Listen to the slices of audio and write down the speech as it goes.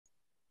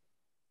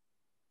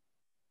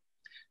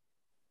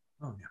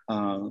Oh,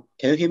 yeah.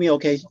 Can you hear me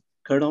okay,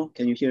 Colonel?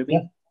 Can you hear me?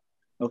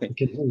 Yeah. Okay.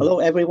 Hello,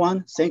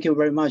 everyone. Thank you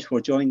very much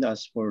for joining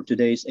us for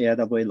today's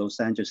AIAA Los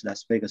Angeles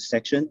Las Vegas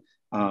section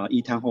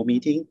e-town hall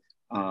meeting.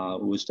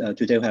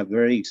 Today we have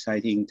very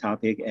exciting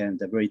topic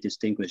and a very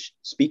distinguished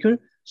speaker,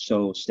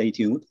 so stay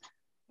tuned.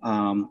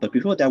 But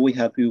before that, we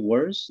have a few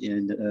words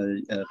and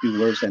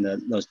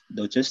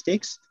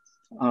logistics.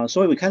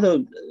 Sorry, we kind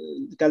of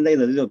got late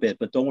a little bit,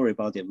 but don't worry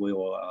about it. We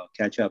will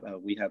catch up.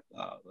 We have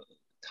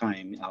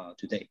time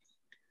today.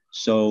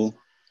 So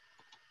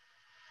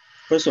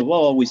first of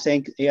all, we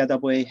thank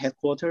AIAA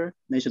headquarters,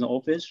 national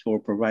office for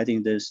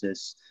providing this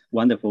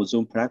wonderful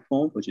Zoom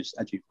platform, which is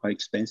actually quite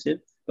expensive,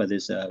 but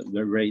it's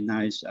very, very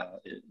nice.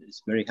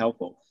 It's very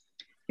helpful.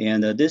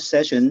 And this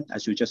session,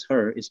 as you just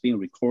heard, is being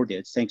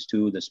recorded thanks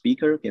to the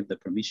speaker, gave the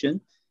permission.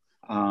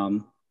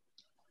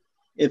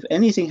 If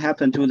anything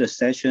happened to the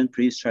session,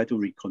 please try to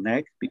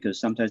reconnect because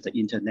sometimes the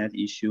internet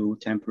issue,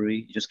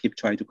 temporary, you just keep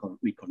trying to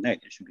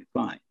reconnect, it should be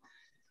fine.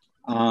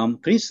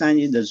 Please sign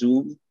in the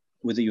Zoom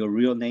with your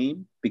real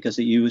name because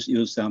you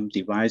use some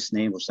device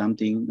name or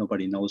something,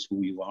 nobody knows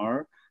who you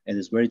are, and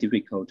it's very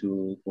difficult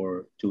to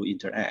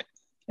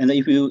interact. And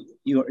if you're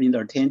in the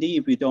attendee,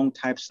 if you don't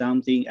type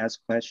something,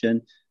 ask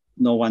question,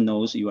 no one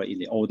knows you are in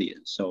the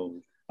audience.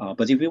 So,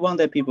 but if you want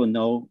that people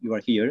know you are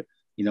here,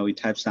 you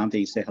type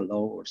something, say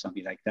hello or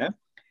something like that.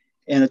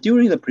 And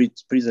during the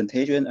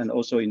presentation and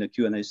also in the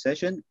Q&A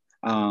session,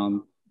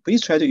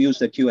 please try to use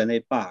the Q&A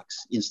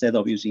box instead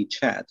of using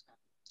chat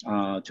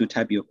to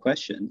type your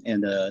question.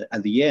 And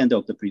at the end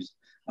of the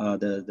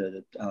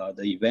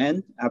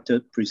event,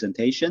 after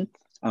presentation,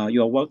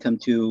 you are welcome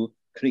to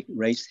click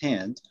raise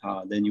hand.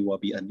 Then you will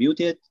be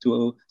unmuted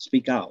to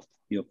speak out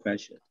your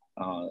question.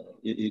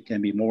 It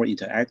can be more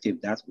interactive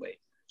that way.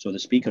 So the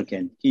speaker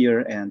can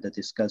hear and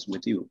discuss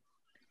with you.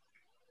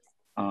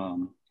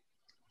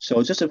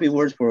 So just a few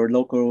words for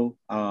local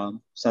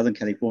Southern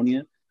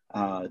California.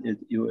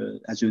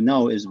 As you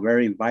know, is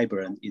very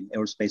vibrant in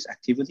aerospace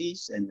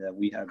activities, and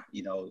we have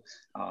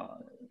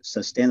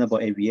sustainable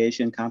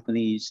aviation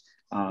companies.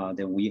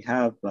 Then we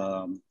have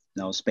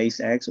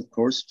SpaceX, of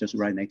course, just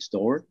right next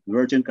door.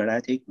 Virgin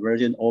Galactic,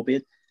 Virgin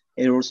Orbit,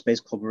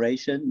 Aerospace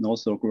Corporation,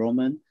 Northrop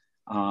Grumman.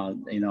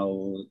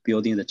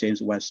 Building the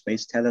James Webb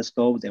Space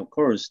Telescope. Then of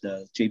course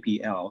the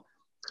JPL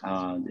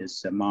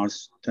is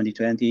Mars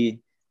 2020,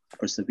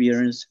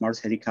 Perseverance, Mars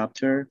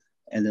Helicopter,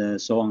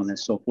 and so on and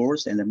so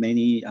forth, and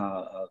many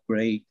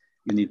great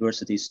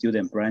university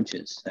student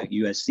branches like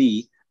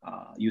USC,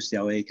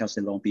 UCLA, Cal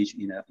State Long Beach,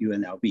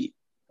 UNLV.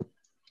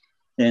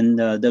 And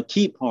the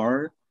key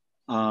part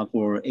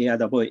for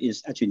AIAA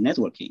is actually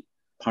networking.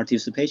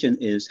 Participation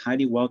is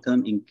highly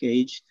welcome,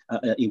 engaged,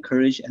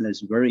 encouraged, and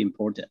it's very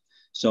important.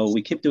 So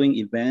we keep doing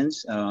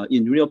events.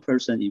 In real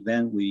person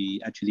event, we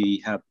actually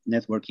have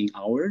networking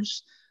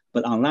hours,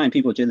 but online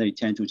people generally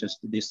tend to just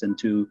listen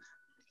to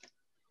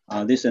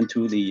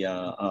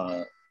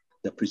the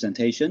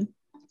presentation.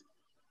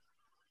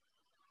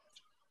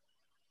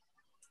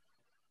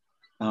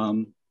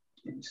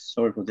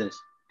 Sorry for this.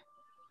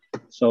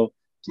 So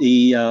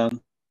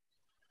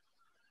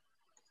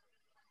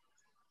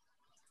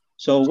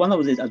so one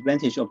of the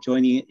advantages of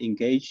joining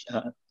Engage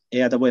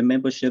AIAA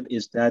membership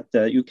is that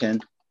you can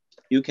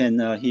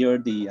hear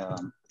the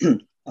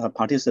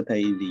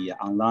participate in the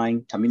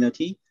online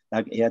community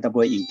like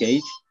AIAA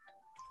Engage.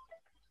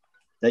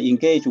 The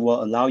Engage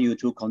will allow you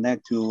to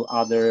connect to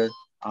other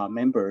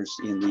members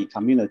in the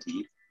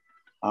community.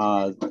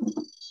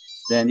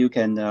 Then you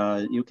can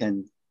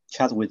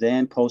chat with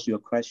them, post your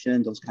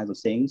question, those kinds of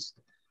things.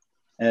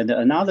 And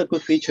another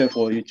good feature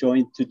for you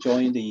to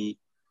join the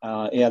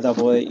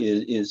AIAA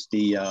is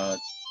the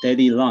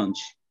daily lunch.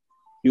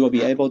 You will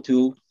be able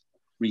to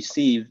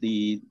receive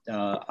the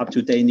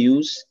up-to-date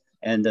news,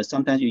 and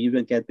sometimes you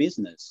even get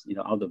business,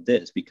 out of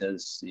this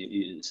because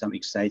some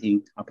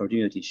exciting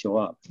opportunities show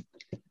up.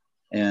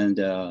 And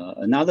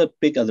another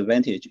big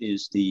advantage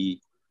is the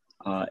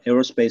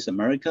Aerospace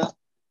America,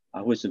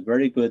 which is a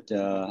very good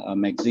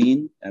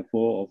magazine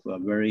full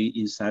of very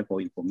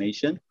insightful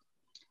information.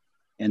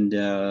 And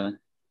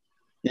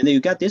then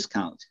you got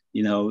discount,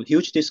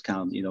 huge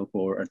discount,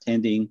 for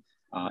attending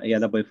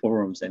AIAA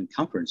forums and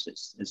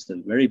conferences. It's a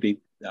very big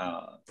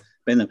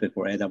benefit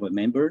for AIAA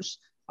members.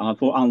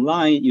 For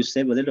online, you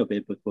save a little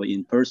bit, but for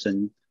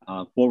in-person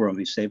forum,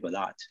 you save a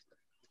lot.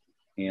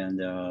 And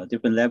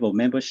different level of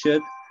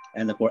membership.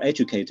 And for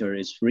educator,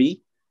 it's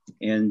free.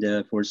 And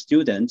for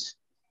students,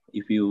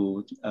 if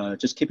you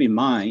just keep in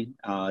mind,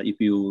 if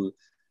you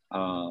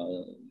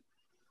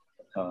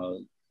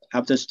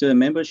after student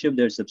membership,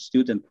 there's a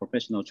student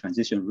professional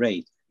transition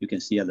rate. You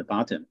can see at the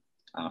bottom.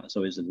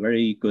 So it's a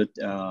very good,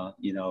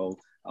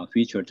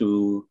 feature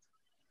to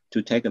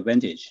take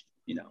advantage.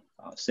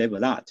 Save a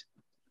lot.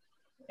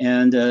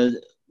 And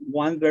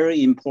one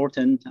very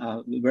important,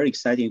 very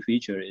exciting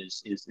feature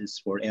is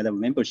for AIAA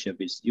membership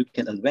is you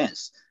can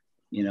advance,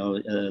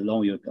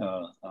 along your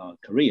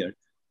career.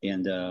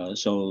 And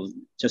so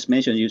just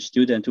mention your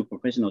student to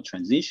professional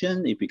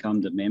transition, it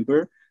becomes the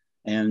member.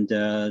 And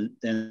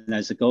then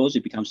as it goes,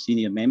 it becomes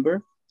senior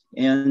member.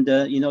 And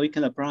you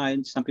can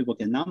apply. Some people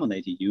can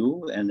nominate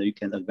you, and you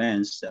can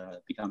advance,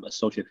 become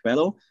associate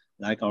fellow,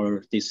 like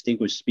our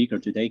distinguished speaker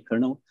today,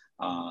 Colonel.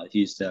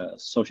 He's the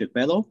associate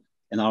fellow,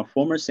 and our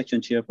former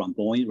section chair from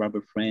Boeing,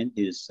 Robert Friend,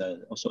 is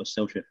also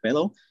associate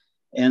fellow,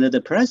 and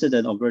the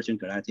president of Virgin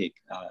Galactic,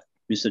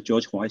 Mr.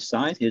 George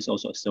Whiteside, is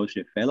also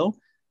associate fellow.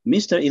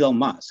 Mr. Elon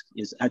Musk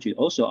is actually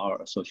also our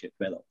associate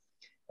fellow.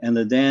 And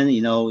then,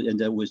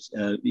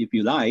 if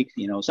you like,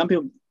 some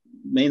people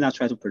may not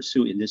try to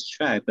pursue in this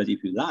track, but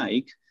if you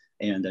like,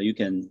 and you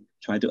can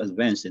try to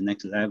advance the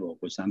next level.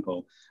 For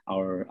example,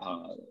 our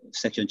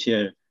section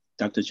chair,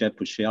 Dr. Jeff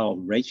Puchel of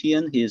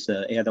Raytheon, he's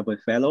an AIAA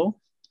fellow,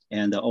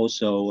 and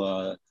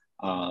also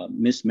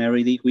Miss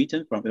Mary Lee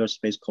Wheaton from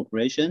Aerospace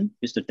Corporation,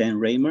 Mr. Dan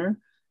Raymer,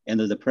 and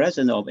the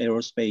president of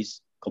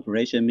Aerospace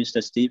Corporation,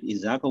 Mr. Steve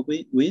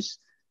Izakowicz,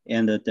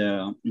 and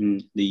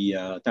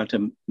Dr.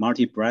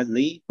 Marty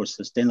Bradley for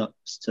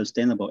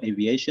Sustainable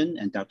Aviation,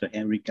 and Dr.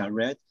 Henry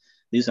Garrett.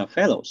 These are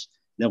fellows.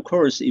 And of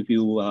course, if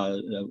you are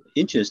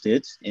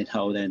interested in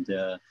how then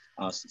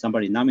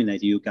somebody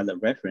nominate you, got a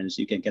reference,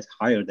 you can get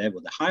higher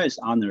level. The highest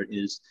honor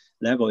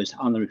level is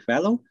honorary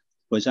fellow.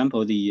 For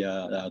example, the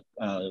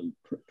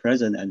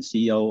president and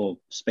CEO of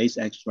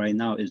SpaceX right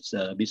now is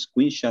Miss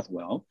Gwynne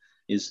Shotwell,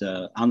 is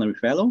honorary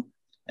fellow.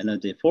 And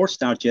the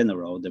 4-star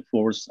general, the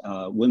 4th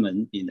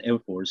woman in the Air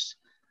Force,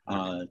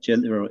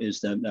 general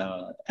is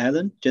General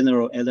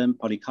Ellen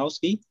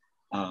Polikowski.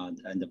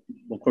 And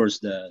of course,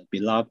 the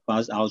beloved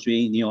Buzz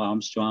Aldrin, Neil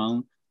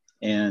Armstrong,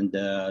 and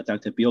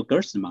Dr. Bill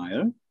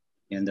Gerstenmaier,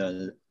 and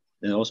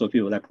also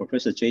people like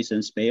Professor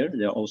Jason Speyer,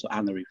 they're also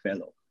honorary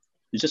fellow.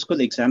 It's just a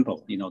good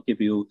example, give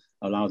you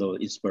a lot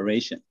of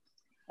inspiration.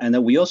 And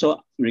we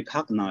also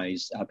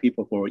recognize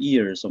people for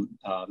years of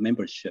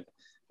membership.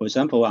 For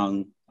example,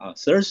 on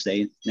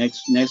Thursday,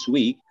 next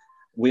week,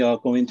 we are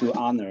going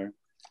to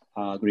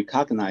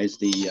recognize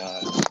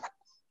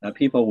the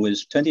people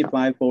with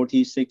 25,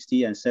 40,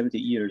 60, and 70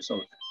 years of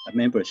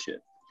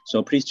membership.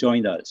 So please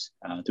join us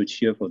to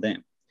cheer for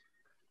them.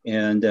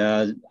 And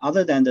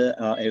other than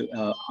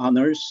the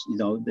honors,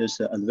 there's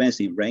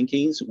advancing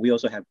rankings. We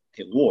also have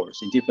awards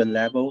in different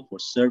levels for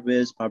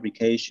service,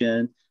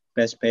 publication,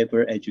 best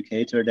paper,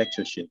 educator,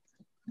 lectureship,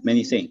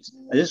 many things.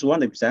 This is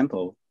one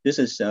example. This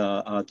is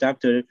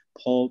Dr.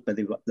 Paul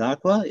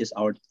Bevilacqua, is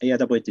our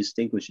AIAA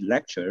Distinguished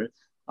Lecturer.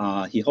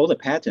 He holds a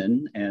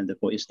patent and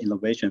for his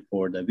innovation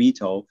for the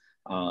VTOL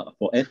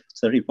for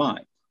F-35,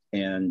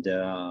 and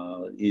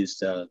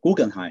is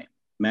Guggenheim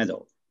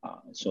Medal.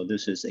 So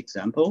this is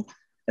example.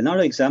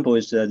 Another example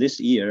is this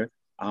year,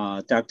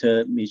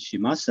 Dr.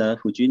 Michimasa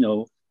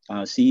Fujino,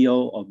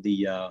 CEO of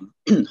the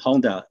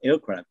Honda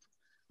aircraft,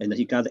 and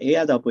he got the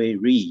AIAA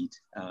Reed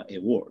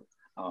Award.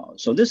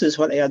 So this is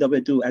what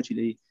AIAA do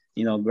actually,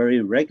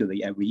 very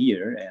regularly every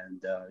year,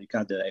 and we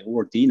got the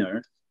award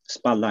dinner,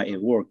 Spotlight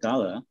Award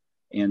Gala,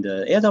 and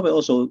AIAA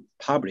also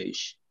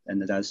publish,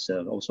 and that's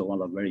also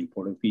one of the very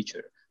important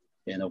feature.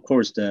 And of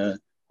course, the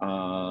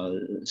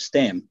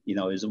STEM,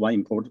 is one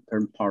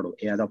important part of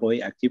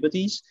AIAA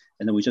activities,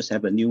 and we just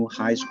have a new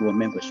high school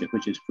membership,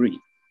 which is free.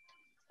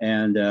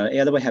 And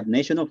AIAA have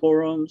national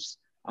forums.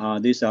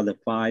 These are the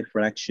 5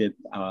 flagship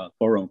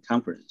forum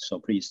conference. So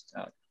please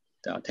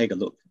take a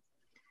look.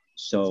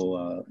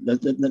 So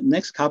the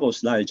next couple of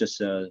slides,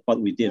 just what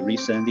we did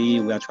recently.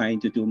 We are trying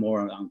to do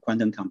more on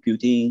quantum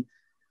computing.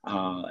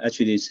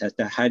 Actually, it's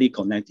highly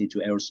connected to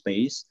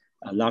aerospace.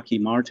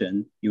 Lockheed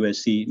Martin,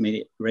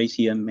 USC,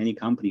 Raytheon, many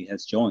companies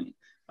has joined,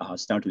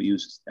 start to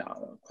use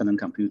quantum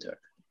computer.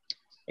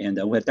 And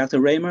we have Dr.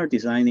 Raymer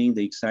designing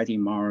the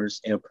exciting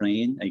Mars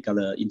airplane. I got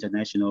an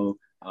international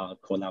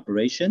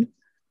collaboration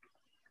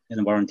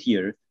and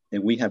volunteer.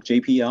 And we have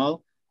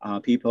JPL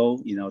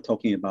people,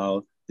 talking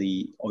about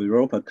the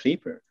Europa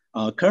Clipper.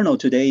 Colonel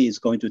today is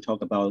going to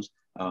talk about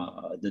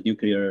the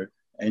nuclear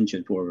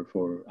engine for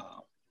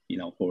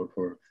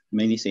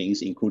many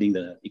things, including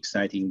the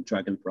exciting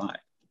Dragonfly.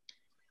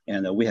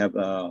 And we have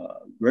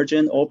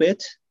Virgin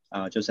Orbit,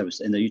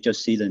 and you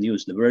just see the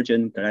news, the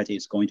Virgin Galactic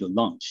is going to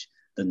launch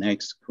the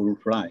next crew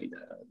flight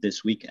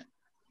this weekend.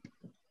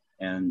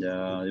 And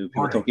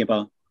we're talking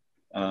about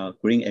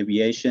green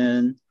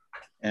aviation.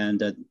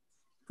 And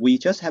we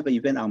just have an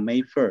event on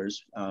May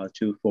 1st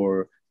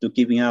to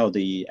giving out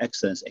the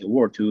Excellence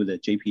Award to the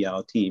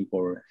JPL team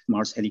for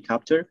Mars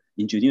helicopter,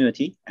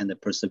 Ingenuity, and the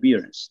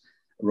Perseverance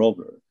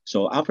rover.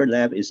 So upper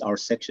lab is our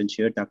section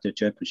chair, Dr.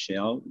 Jeff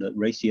Puchel, the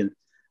Raytheon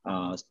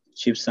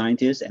chief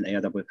scientist and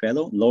AIAA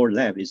fellow. Lower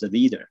lab is the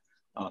leader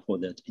for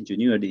the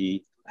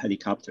Ingenuity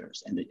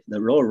helicopters. And the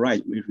lower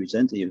right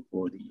representative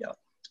for the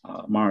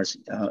Mars,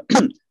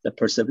 the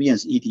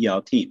Perseverance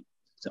ETL team.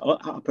 So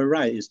upper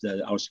right is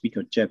our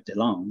speaker, Jeff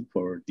DeLong,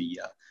 for the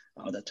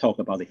talk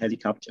about the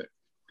helicopter.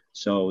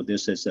 So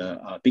this is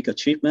a big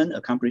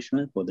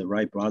accomplishment for the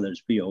Wright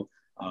brothers field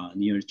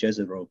near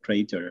Jezero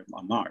crater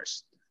on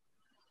Mars.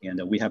 And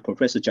we have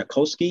Professor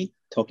Jakowski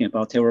talking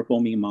about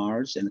terraforming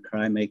Mars and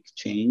climate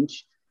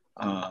change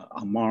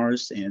on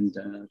Mars and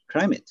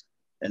climate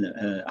and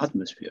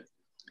atmosphere.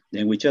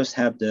 Then we just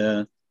have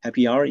the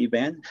happy hour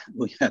event.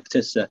 We have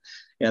this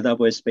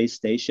AWS Space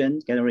Station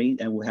gathering,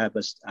 and we have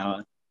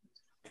a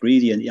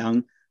brilliant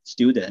young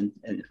student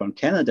from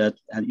Canada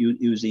and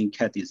using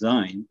CAD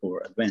design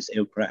for advanced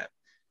aircraft.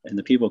 And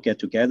the people get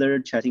together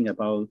chatting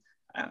about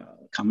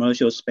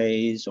commercial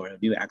space or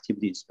new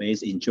activity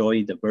space,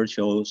 enjoy the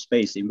virtual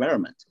space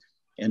environment.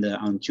 And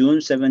on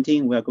June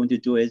 17, we are going to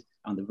do it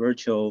on the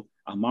virtual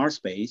Mars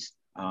space.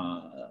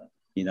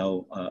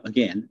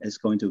 Again, it's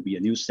going to be a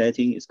new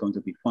setting. It's going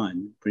to be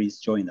fun. Please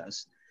join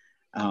us.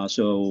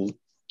 So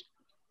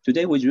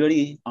today we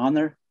really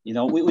honor,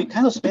 we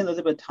kind of spend a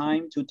little bit of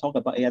time to talk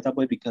about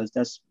AIAA because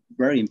that's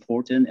very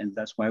important. And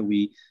that's why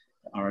we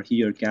are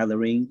here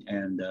gathering.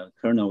 And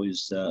Colonel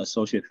is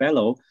associate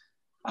fellow.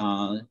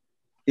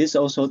 He's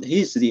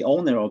the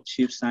owner of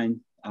chief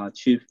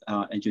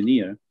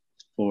engineer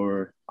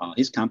for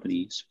his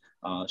company,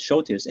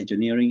 Schultes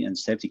Engineering and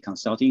Safety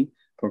Consulting,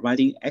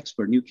 providing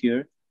expert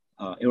nuclear,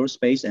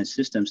 aerospace and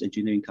systems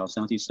engineering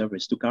consulting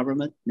service to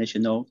government,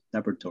 national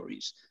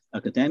laboratories,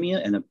 academia,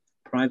 and the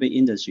private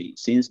industry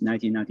since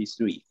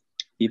 1993.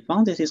 He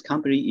founded his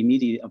company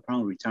immediately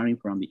upon retiring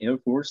from the Air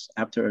Force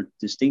after a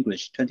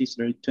distinguished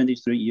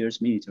 23 years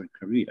military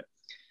career.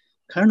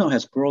 Colonel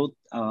has broad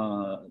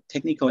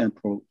technical and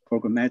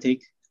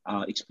programmatic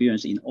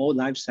experience in all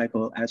life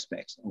cycle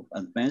aspects of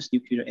advanced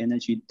nuclear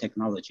energy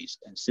technologies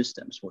and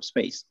systems for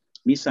space,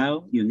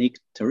 missile, unique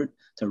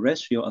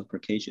terrestrial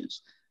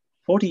applications.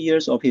 40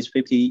 years of his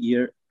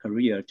 50-year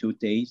career to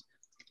date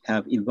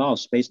have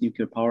involved space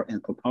nuclear power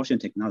and propulsion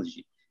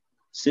technology,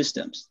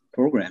 systems,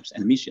 programs,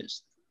 and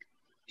missions.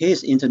 He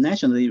is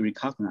internationally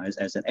recognized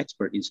as an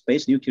expert in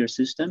space nuclear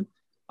system,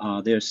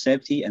 their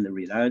safety and the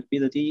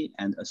reliability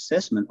and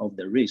assessment of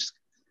the risk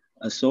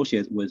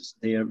associated with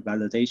their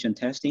validation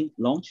testing,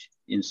 launch,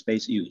 in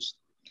space use.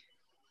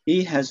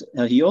 He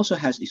also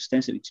has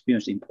extensive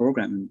experience in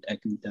program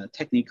and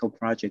technical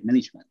project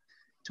management,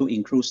 to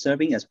include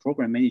serving as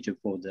program manager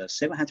for the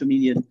 $700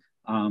 million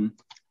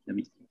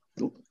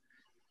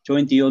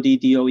Joint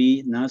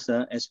DoD-DOE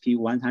NASA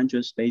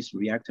SP-100 Space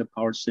Reactor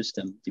Power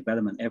System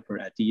development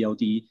effort at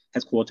DoD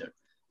headquarters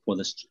for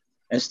the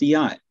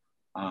SDI,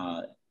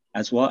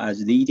 as well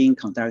as leading,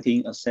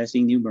 conducting,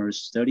 assessing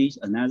numerous studies,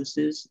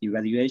 analysis,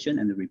 evaluation,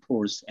 and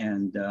reports,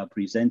 and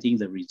presenting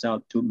the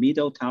result to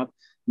middle-top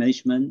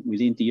management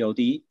within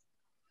DoD,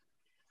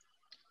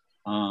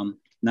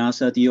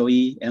 NASA,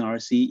 DOE,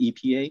 NRC,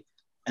 EPA,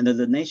 and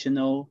the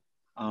national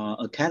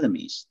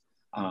academies,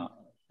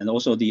 and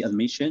also the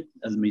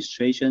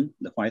administration,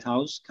 the White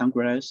House,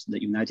 Congress,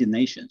 the United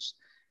Nations.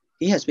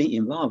 He has been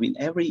involved in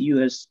every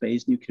US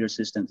space nuclear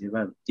system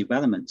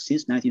development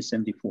since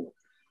 1974,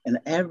 and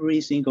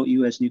every single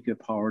US nuclear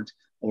powered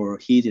or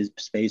heated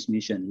space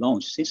mission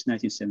launched since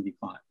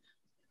 1975.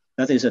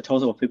 That is a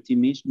total of 50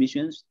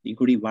 missions,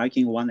 including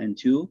Viking 1 and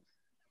 2,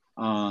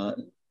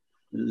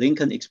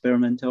 Lincoln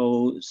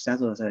Experimental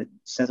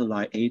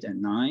Satellite 8 and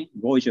 9,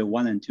 Voyager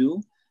 1 and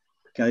 2,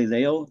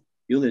 Galileo,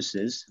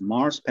 Ulysses,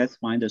 Mars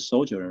Pathfinder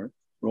Sojourner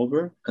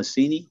rover,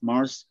 Cassini,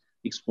 Mars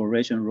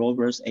Exploration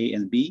Rovers A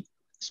and B,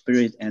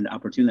 Spirit and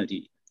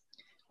Opportunity,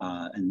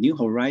 and New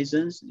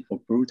Horizons for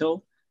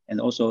Pluto,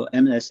 and also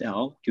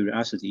MSL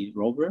Curiosity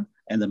rover,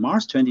 and the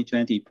Mars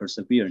 2020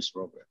 Perseverance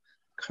rover.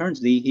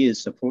 Currently, he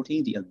is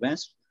supporting the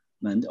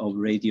advancement of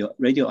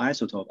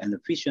radioisotope and the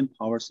fission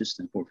power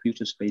system for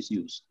future space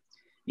use,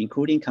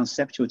 including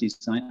conceptual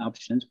design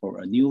options for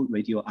a new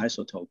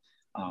radioisotope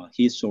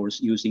heat source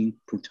using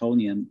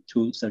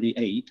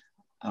plutonium-238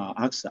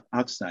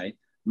 oxide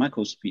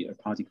microsphere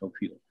particle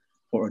field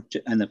for a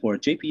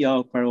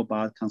JPL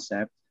Quirobot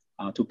concept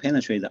to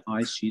penetrate the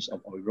ice sheets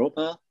of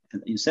Europa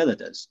and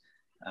Enceladus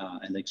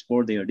and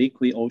explore their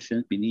liquid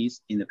ocean beneath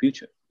in the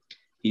future.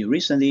 He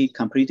recently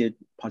completed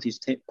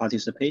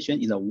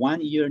participation in the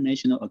one-year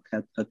National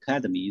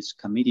Academy's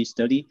committee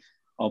study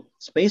of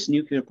space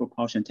nuclear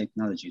propulsion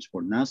technologies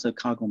for NASA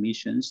cargo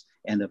missions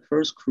and the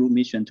first crew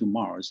mission to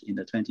Mars in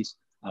the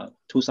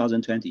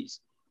 2020s.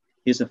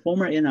 He's a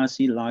former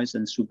NRC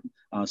licensed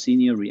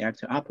senior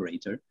reactor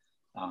operator,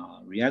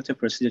 reactor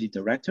facility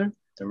director,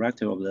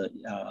 director of the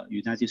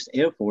United States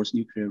Air Force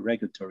Nuclear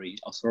Regulatory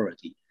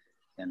Authority.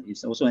 And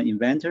he's also an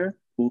inventor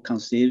who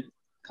conceived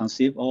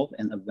of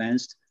and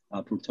advanced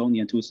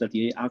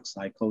plutonium-238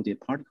 oxide-coated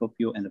particle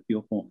field and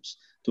fuel forms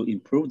to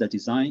improve the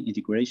design,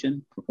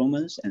 integration,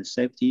 performance, and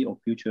safety of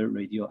future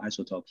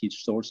radioisotope heat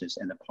sources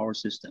and the power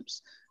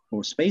systems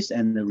for space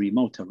and the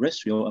remote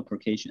terrestrial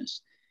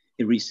applications.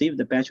 He received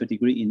a bachelor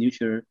degree in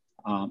nuclear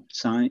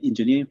science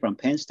engineering from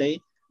Penn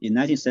State in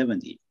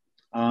 1970.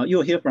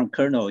 You'll hear from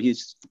Colonel.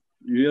 He's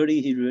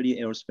really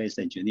aerospace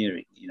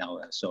engineering,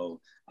 so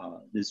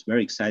it's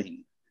very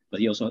exciting. But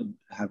he also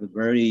have a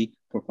very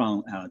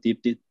profound,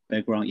 deep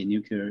background in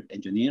nuclear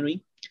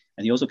engineering.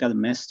 And he also got a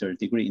master's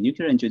degree in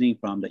nuclear engineering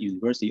from the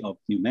University of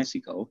New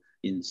Mexico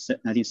in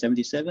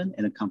 1977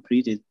 and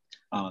completed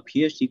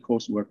PhD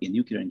coursework in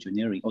nuclear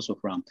engineering, also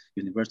from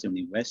University of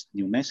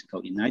New Mexico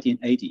in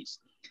 1980s.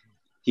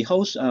 He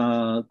holds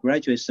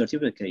graduate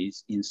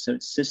certificates in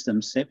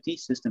system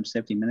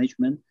safety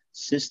management,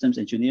 systems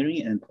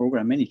engineering and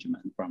program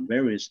management from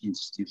various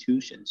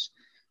institutions.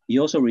 He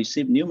also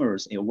received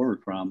numerous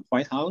awards from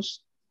White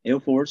House, Air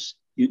Force,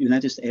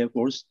 United States Air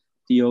Force,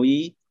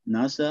 DOE,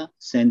 NASA,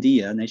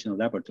 Sandia National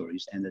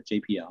Laboratories, and the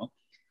JPL.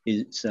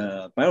 His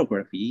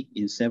biography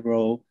in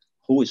several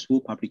Who is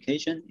Who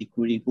publications,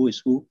 including Who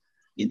is Who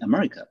in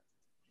America.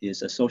 He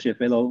is Associate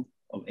Fellow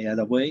of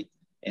AIAA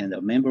and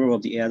a member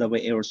of the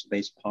AIAA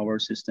Aerospace Power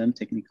System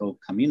Technical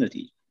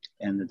Community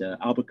and the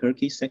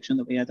Albuquerque section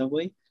of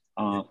AIAA.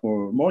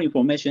 For more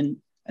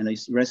information and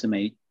his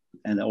resume,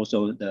 and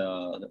also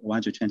the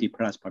 120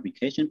 plus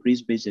publication,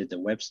 please visit the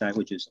website,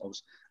 which is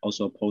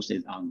also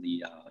posted on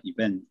the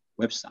event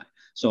website.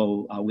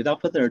 So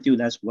without further ado,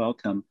 let's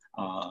welcome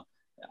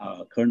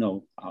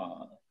Colonel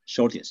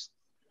Shortis.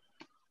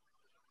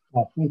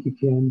 Thank you,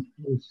 Ken.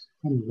 It was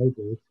kind of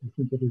labor. I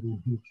think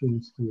everyone had a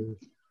chance to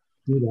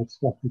do that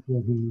stuff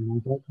beforehand, and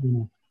I don't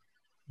want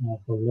to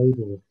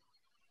belabor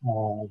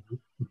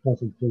the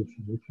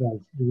presentation, which has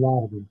a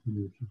lot of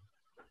information.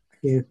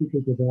 So if you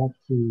could go back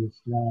to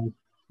slide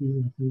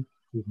 2, I think,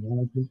 to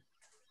acknowledge it.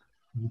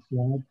 Next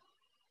slide.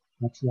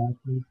 Next slide,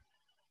 please.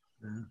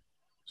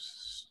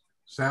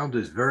 Sound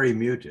is very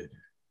muted.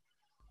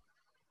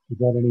 Is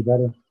that any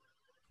better?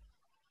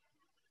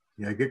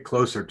 Yeah, get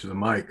closer to the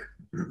mic.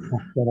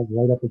 I've got it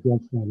right up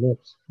against my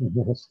lips.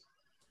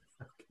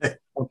 Okay.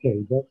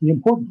 Okay, the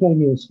important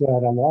thing is that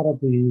a lot of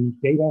the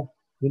data,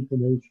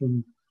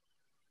 information,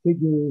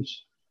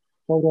 figures,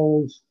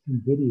 photos,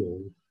 and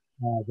videos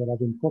that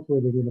I've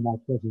incorporated into my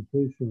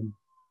presentation,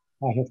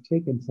 I have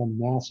taken from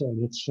NASA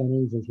and its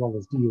centers, as well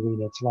as DOE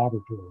and its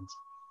laboratories,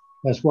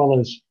 as well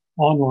as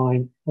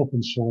online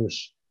open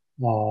source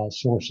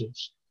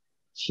sources.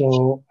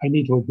 So I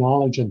need to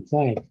acknowledge and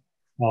thank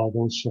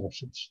those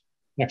sources.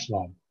 Next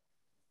slide.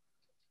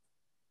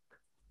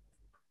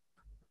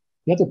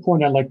 The other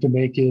point I'd like to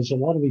make is a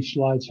lot of these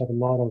slides have a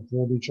lot of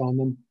verbiage on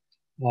them.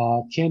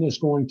 Ken is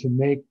going to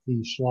make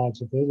these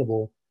slides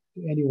available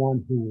to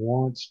anyone who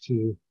wants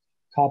to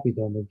copy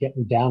them or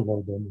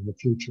download them in the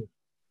future.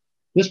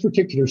 This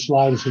particular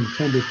slide is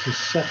intended to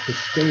set the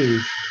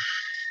stage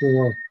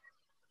for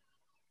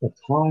the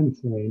time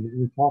frame that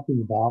we're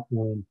talking about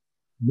when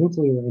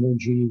nuclear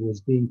energy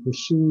was being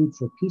pursued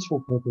for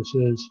peaceful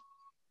purposes,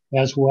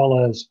 as well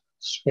as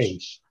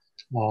space,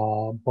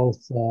 both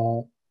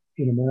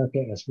in America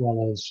as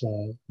well as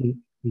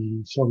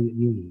the Soviet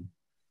Union.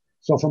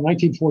 So from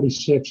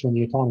 1946, when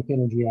the Atomic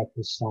Energy Act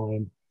was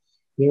signed,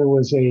 there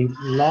was a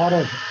lot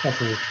of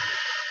effort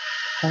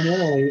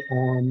primarily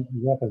on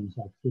weapons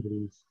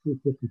activities through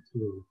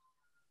 53.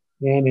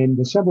 And in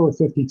December of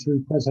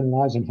 53, President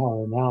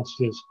Eisenhower announced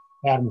his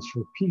Atoms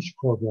for Peace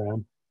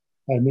program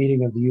at a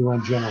meeting of the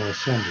UN General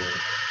Assembly.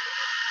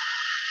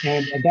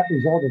 And that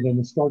resulted in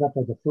the startup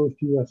of the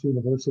first U.S.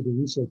 University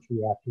research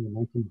reactor in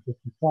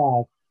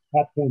 1955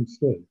 at Penn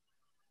State.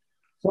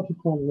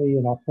 Subsequently,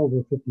 in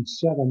October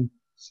 57,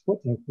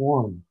 Sputnik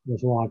 1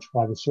 was launched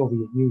by the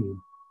Soviet Union,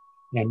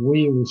 and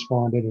we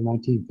responded in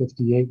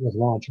 1958 with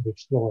launch of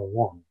Explorer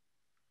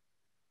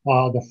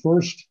 1. The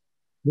first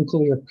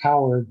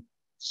nuclear-powered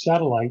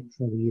satellite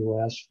from the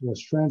U.S.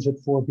 was Transit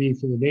 4B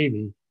for the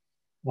Navy,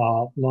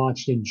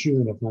 launched in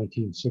June of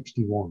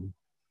 1961.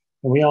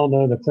 And we all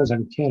know that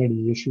President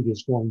Kennedy issued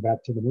his going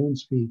back to the moon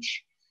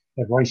speech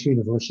at Rice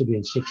University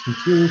in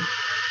 '62,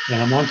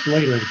 and a month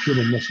later, the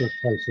Cuban Missile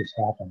Crisis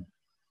happened.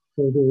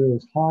 So there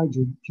is high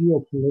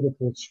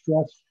geopolitical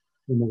stress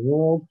in the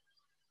world,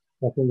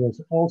 but there was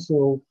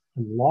also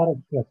a lot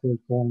of effort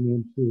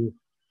going into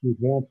the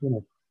advancement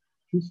of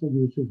peaceful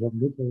uses of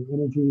nuclear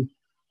energy,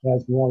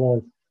 as well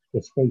as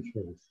the space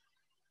race.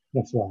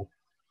 Next slide.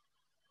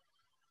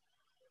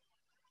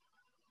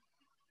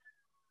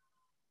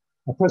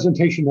 A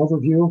presentation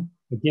overview.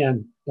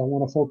 Again, don't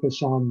want to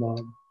focus on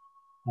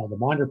the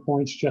minor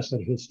points, just a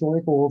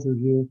historical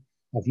overview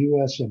of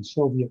U.S. and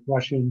Soviet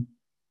Russian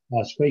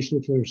space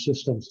nuclear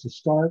systems to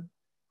start,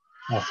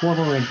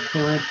 former and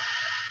current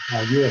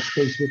U.S.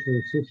 space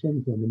nuclear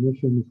systems and the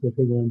missions that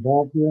they were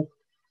involved with.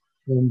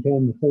 And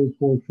then the third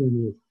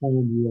portion is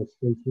planned U.S.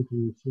 space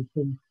nuclear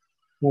systems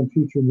and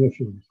future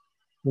missions.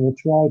 And we'll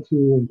try to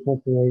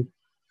incorporate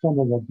some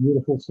of the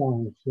beautiful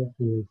science that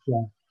was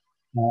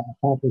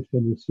accomplished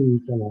and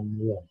received along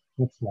the way.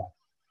 Next slide.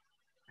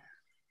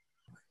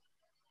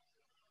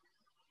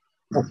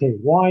 Okay,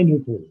 why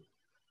nuclear?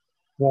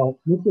 Well,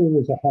 nuclear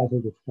is a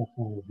hazardous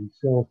technology,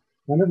 so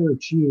whenever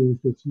it's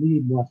used, its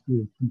need must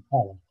be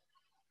compelling.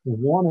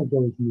 And one of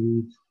those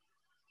needs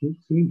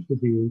seems to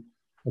be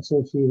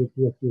associated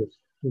with its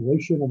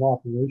duration of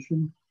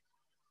operation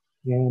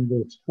and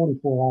its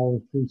 24-hour,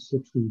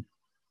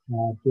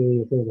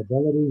 360-day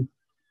availability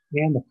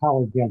and the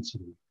power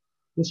density.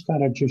 This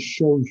kind of just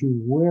shows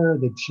you where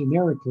the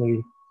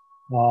generically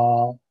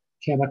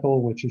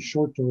chemical, which is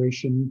short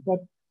duration, but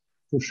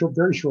for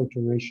very short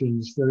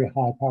durations, very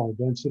high power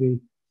density.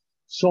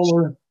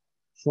 Solar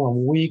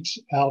from weeks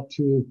out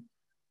to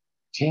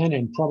 10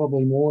 and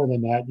probably more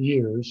than that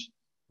years.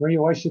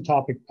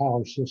 Radioisotopic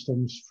power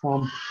systems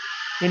from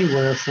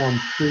anywhere from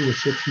 3 to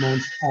 6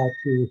 months out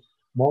to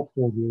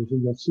multiple years,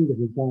 and you'll see that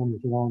we've gone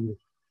as long as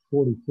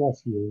 40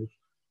 plus years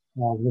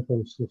with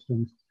those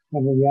systems,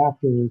 and the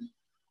reactors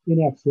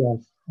in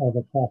excess of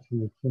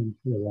approximately 10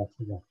 kilowatts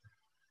electric.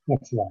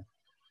 Next slide.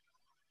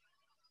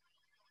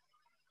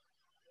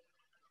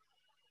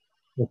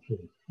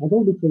 Okay.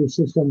 Although nuclear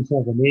systems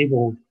have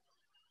enabled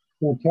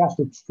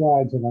fantastic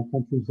strides in our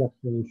country's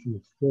exploration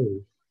of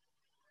space,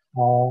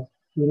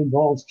 it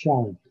involves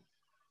challenges.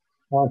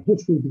 Our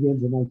history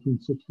begins in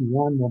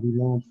 1961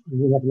 when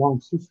we have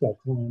launched since that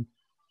time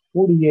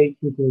 48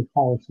 nuclear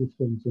power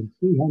systems and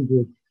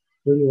 300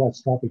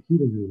 radioisotopic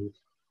heating units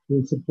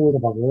in support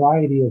of a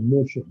variety of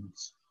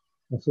missions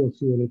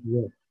associated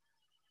with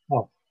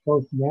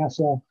both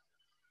NASA,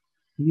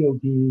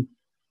 DoD,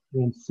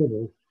 and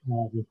civil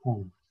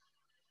requirements.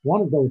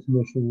 One of those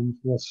missions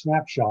was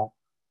Snapshot,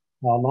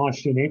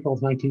 launched in April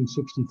of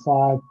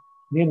 1965,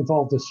 and it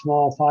involved a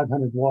small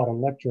 500-watt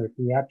electric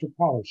reactor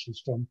power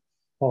system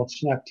called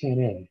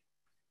SNAP-10A.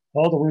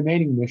 All the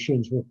remaining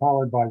missions were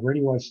powered by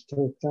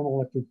radioisotope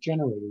thermoelectric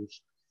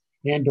generators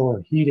and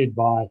or heated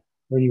by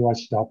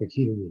radioisotopic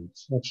heating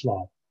units. Next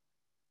slide.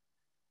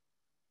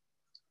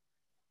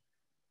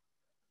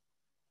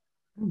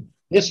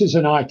 This is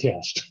an eye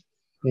test,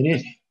 and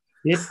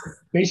it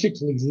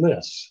basically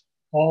lists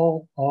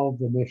all of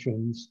the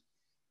missions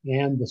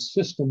and the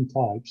system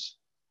types,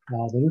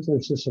 the nuclear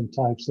system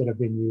types that have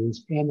been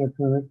used and their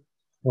current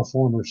or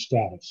former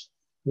status.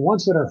 The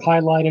ones that are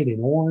highlighted in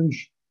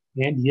orange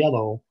and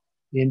yellow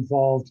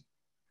involved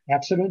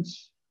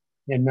accidents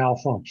and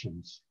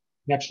malfunctions.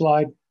 Next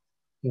slide,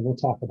 and we'll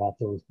talk about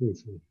those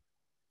briefly.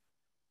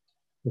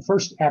 The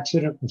first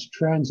accident was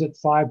Transit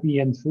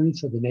 5BN3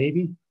 for the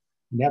Navy,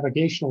 a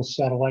navigational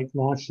satellite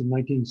launched in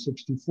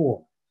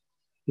 1964.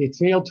 It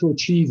failed to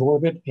achieve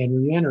orbit and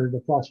re-entered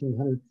approximately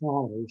 100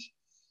 kilometers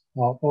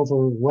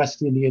over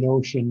West Indian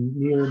Ocean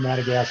near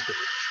Madagascar,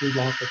 Sri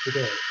Lanka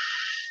today.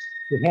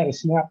 It had a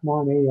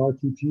SNAP-9A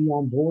RTG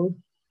on board,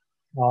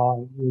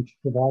 which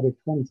provided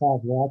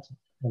 25 watts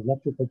of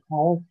electrical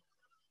power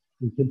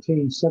and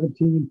contained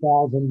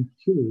 17,000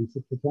 curies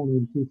of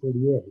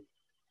plutonium-238.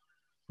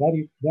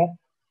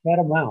 That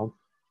amount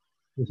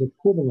is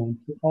equivalent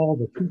to all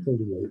the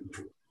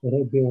 238 that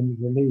had been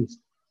released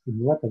in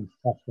weapons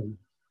testing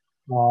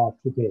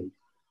to date.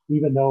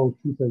 Even though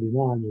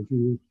 239 was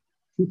used,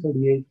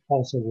 238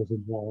 also was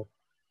involved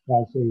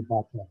as a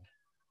backup.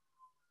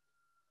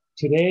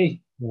 Today,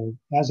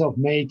 as of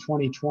May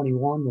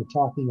 2021, we're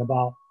talking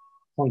about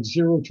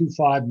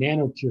 0.025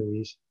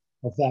 nanocuries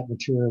of that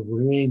material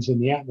remains in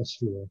the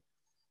atmosphere,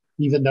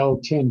 even though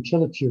 10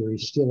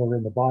 kilocuries still are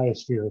in the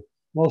biosphere,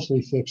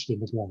 mostly fixed in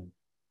the ground.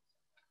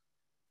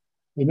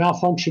 A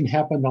malfunction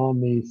happened on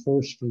the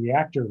first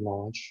reactor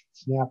launch,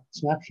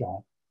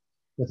 Snapshot,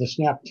 with a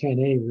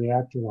SNAP-10A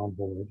reactor on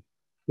board.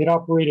 It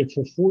operated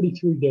for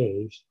 43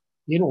 days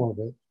in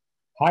orbit,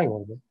 high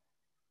orbit,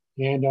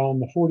 and on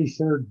the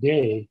 43rd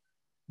day,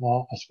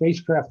 a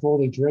spacecraft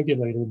voltage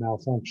regulator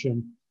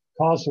malfunction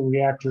caused the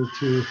reactor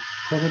to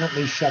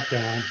permanently shut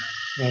down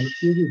and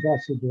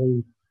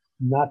irreversibly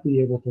not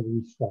be able to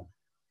restart.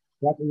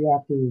 That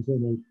reactor is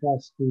in a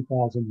plus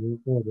 3,000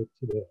 orbit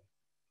today.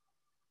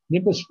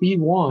 Nimbus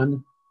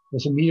B1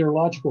 was a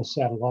meteorological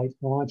satellite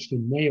launched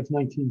in May of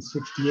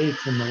 1968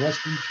 from the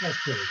Western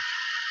Test Range.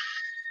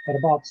 At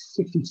about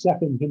 60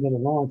 seconds into the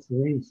launch, the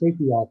range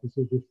safety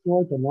officer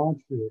destroyed the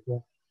launch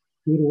vehicle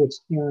due to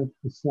its errant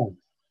descent.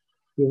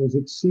 It was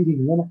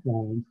exceeding limit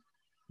lines,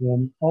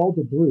 and all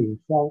debris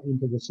fell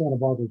into the Santa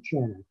Barbara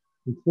Channel,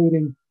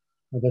 including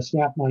the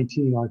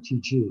SNAP-19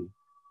 RTG,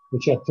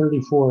 which had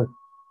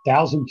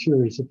 34,000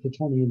 curies of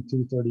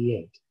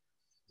plutonium-238.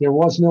 There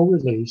was no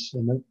release,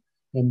 and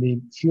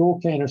the fuel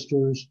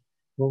canisters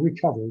were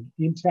recovered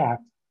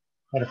intact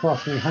at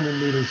approximately 100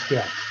 meters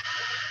depth.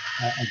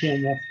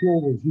 Again, that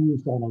fuel was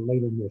used on a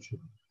later mission.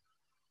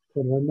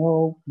 So there were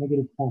no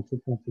negative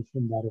consequences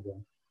from that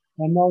event,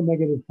 and no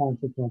negative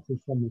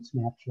consequences from the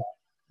Snapshot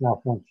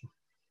malfunction.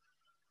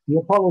 The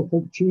Apollo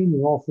 13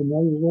 you're all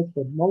familiar with,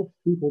 but most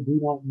people do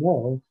not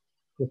know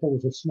that there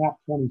was a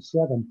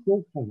SNAP-27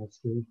 fuel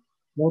canister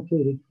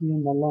located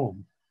in the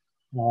LEM,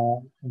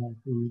 the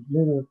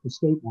Lunar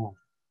Escape Module.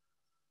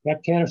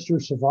 That canister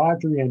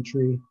survived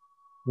re-entry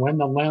when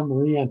the LEM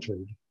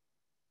re-entered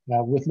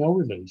with no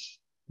release,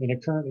 and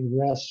it currently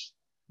rests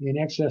in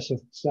excess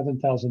of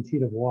 7,000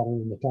 feet of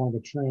water in the Tonga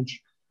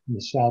Trench in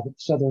the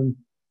southern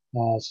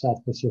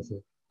South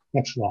Pacific.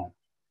 Next slide.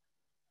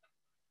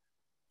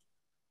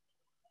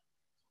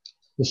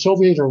 The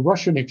Soviet or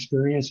Russian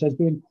experience has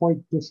been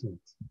quite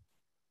different.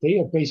 They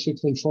have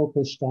basically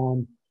focused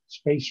on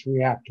space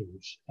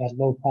reactors at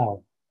low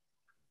power.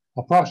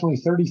 Approximately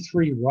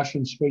 33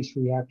 Russian space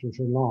reactors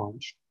were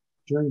launched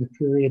during the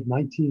period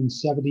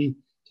 1970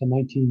 to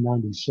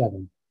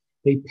 1997.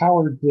 They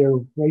powered their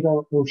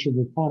radar ocean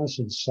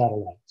reconnaissance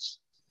satellites,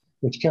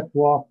 which kept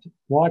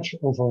watch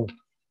over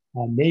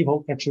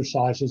naval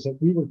exercises that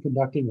we were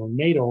conducting, or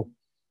NATO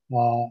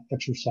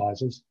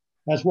exercises,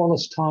 as well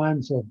as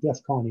times of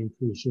DEFCON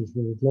increases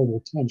where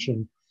global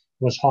tension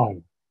was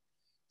higher.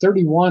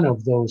 31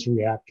 of those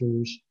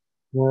reactors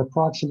were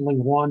approximately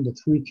 1 to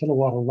 3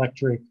 kilowatt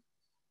electric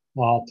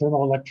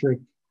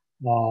thermoelectric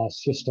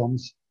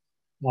systems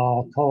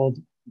called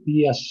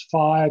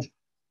BS5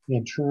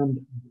 and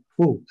termed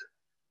BOOK,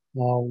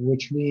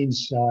 which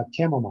means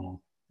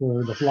chamomile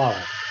for the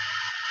flower.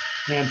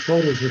 And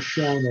photos are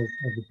shown of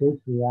the BOOK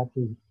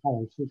reactor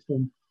power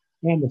system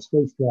and the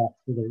spacecraft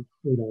for the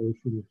radar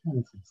ocean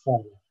reconnaissance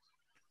satellites.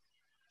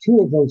 2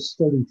 of those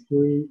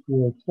 33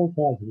 were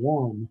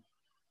Topaz-1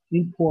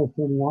 in-core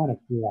thermionic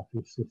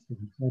reactor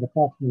systems at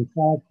approximately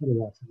 5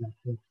 kilowatts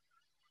electric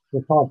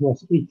for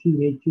Cosmos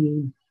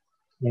 1818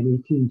 and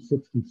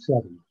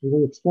 1867. They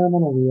were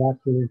experimental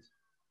reactors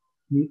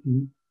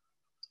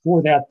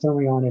for that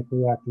thermionic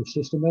reactor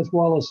system, as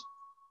well as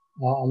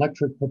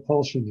electric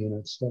propulsion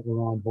units that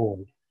were on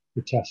board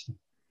for testing.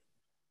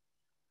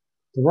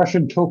 The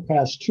Russian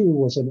Topaz-2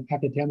 was an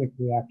academic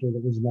reactor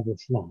that was never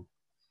flown.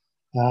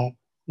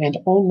 And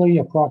only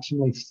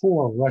approximately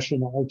 4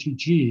 Russian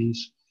RTGs,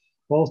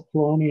 both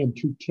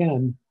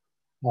polonium-210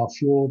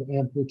 fueled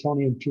and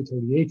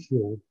plutonium-238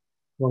 fueled,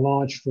 were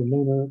launched for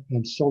lunar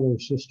and solar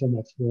system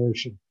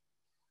exploration.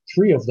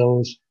 3 of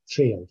those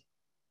failed.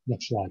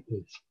 Next slide,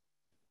 please.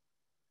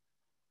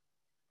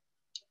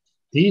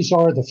 These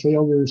are the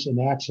failures and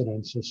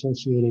accidents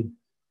associated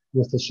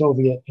with the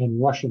Soviet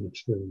and Russian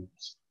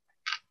experiments.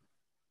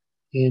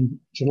 In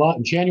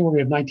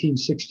January of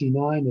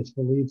 1969, it's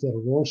believed that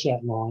a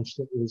Rosat launch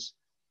that was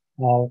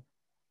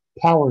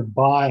powered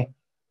by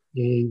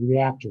a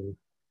reactor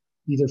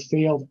either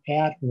failed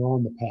at or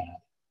on the pad.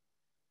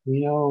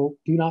 We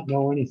do not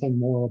know anything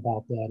more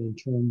about that in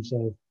terms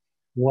of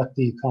what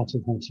the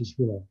consequences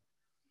were.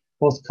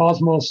 Both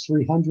Cosmos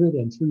 300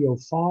 and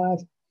 305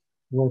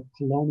 were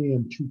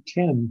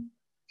polonium-210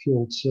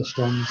 fueled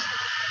systems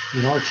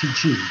in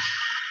RTGs,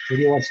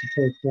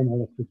 radioisotope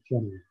thermoelectric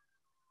generators.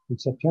 In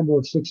September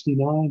of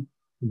 69,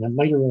 and then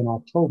later in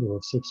October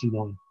of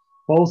 69,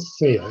 both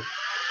failed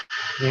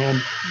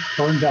and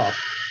burned up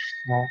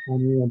on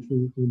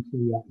re-entry into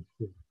the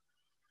atmosphere.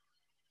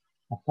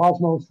 A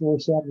Cosmos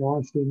Rosat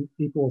launched in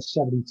April of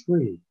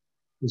 73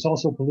 is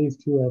also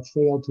believed to have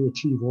failed to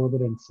achieve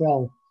orbit and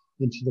fell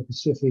into the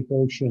Pacific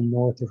Ocean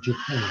north of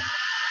Japan.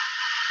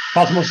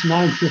 Cosmos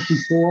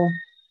 954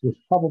 was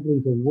probably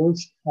the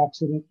worst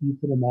accident you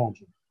could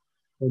imagine.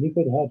 When if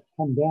it had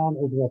come down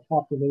over a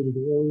populated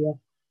area,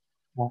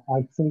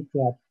 I think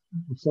that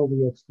the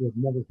Soviets would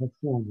never have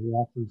flown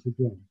reactors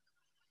again.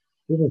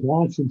 It was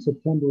launched in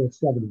September of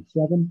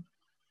 77.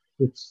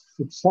 It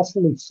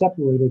successfully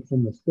separated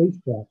from the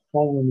spacecraft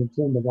following its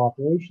end of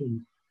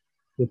operations.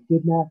 It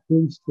did not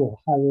boost to a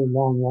higher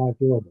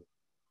long-lived orbit.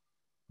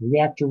 The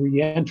reactor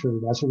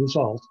re-entered as a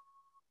result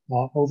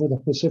over the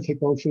Pacific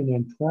Ocean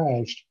and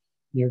crashed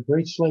near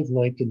Great Slave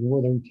Lake in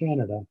northern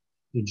Canada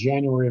in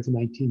January of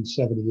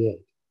 1978.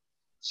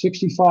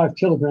 65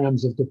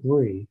 kilograms of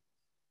debris,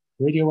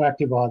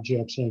 radioactive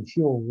objects, and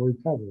fuel were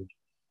recovered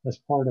as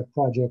part of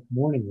Project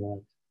Morning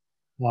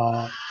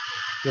Light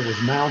that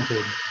was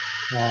mounted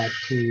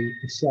to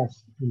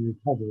assess and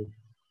recover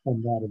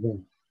from that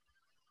event.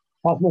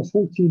 Cosmos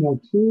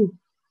 1302,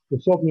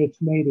 the Soviets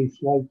made a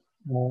slight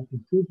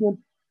improvement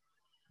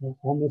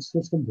on this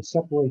system to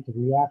separate the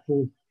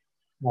reactor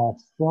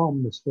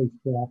from the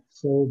spacecraft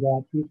so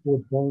that it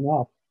would burn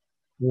up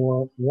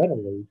more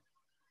readily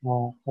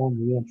on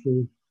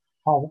re-entry.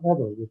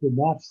 However, it did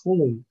not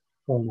fully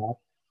burn up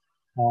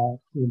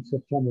in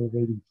September of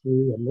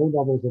 83, and low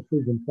levels of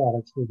fission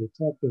products were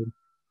detected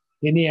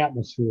in the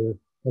atmosphere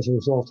as a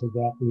result of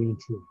that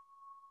re-entry.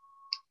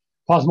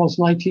 Cosmos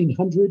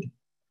 1900,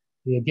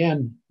 they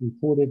again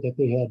reported that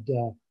they had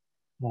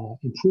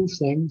improved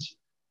things.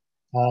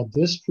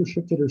 This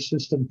particular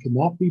system could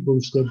not be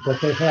boosted,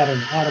 but they had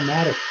an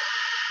automatic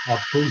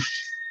boost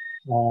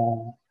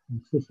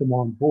system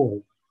on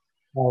board,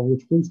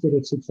 which boosted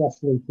it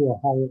successfully to a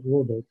higher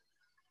orbit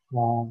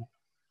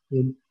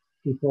in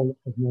April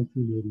of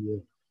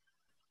 1988.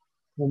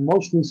 And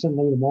most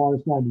recently, the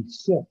Mars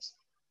 96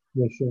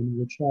 mission,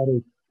 which had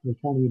a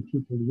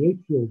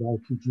plutonium-238 fueled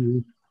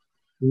RTG,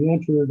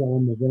 re-entered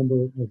on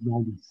November of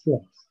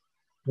 96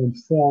 and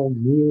fell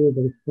near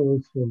the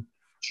coast of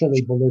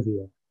Chile,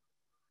 Bolivia.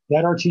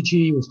 That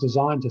RTG was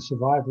designed to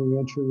survive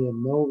re-entry,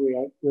 and no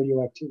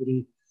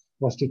radioactivity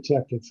was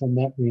detected from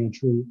that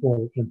re-entry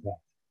or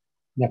impact.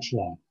 Next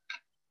slide.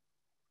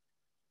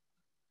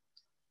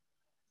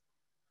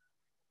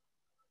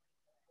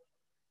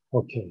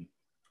 Okay.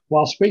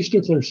 While space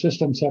nuclear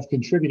systems have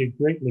contributed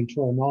greatly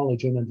to our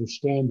knowledge and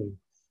understanding,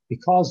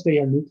 because they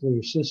are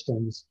nuclear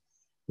systems,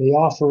 they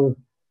offer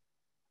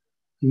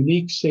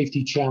unique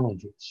safety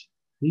challenges.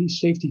 These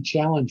safety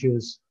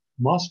challenges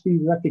must be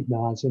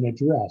recognized and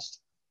addressed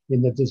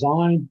in the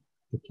design,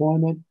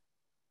 deployment,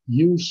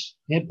 use,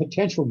 and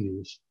potential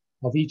use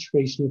of each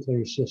space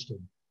nuclear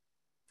system.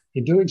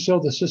 In doing so,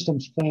 the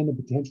system's plan and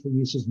potential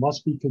uses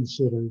must be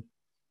considered,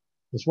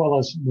 as well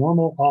as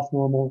normal,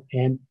 off-normal,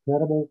 and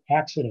credible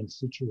accident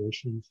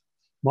situations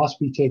must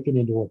be taken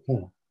into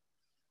account.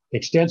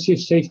 Extensive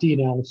safety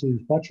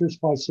analyses buttressed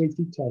by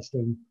safety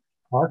testing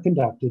are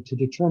conducted to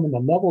determine the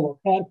level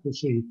of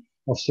adequacy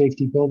of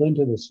safety built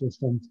into the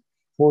system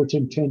for its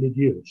intended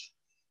use.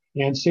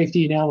 And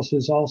safety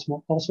analysis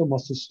also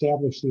must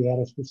establish the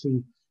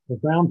adequacy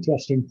of ground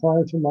testing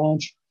prior to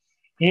launch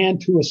and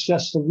to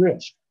assess the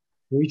risk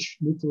for each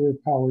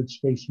nuclear-powered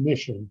space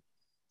mission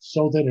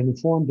so that an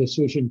informed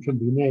decision can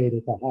be made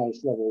at the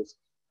highest levels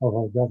of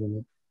our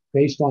government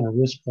based on a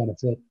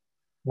risk-benefit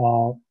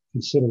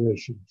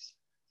considerations.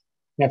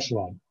 Next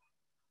slide.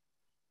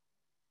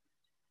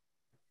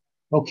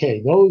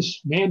 Okay, those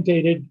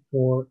mandated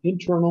or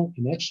internal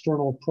and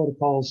external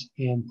protocols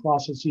and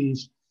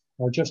processes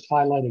are just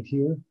highlighted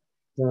here.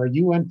 There are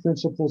UN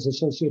principles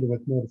associated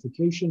with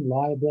notification,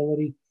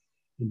 liability,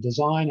 and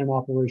design and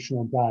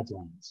operational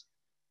guidelines.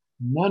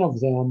 None of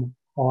them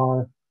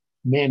are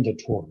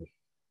mandatory.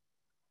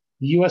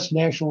 The U.S.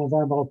 National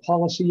Environmental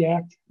Policy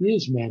Act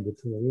is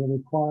mandatory and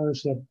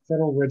requires that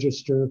Federal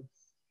Register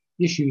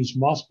notices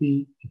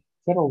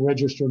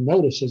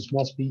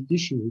must be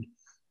issued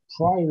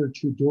prior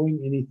to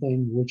doing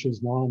anything which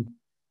is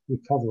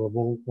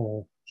non-recoverable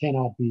or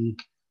cannot be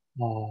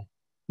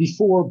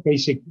before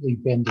basically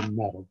bending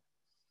metal.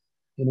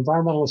 An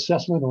environmental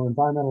assessment or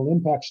environmental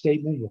impact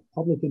statement with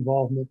public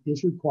involvement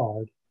is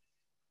required,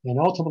 and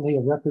ultimately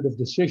a record of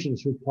decision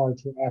is required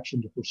for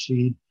action to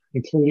proceed,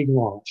 including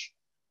launch,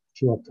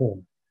 to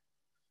occur.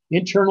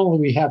 Internally,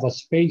 we have a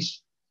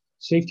space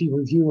safety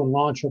review and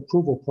launch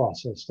approval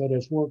process that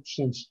has worked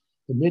since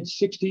the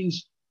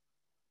mid-60s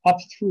up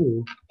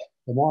through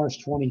the Mars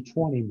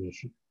 2020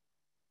 mission.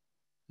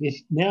 It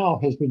now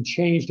has been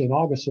changed in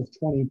August of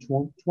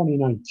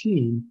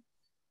 2019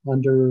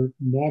 under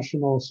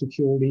National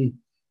Security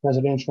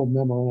Presidential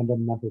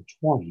Memorandum number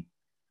 20.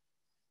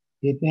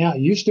 It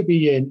used to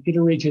be an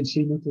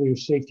interagency nuclear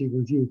safety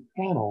review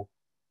panel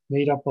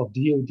made up of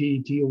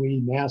DOD,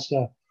 DOE,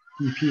 NASA,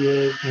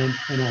 EPA, and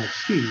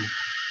NRC.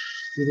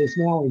 It is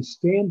now a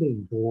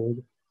standing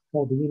board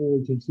called the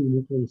Interagency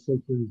Nuclear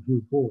Safety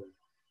Review Board,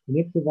 and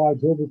it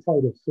provides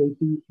oversight of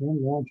safety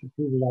and launch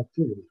approval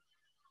activities.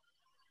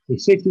 A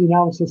safety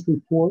analysis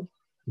report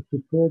is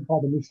prepared by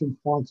the mission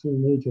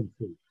sponsoring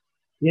agency.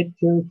 It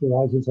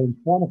characterizes and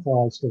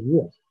quantifies the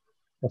risk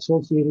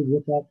associated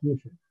with that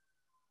mission.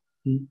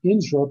 The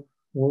INSRUP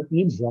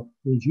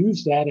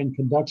reviews that and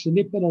conducts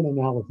independent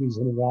analyses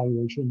and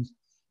evaluations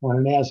on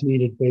an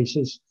as-needed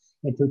basis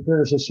and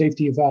prepares a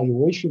safety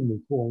evaluation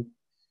report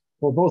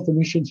for both the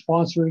mission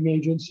sponsoring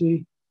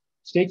agency,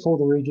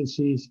 stakeholder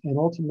agencies, and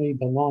ultimately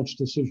the launch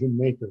decision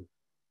maker.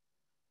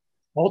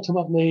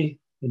 Ultimately,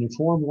 an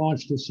informed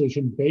launch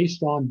decision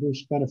based on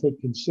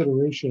risk-benefit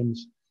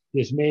considerations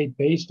is made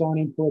based on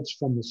inputs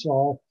from the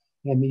SAR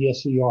and the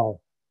SER.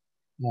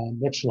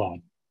 Next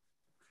slide.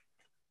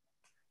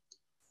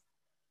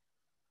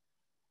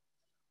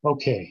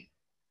 Okay,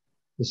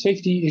 the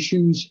safety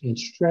issues and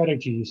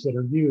strategies that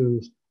are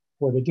used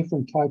for the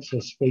different types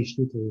of space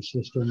nuclear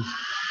systems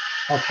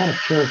are kind of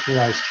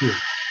characterized here.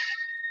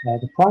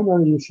 The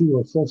primary issue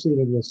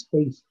associated with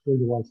space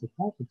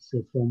radioisotopic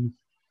systems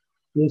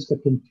is the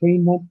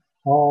containment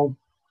of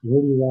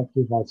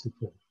radioactive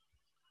isotope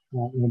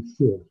and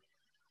fuel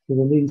to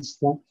release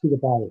to the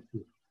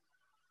biosphere.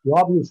 We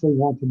obviously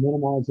want to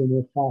minimize and,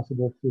 if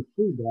possible,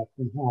 preclude that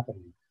from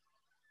happening.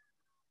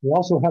 We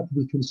also have to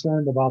be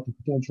concerned about the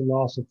potential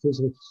loss of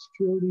physical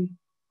security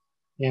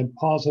and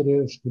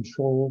positive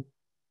control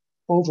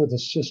over the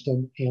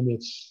system and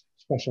its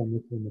special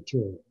nuclear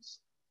materials.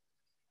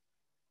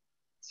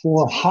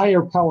 For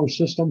higher power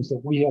systems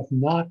that we have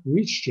not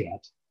reached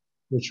yet,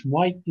 which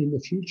might in the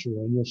future,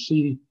 and you'll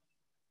see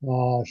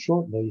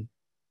shortly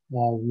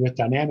with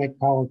dynamic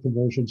power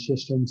conversion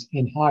systems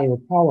and higher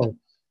power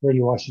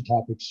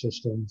radioisotopic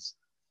systems,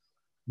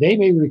 they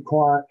may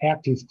require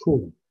active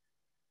cooling,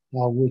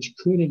 which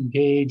could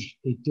engage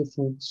a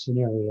different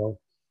scenario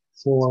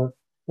for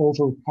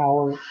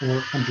overpower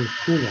or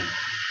undercooling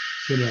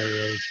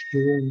scenarios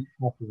during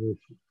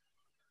operation.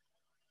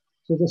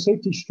 So the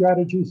safety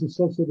strategies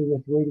associated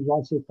with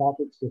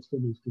radioisotopic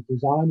system is to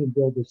design and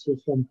build a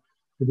system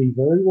to be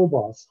very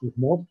robust with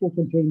multiple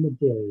containment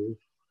barriers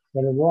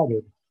that are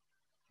rugged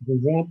to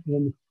prevent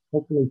and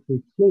hopefully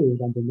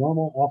preclude under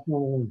normal,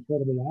 off-normal, and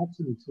credible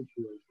accident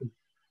situations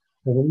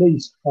the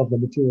release of the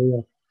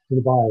material to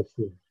the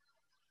biosphere.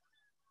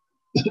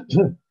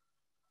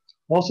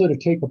 Also to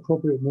take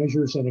appropriate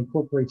measures and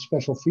incorporate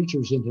special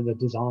features into the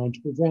design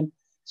to prevent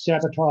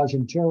sabotage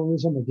and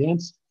terrorism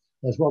against,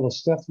 as well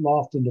as theft,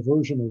 loft, and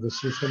diversion of the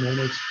system and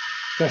its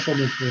special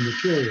nuclear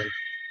material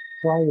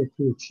prior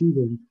to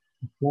achieving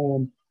the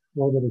planned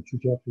orbital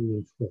trajectory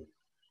in space.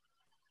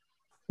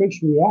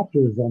 Space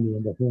reactors, on the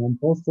other hand,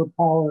 both for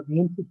power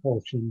and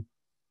propulsion,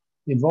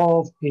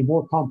 involve a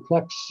more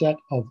complex set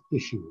of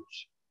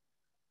issues.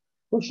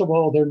 First of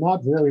all, they're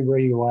not very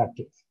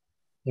radioactive,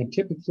 and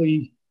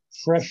typically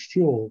fresh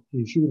fuel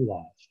is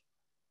utilized.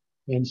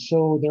 And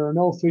so there are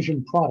no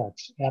fission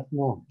products at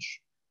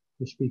launch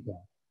to speak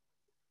of.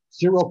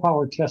 Zero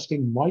power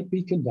testing might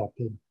be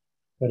conducted,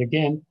 but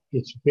again,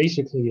 it's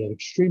basically at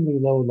extremely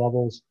low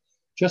levels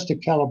just to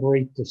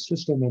calibrate the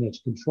system and its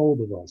control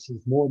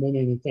devices more than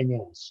anything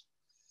else.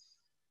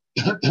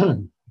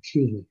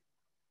 Excuse me.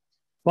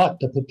 But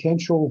the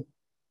potential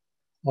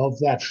of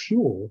that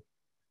fuel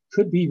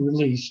could be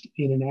released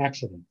in an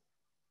accident.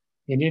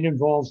 And it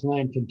involves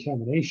land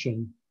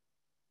contamination,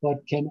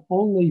 but can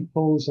only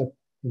pose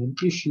an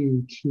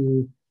issue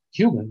to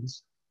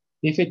humans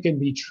if it can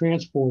be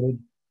transported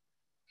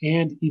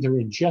and either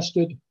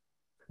ingested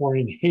or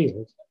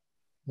inhaled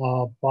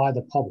by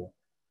the public.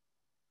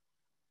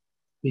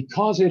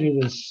 Because it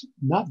is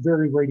not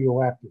very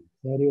radioactive,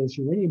 that is,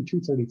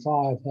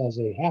 uranium-235 has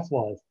a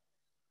half-life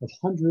of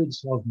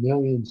hundreds of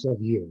millions of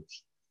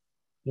years.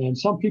 And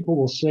some people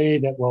will say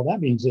that, well, that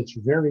means it's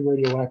very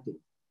radioactive.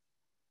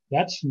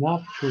 That's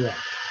not correct,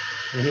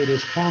 and it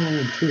is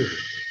counterintuitive.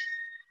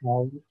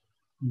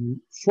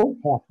 Short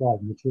half-life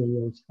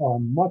materials are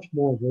much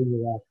more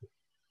radioactive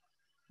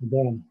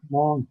than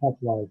long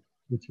half-life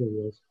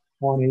materials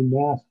on a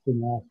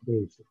mass-to-mass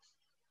basis.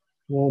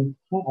 And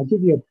I'll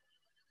give you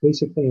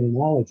basically an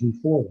analogy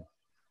for that.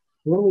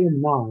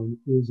 Beryllium-9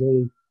 is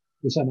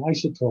an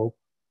isotope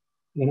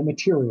in a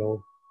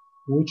material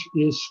which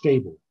is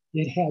stable.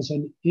 It has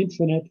an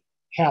infinite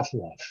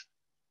half-life,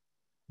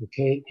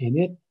 okay? And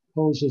it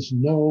poses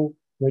no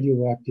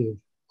radioactive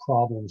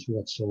problems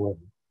whatsoever.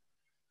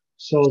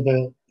 So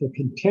the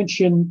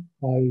contention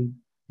by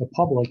the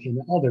public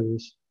and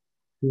others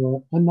who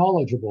are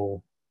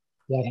unknowledgeable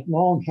that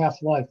long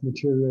half-life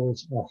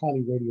materials are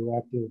highly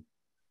radioactive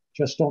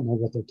just don't know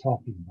what they're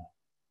talking about.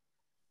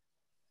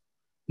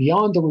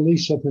 Beyond the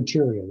release of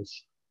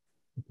materials,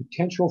 the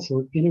potential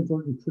for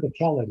inadvertent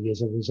criticality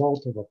as a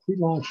result of a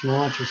pre-launch,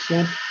 launch,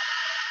 ascent,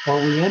 or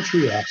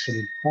re-entry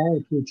accident prior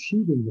to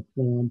achieving the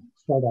planned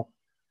startup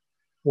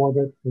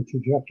orbit or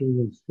trajectory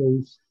in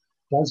space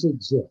does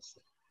exist.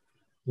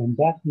 And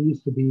that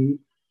needs to be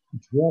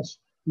addressed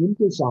in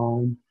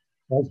design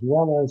as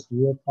well as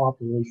with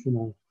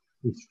operational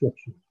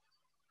restrictions.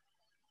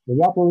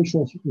 The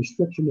operational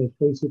restriction is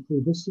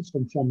basically this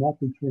system shall not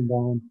be turned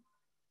on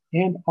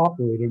and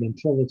operated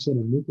until it's in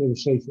a nuclear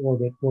safe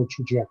orbit or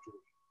trajectory.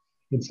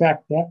 In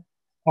fact, that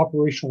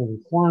operational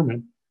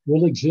requirement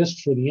will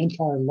exist for the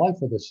entire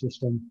life of the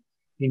system,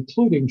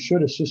 including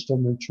should a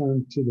system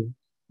return to the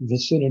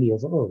vicinity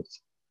of Earth.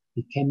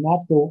 It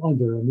cannot go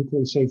under a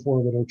nuclear safe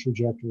orbit or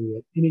trajectory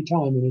at any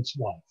time in its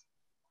life.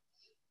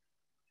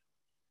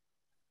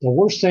 The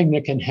worst thing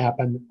that can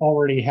happen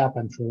already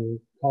happened for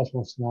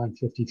Cosmos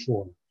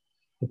 954,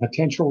 the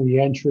potential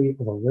reentry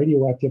of a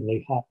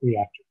radioactively hot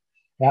reactor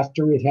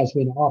after it has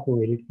been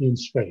operated in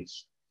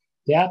space.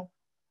 That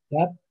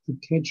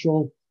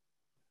potential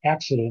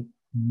accident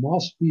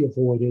must be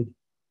avoided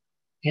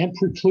and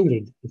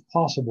precluded, if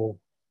possible,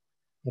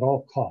 at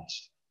all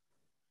costs.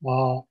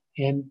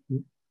 And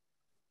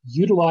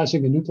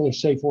utilizing a nuclear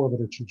safe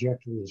orbit or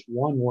trajectory is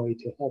one way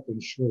to help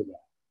ensure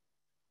that.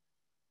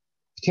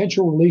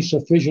 Potential release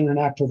of fission and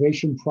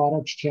activation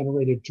products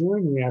generated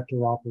during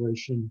reactor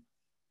operation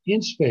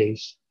in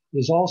space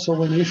is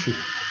also an issue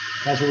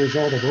as a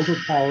result of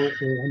overpower or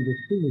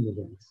undercooling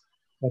events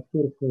that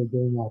could occur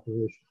during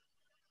operation.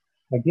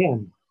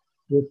 Again,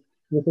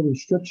 with a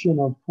restriction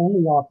of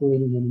only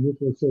operating in a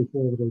nuclear safe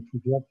orbit or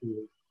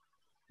trajectory,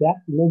 that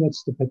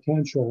limits the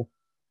potential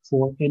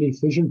for any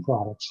fission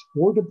products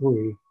or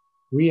debris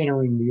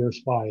re-entering the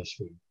Earth's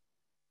biosphere.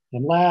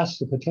 And last,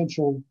 the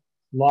potential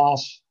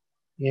loss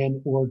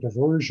and or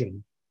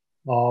diversion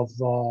of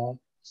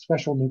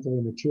special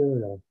nuclear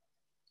material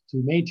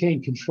to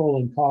maintain control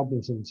and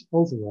cognizance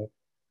over it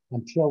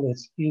until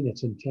it's in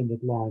its intended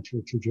launch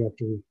or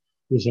trajectory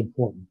is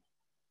important.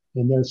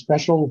 And there's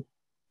special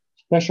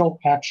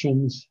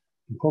actions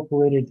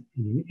incorporated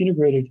and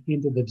integrated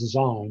into the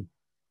design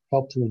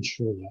help to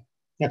ensure that.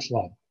 Next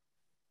slide.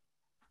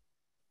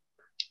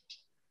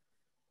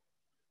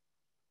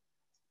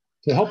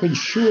 To help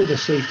ensure the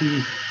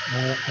safety,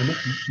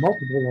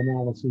 multiple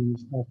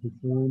analyses are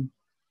performed,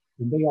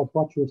 and they are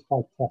buttressed by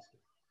testing.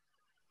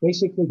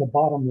 Basically, the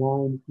bottom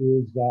line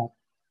is that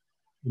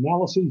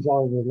analyses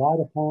are relied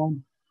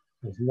upon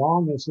as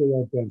long as they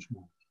are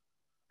benchmarked.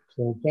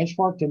 So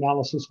benchmarked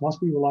analysis must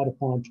be relied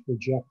upon to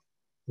project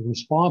the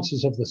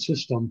responses of the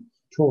system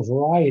to a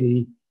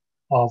variety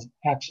of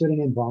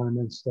accident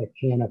environments that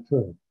can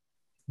occur.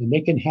 And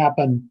they can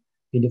happen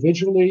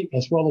individually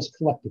as well as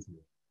collectively.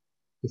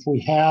 If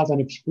we have an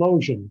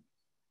explosion,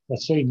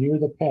 let's say near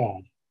the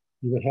pad,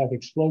 you would have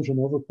explosion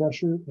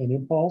overpressure and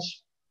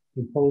impulse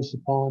imposed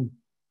upon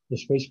the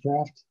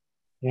spacecraft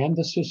and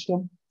the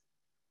system.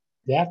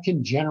 That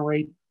can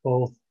generate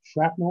both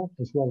shrapnel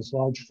as well as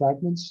large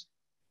fragments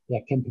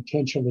that can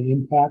potentially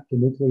impact the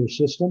nuclear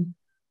system.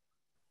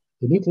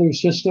 The nuclear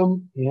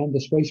system and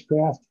the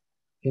spacecraft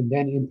can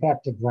then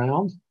impact the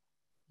ground.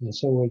 And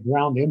so a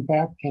ground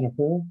impact can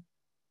occur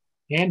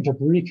and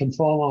debris can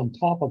fall on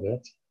top of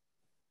it.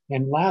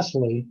 And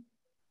lastly,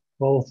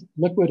 both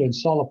liquid and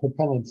solid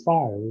propellant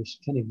fires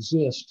can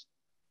exist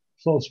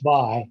close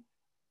by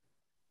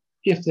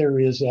if there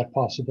is that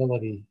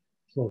possibility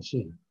close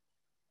in.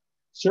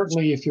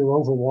 Certainly if you're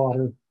over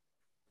water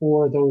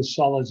or those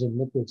solids and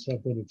liquids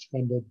have been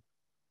expended,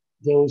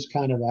 those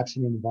kind of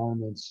accident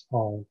environments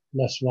are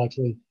less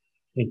likely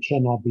and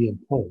cannot be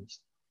imposed.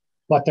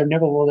 but they're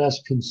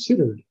nevertheless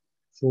considered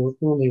for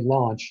early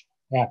launch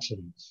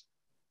accidents.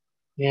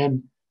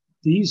 And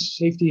these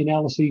safety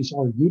analyses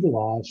are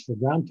utilized for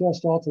ground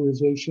test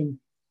authorization,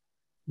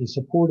 in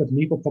support of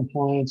NEPA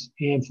compliance,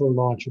 and for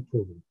launch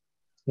approval.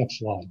 Next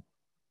slide.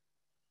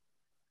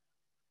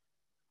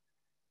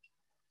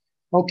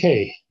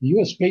 Okay, the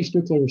U.S.-based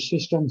nuclear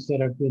systems that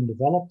have been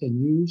developed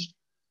and used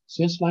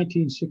since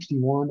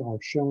 1961 are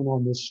shown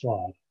on this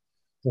slide.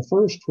 The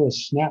first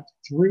was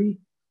SNAP-3.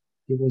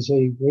 It was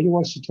a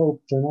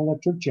radioisotope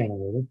thermoelectric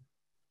generator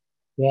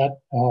that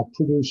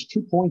produced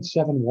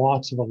 2.7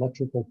 watts of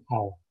electrical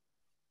power.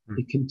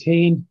 It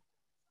contained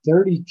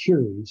 30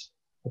 curies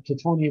of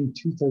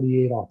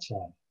plutonium-238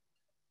 oxide.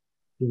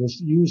 It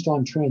was used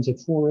on Transit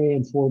 4A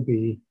and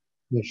 4B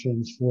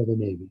missions for the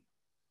Navy.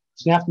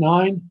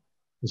 SNAP-9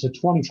 was a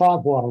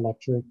 25-watt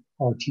electric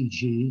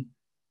RTG,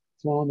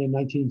 first flown in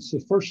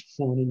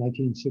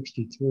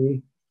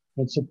 1963,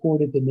 and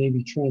supported the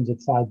Navy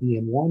Transit 5B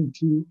and 1,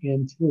 2,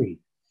 and 3.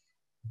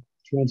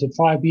 Transit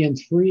 5B and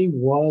 3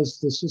 was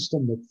the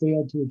system that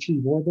failed to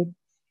achieve orbit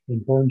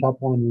and burned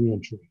up on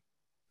reentry.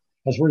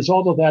 As a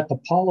result of that, the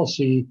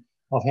policy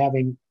of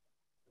having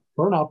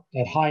burn up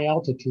at high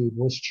altitude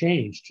was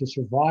changed to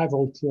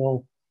survival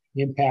till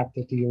impact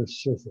at the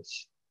Earth's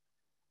surface.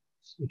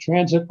 The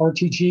Transit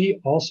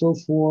RTG, also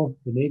for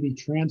the Navy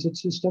Transit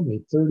System, a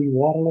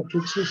 30-watt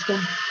electric system,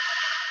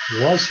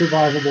 was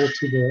survivable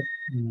to the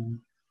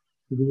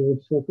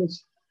Earth's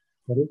surface,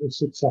 but it was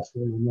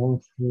successful and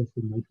launched to Earth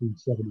in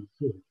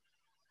 1972.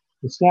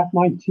 The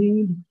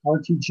SNAP-19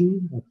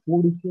 RTG at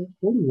 40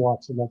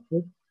 watts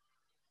electric,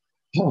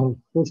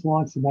 first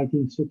launched in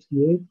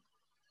 1968,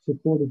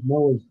 supported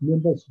NOAA's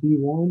Nimbus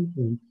B1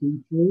 and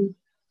B3,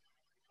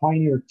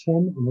 Pioneer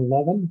 10 and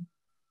 11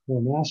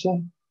 for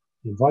NASA,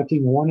 and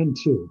Viking 1 and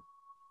 2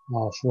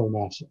 for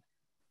NASA.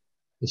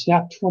 The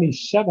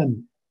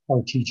SNAP-27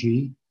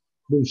 RTG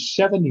produced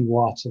 70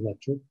 watts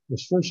electric,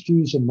 was first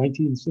used in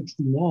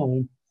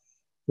 1969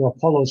 for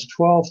Apollos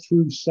 12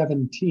 through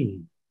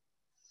 17.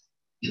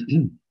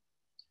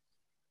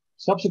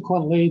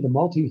 Subsequently, the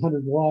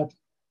multi-100 watt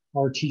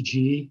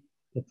RTG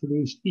that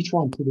each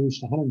one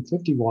produced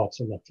 150 watts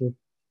electric,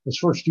 was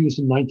first used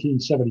in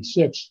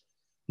 1976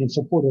 in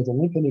support of the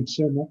Lincoln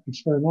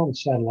experimental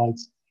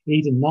satellites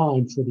 8 and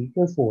 9 for the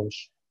Air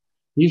Force.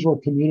 These were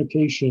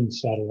communication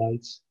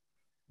satellites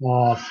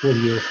for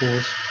the Air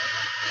Force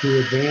to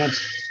advance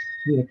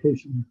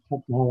communication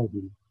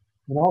technology,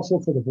 and also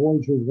for the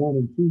Voyager 1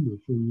 and 2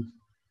 missions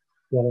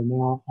that are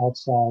now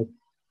outside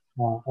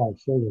our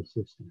solar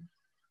system.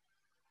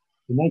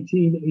 In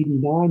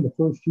 1989, the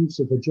first use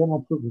of the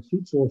general purpose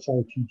heat source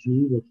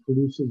RTG, which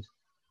produces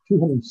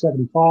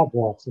 275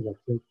 watts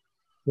electric,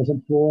 was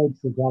employed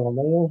for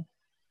Galileo,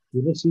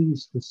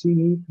 Ulysses,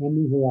 Cassini, and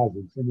New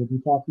Horizons, and we'll be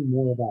talking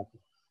more about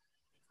that.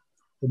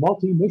 The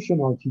multi-mission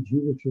RTG,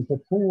 which is the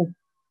current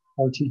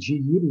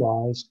RTG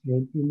utilized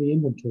in the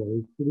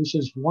inventory,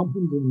 produces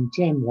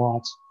 110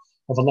 watts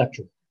of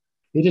electric.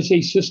 It is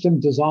a system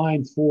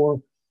designed for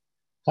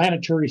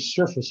planetary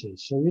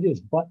surfaces, so it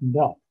is buttoned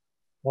up.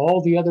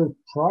 All the other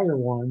prior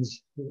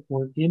ones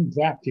were in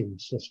vacuum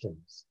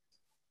systems.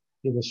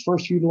 It was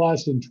first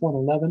utilized in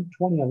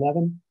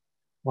 2011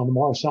 on the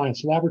Mars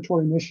Science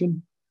Laboratory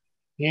mission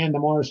and the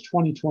Mars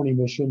 2020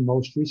 mission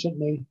most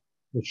recently,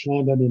 which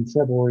landed in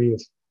February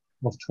of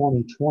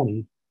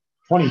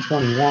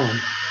 2021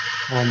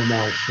 on the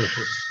Mars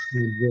surface.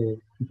 And we'll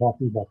be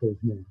talking about those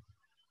now.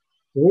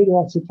 The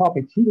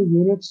radioisotopic heater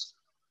units,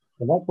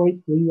 the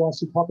lightweight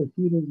radioisotopic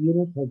heater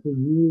unit has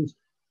been used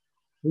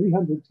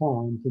 300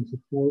 times in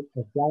support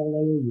of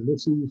Galileo,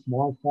 Ulysses,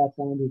 Mars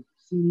Pathfinder,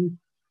 Cassini,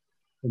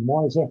 and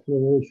Mars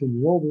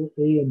Exploration Rover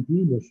A and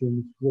B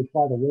missions, which,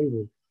 by the way,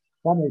 their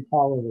primary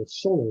power was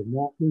solar,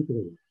 not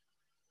nuclear.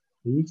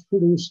 They each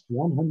produced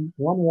 1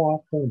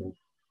 watt thermal.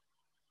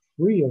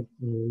 8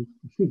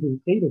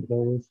 of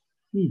those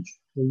each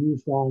were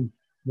used on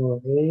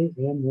NOAA A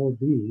and NOAA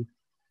B.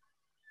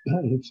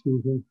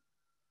 Excuse me.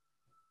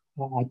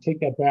 I take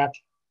that back.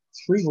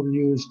 3 were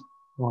used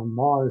on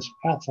Mars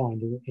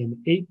Pathfinder, and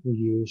 8 were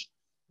used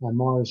on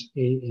Mars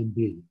A and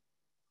B.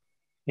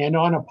 And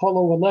on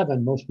Apollo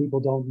 11, most people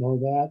don't know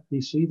that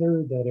piece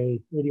either, that a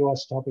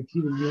radioisotopic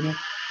heater unit,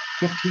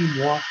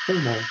 15-watt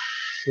thermal,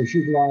 was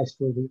utilized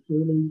for the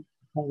early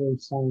Apollo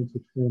science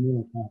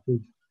experimental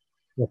package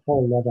for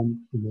Apollo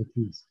 11 in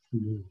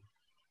 1969.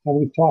 And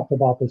we've talked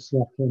about the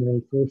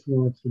SNAP-10A, first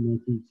launched in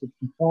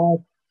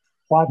 1965,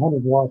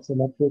 500 watts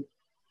electric,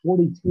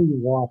 43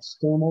 watts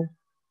thermal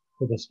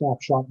for the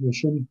snapshot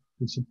mission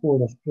in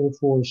support of Air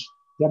Force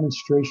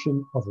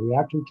demonstration of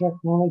reactor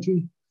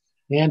technology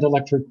and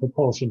electric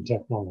propulsion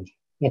technology.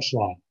 Next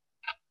slide.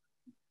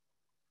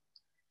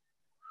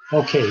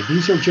 Okay,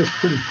 these are just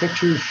pretty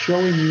pictures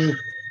showing you.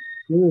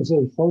 Here is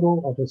a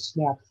photo of a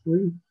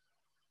SNAP-3.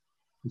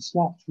 The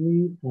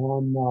SNAP-3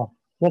 on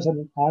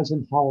President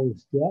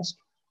Eisenhower's desk.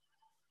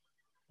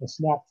 The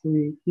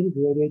SNAP-3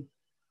 integrated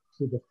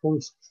to the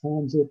first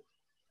transit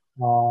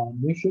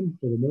mission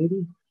for the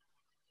Navy.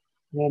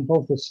 And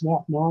both the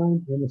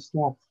SNAP-9 and the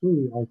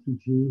SNAP-3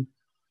 RTG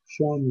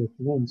shown with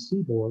Len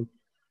Seaborg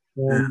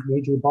and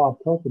Major Bob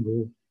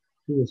Carpenter,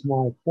 who was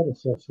my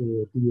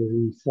predecessor at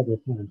DOE several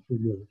times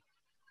removed.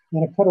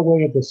 And a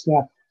cutaway of the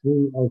Snap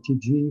 3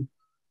 RTG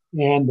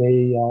and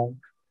a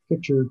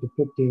picture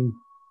depicting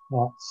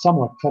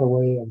somewhat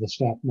cutaway of the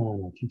Snap 9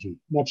 RTG.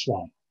 Next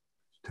slide.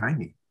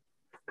 Tiny.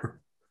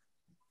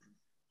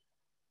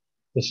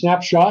 The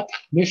Snapshot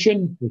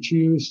mission, which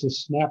used the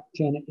Snap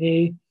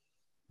 10A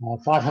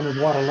 500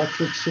 watt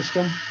electric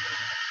system.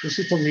 This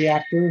is the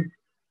reactor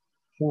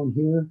shown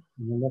here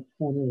in the left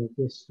corner of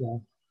this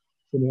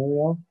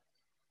scenario.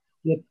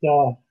 It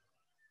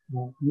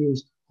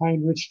used high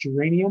enriched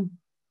uranium,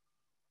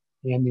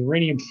 and the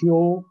uranium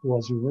fuel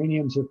was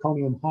uranium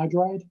zirconium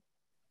hydride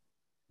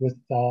with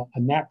a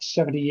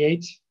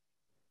NAC-78,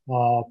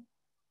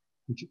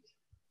 which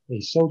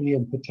a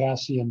sodium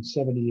potassium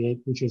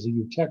 78, which is a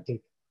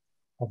eutectic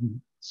of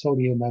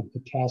sodium and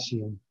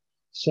potassium,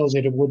 so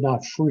that it would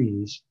not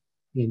freeze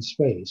in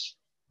space.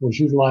 It was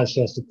utilized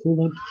as the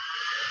coolant.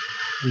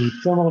 The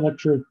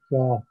thermoelectric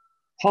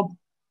pump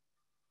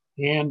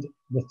and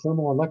the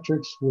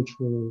thermoelectrics, which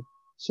were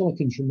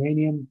silicon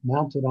germanium,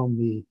 mounted on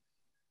the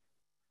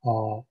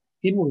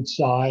inward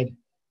side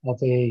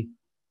of a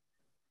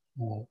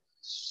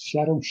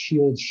shadow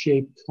shield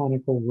shaped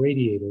conical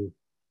radiator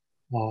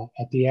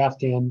at the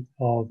aft end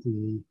of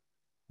the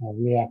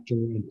reactor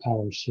and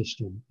power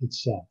system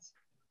itself.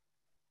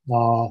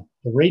 The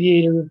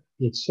radiator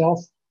itself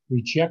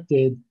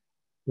rejected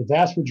the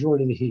vast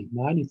majority of the heat.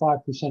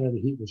 95% of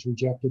the heat was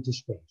rejected to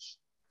space.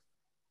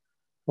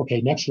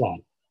 Okay, next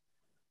slide.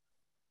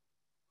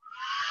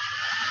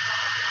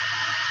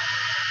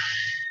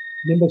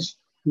 Nimbus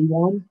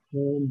B1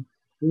 and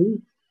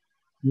 3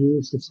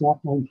 used the Snap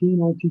 19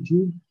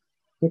 RTG,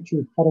 picture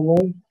of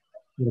cutaway,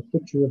 and a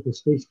picture of the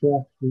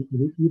spacecraft.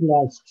 We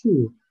utilized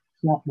 2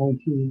 Snap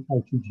 19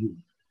 RTG.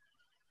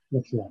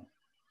 Next slide.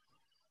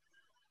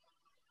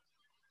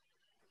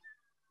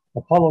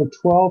 Apollo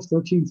 12,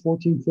 13,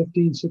 14,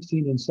 15,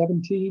 16, and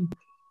 17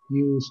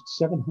 used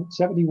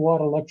 70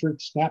 watt electric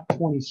Snap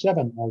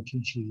 27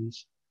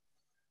 RTGs,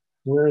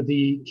 where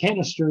the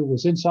canister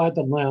was inside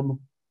the LEM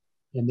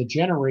and the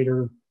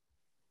generator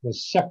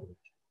was separate.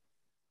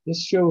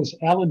 This shows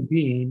Alan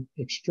Bean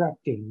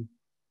extracting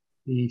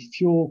the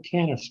fuel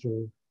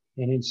canister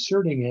and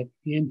inserting it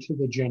into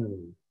the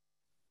generator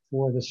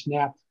for the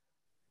Snap.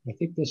 I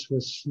think this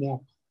was Snap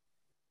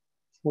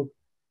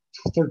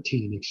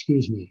 13,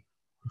 excuse me.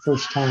 The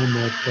first time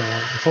that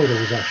the photo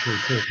was actually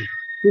taken.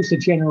 Here's the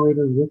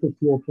generator with the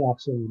fuel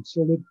capsule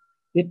inserted.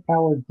 It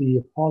powered the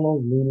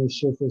Apollo Lunar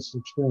Surface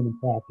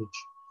Experiment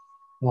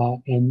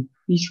package. And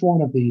each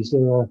one of these,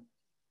 there are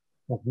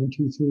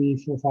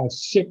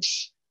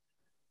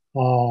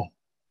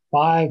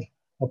 5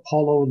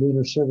 Apollo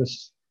Lunar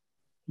Surface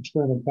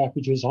Experiment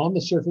packages on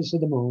the surface of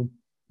the moon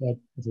at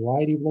a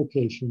variety of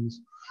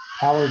locations,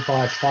 powered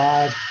by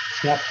 5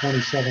 Snap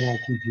 27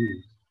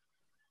 RTGs.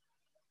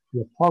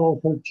 The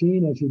Apollo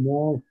 13, as you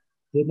know,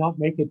 did not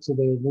make it to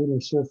the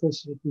lunar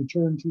surface. It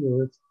returned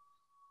to Earth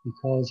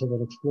because of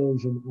an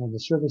explosion on the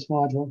service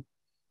module.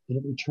 And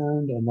it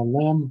returned, and the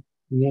LEM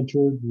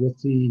re-entered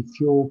with the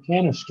fuel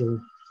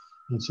canister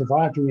and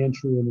survived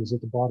re-entry and is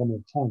at the bottom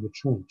of Tonga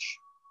Trench.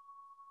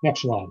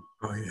 Next slide.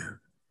 Oh,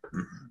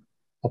 yeah.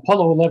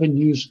 Apollo 11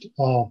 used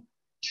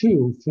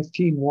 2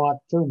 15-watt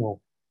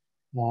thermal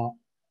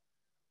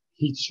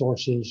heat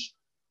sources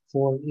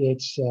for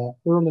its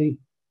early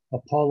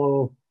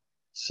Apollo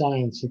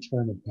science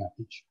experiment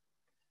package.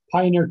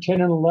 Pioneer 10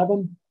 and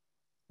 11,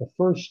 the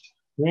first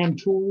grand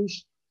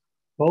tours,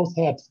 both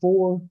had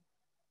 4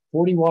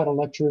 40-watt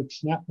electric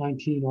Snap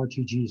 19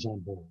 RTGs on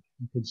board.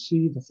 You can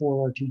see the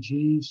 4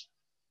 RTGs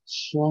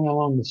slung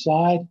along the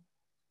side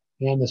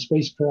and the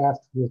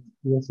spacecraft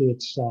with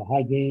its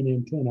high gain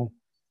antenna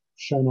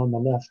shown on the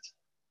left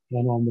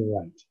and on the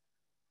right.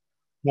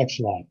 Next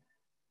slide.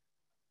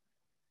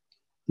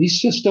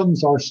 These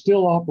systems are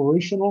still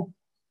operational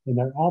and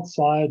they're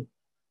outside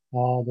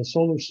the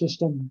solar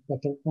system,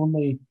 but they're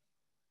only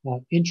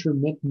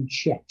intermittent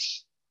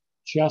checks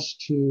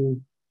just to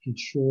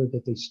ensure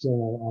that they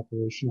still are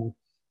operational.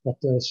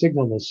 But the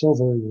signal is so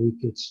very weak,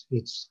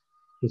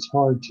 it's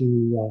hard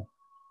to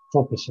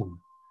focus on.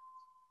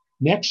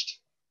 Next,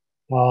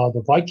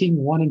 the Viking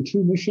 1 and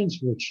 2 missions,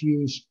 which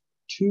used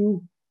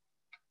 2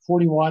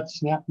 40-watt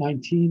Snap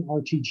 19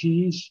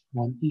 RTGs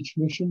on each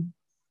mission.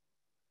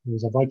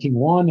 There's a Viking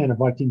 1 and a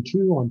Viking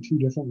 2 on 2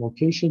 different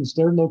locations.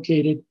 They're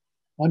located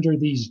under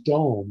these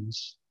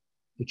domes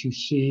that you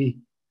see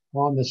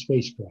on the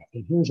spacecraft.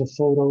 And here's a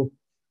photo,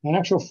 an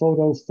actual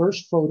photo,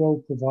 first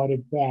photo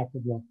provided back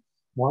of the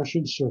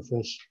Martian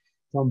surface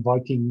from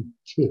Viking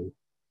 2,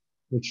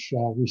 which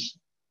we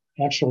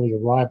actually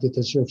arrived at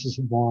the surface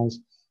of Mars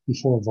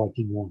before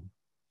Viking 1.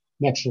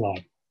 Next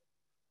slide.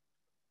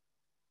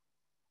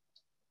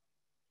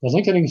 The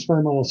Lincoln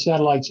experimental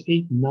satellites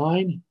 8 and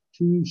 9,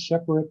 2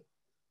 separate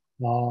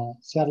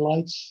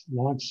satellites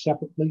launched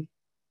separately.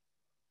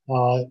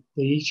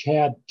 They each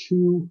had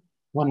 2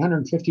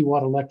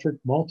 150-watt electric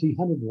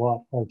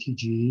multi-100-watt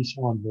RTGs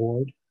on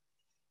board.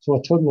 So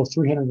a total of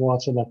 300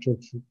 watts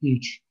electric for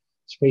each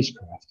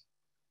spacecraft.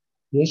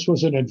 This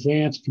was an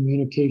advanced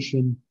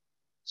communication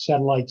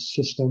satellite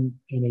system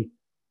and a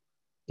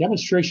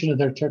demonstration of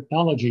their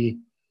technology,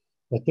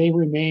 but they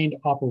remained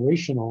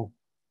operational.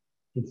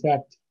 In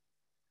fact,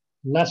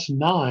 LES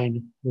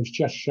 9 was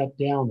just shut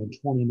down in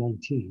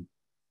 2019.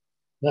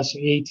 LES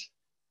 8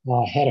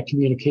 had a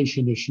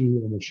communication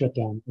issue and was shut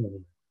down earlier.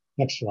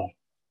 Next slide.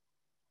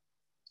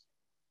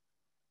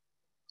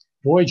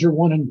 Voyager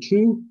 1 and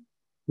 2,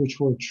 which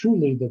were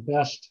truly the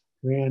best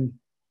grand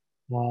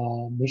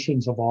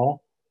missions of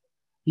all,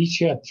 each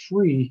had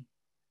 3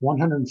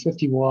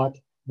 150 watt,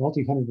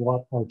 multi-100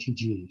 watt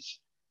RTGs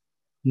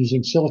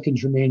using silicon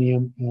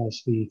germanium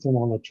as the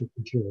thermoelectric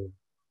material.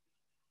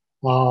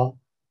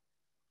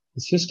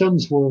 The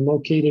systems were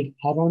located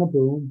out on a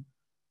boom,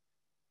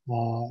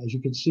 as you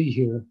can see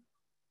here,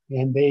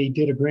 and they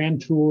did a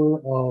grand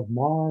tour of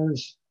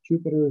Mars,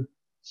 Jupiter,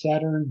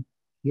 Saturn,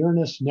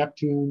 Uranus,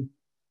 Neptune,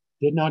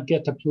 did not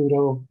get to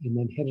Pluto, and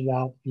then headed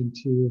out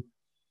into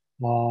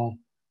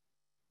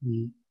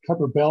the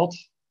Kuiper Belt,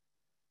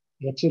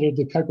 exited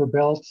the Kuiper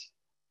Belt,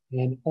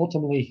 and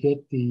ultimately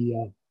hit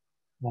the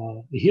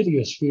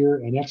heliosphere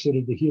and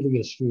exited the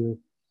heliosphere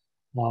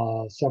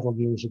several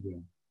years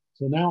ago.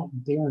 So now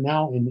they are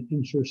now in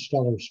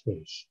interstellar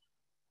space.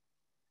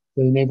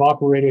 And they've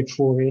operated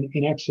for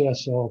in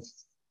excess of,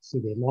 so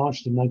they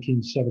launched in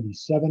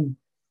 1977,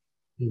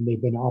 and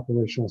they've been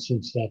operational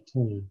since that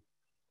time.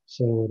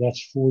 So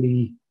that's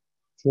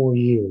 44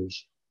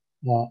 years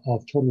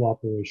of total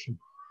operation.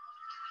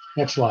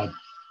 Next slide.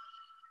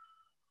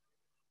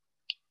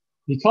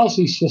 Because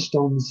these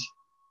systems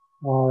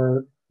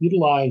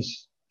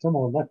utilize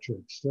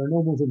thermoelectrics, there are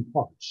no moving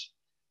parts.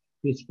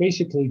 It's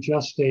basically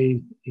just a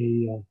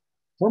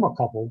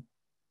thermocouple,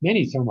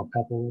 many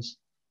thermocouples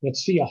that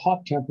see a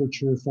hot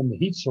temperature from the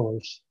heat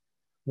source,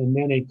 and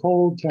then a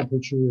cold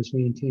temperature is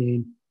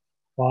maintained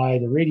by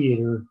the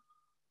radiator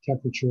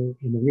temperature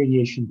and the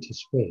radiation to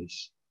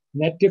space.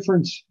 And that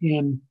difference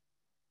in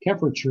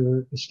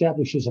temperature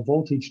establishes a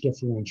voltage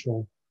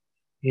differential,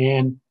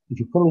 and if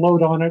you put a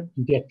load on it,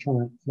 you get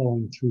current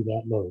flowing through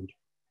that load.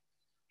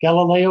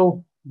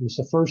 Galileo was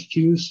the first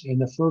use and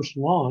the first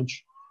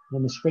launch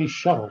on the space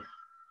shuttle.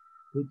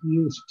 It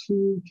used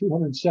 2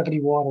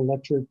 270 watt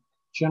electric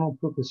general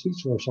purpose heat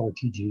source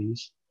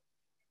RTGs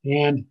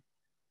and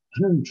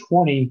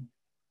 120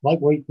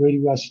 lightweight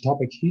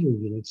radioisotopic heater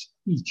units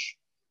each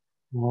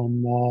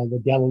on the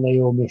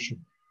Galileo mission.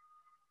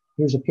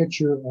 Here's a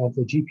picture of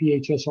the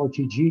GPHS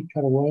RTG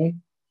cutaway,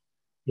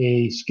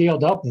 a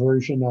scaled up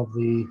version of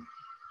the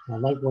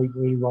lightweight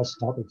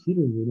radioisotopic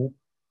heater unit,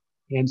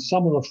 and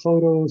some of the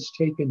photos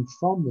taken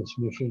from this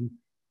mission,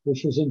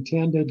 which was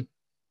intended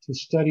to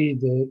study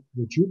the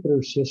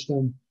Jupiter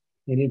system,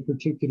 and in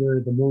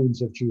particular, the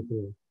moons of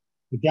Jupiter,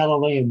 the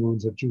Galilean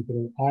moons of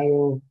Jupiter,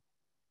 Io,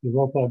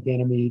 Europa,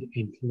 Ganymede,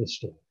 and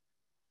Callisto.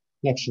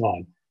 Next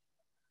slide.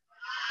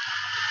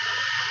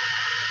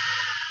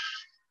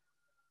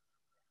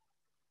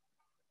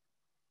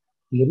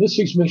 The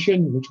Ulysses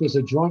mission, which was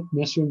a joint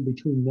mission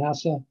between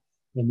NASA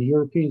and the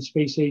European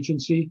Space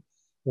Agency,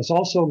 was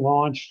also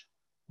launched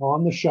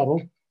on the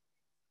shuttle,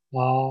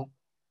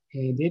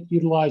 and it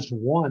utilized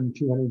one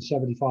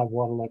 275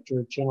 watt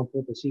electric general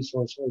purpose heat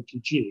source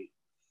RTG.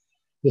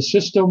 The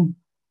system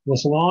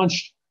was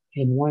launched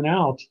and went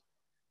out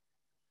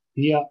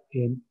via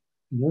an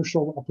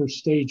inertial upper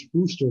stage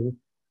booster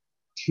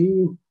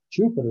to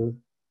Jupiter,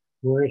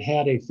 where it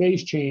had a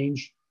phase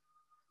change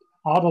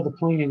out of the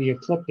plane of the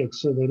ecliptic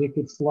so that it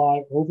could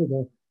fly over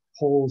the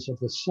poles of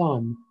the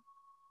sun.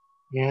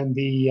 And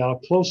the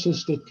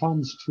closest it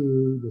comes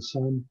to the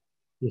sun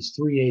is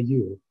 3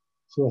 AU.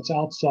 So it's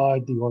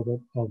outside the orbit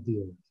of the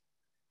Earth.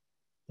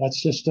 That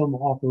system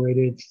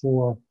operated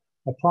for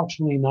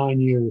approximately 9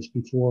 years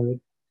before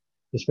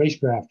the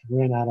spacecraft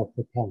ran out of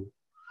propellant.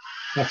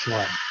 Next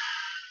slide.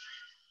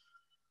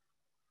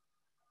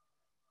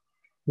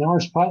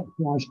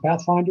 Mars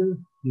Pathfinder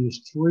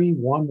used 3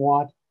 1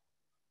 watt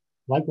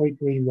lightweight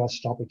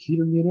radioisotopic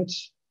heater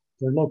units.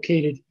 They're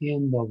located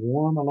in the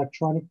warm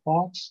electronic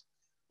box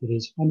that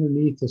is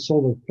underneath the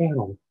solar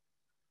panel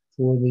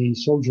for the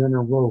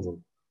Sojourner rover.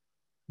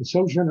 The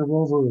Sojourner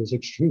rover is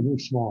extremely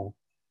small,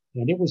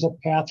 and it was a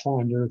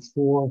pathfinder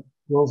for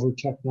rover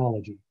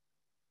technology.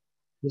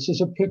 This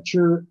is a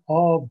picture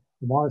of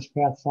the Mars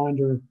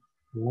Pathfinder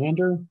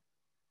lander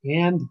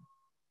and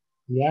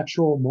the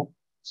actual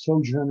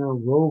Sojourner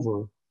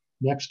rover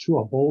next to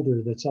a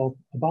boulder that's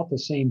about the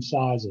same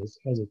size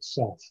as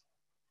itself.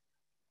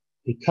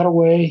 A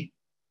cutaway,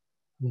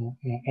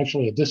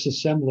 actually a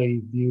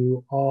disassembly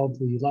view of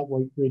the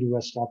lightweight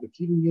radioisotopic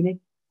heater unit.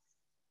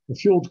 The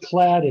fueled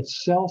clad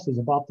itself is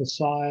about the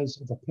size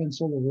of a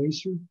pencil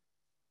eraser.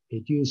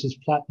 It uses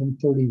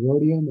platinum-30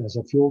 rhodium as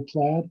a fuel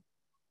clad.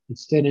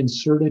 It's then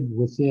inserted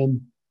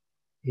within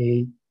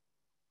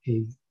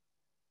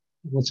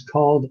what's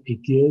called a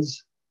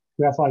GIS,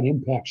 graphite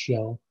impact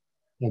shell,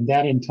 and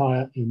that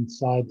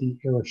inside the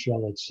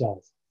aeroshell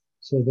itself.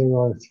 So there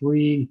are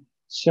 3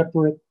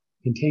 separate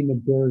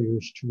containment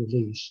barriers to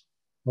release.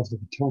 of the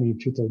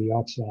plutonium-238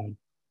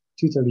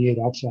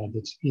 oxide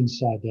that's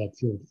inside that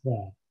field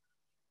flag.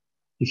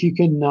 If you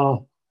can, I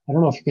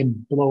don't know if you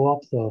can blow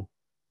up the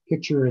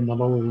picture in the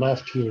lower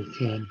left here,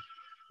 Ken,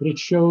 but it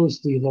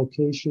shows the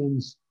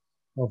locations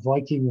of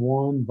Viking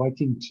 1,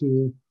 Viking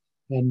 2,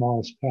 and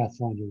Mars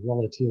Pathfinder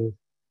relative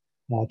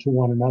to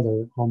one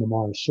another on the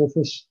Mars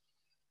surface.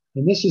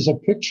 And this is a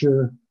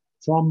picture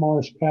from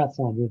Mars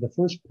Pathfinder, the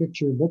first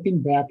picture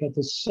looking back at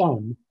the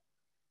sun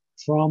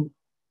from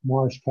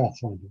Mars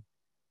Pathfinder.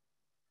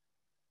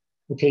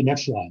 Okay,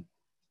 next slide.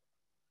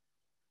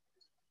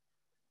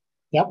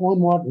 That 1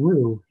 watt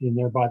RU in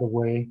there, by the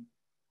way,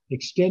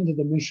 extended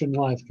the mission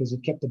life because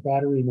it kept the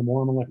battery and the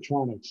warm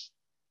electronics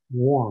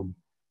warm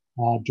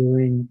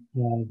during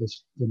the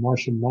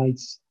Martian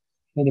nights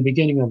and the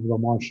beginning of the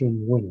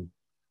Martian winter.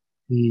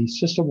 The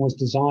system was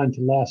designed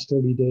to last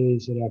 30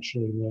 days. It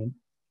actually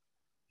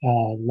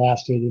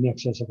lasted in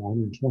excess of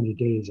 120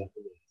 days, I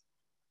believe.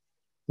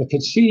 The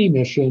Cassini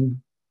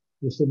mission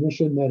is the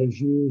mission that has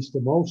used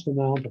the most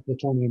amount of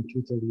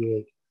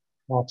plutonium-238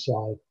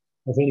 oxide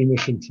of any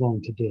mission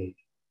flown to date.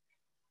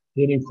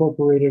 It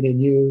incorporated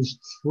and used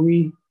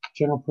 3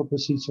 general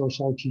purpose heat source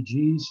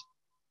RTGs,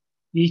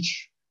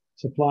 each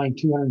supplying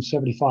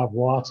 275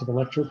 watts of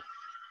electric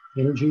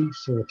energy,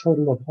 so a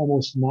total of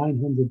almost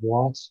 900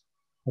 watts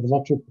of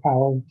electric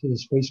power to the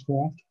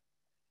spacecraft,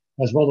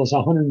 as well as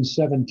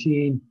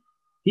 117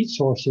 heat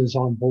sources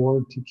on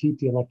board to keep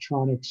the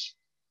electronics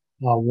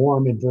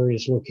warm in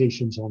various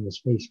locations on the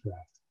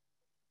spacecraft.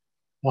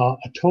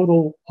 A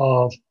total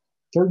of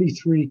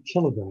 33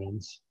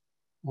 kilograms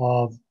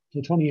of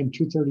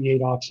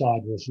plutonium-238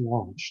 oxide was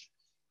launched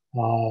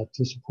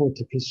to support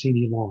the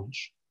Cassini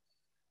launch.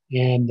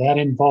 And that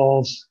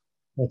involves,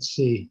 let's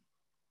see,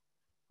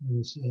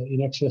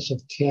 in excess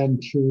of 10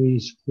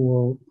 curies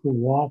per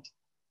watt.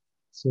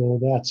 So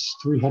that's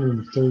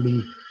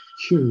 330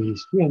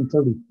 curies,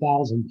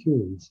 330,000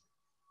 curies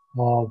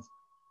of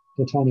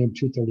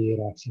plutonium-238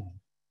 oxide.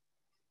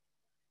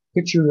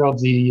 Picture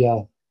of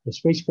the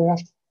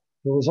spacecraft.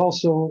 There was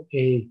also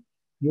a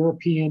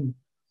European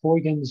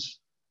Huygens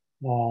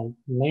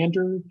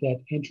lander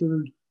that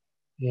entered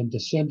and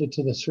descended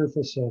to the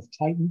surface of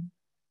Titan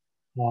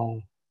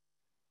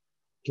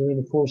during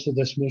the course of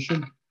this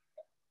mission.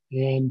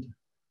 And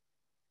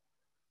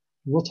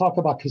we'll talk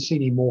about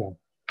Cassini more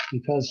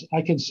because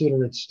I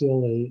consider it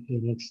still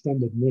an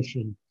extended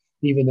mission,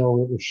 even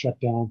though it was shut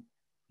down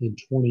in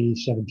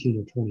 2017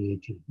 or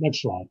 2018.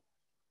 Next slide.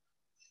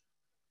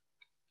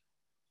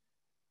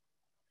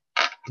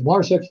 The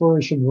Mars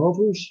exploration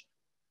rovers,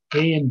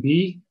 A and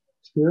B,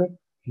 Spirit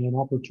and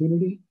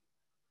Opportunity,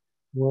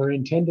 were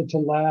intended to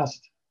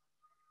last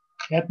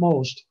at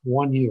most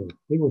 1 year.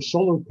 They were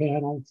solar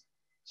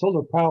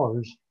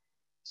powers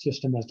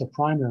system as the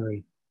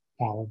primary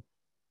power,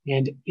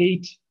 and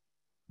 8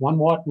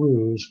 1-watt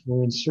RUs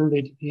were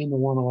inserted in the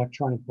warm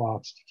electronic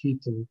box to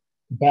keep the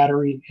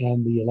battery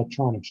and the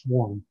electronics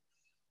warm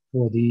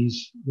for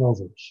these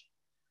rovers.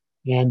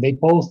 And they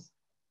both,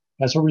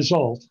 as a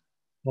result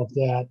of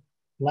that,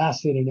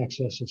 lasted in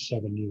excess of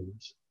 7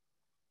 years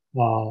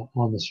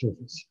on the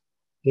surface.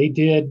 They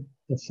did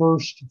the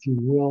first, if you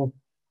will,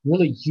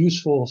 really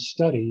useful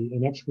study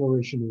and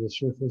exploration of the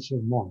surface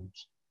of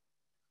Mars.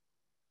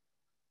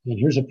 And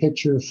here's a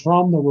picture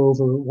from the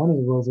rover, one of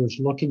the rovers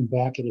looking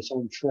back at its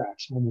own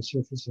tracks on the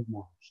surface of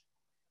Mars.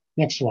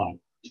 Next slide.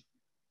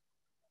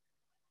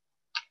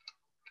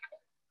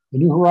 The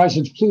New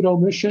Horizons Pluto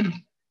mission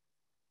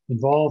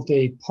involved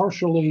a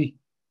partially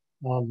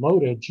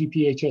loaded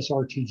GPHS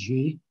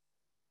RTG.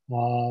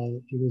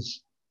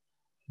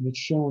 It's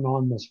shown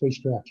on the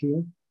spacecraft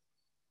here.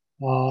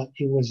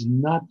 It was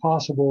not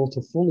possible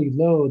to fully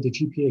load the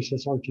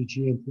GPHS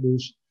RTG and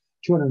produce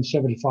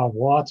 275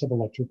 watts of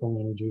electrical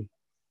energy.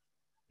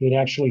 It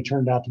actually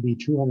turned out to be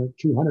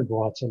 200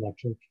 watts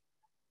electric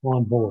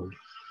on board.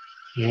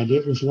 And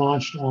it was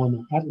launched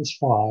on Atlas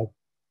V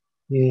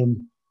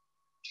in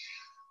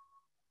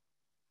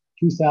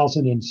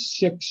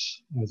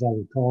 2006, as I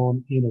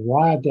recall, and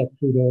arrived at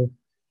Pluto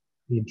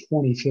in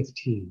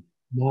 2015,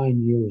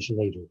 9 years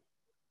later.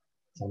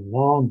 It's a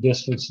long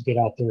distance to get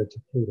out there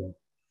to Pluto.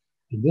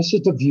 And this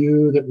is the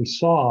view that we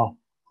saw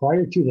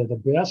prior to that,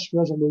 the best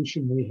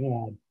resolution we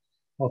had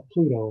of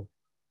Pluto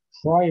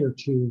prior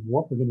to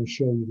what we're going to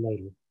show you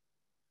later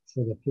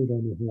for the Pluto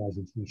New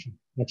Horizons mission.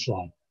 Next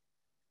slide.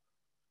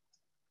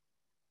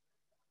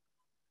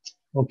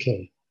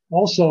 Okay.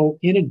 Also,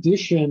 in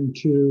addition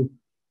to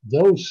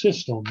those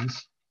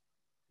systems,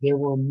 there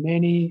were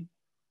many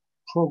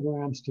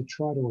programs to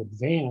try to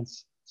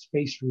advance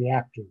space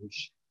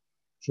reactors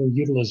for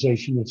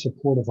utilization in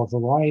support of a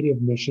variety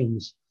of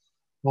missions.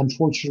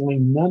 Unfortunately,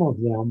 none of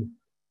them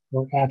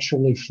were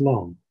actually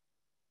flown.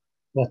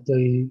 But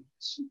the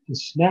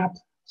SNAP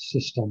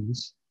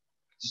systems,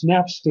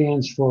 SNAP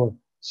stands for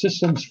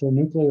Systems for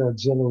Nuclear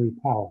Auxiliary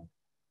Power.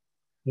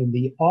 And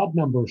the odd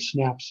number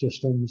SNAP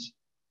systems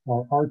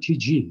are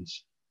RTGs,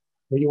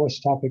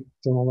 radioisotopic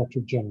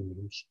thermoelectric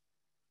generators.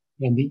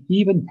 And the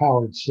even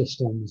powered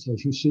systems,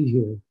 as you see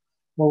here,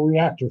 are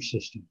reactor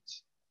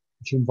systems.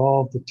 which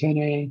involved the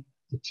 10A,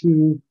 the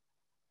 2,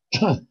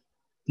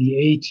 the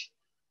 8,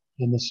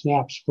 and the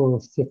Snap Spur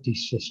 50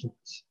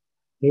 systems.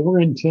 They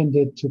were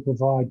intended to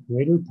provide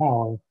greater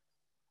power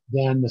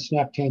than the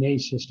Snap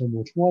 10A system,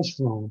 which was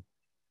flown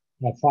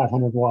at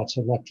 500 watts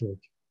electric,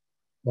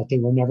 but they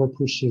were never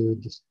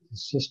pursued. The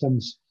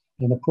systems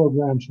and the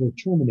programs were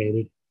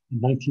terminated in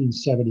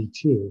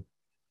 1972,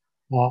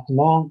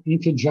 along in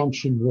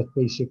conjunction with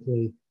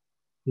basically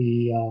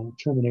the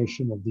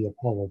termination of the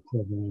Apollo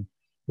program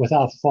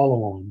without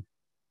follow-on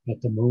at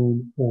the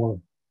moon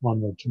or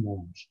onward to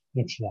Mars.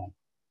 Next slide.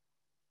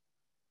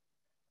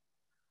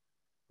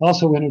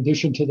 Also, in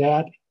addition to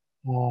that,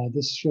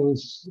 this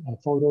shows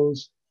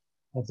photos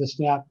of the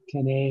Snap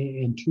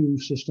 10A and 2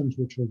 systems,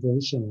 which were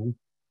very similar.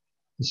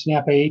 The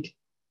Snap 8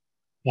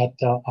 at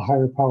a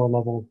higher power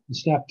level, the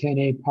Snap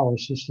 10A power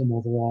system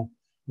overall,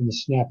 and the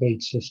Snap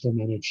 8 system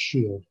and its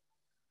shield,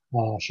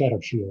 shadow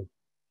shield.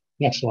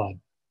 Next slide.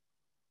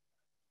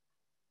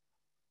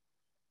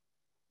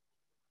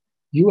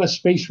 U.S.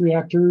 space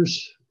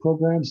reactors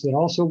programs that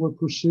also were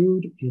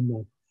pursued in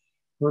the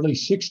early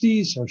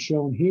 60s are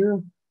shown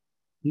here.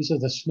 These are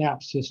the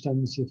SNAP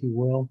systems, if you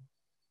will.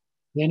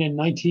 Then in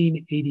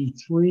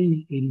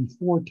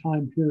 1983-84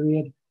 time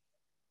period,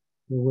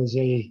 there was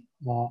a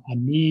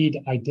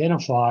need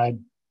identified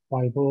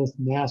by both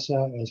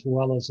NASA as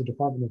well as the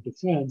Department of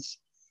Defense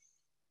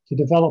to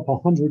develop a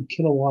 100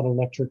 kilowatt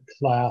electric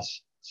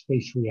class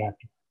space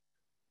reactor,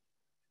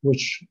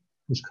 which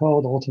was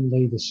called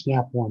ultimately the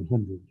SNAP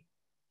 100,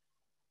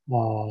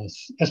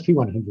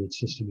 SP100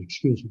 system,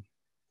 excuse me.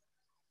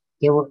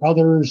 There were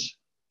others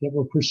that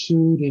were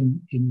pursued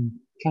in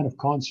kind of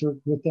concert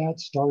with that.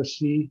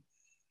 Star-C,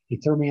 a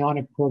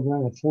thermionic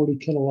program at 40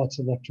 kilowatts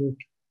electric,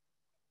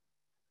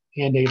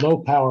 and a low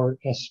power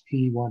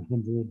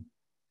SP100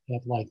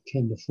 at like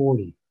 10 to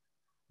 40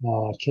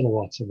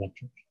 kilowatts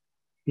electric.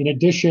 In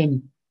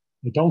addition,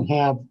 I don't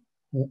have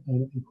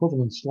an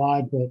equivalent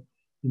slide, but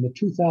in the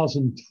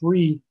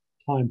 2003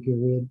 time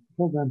period, a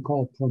program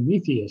called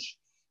Prometheus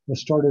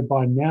was started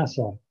by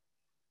NASA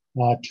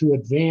to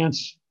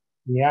advance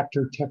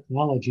reactor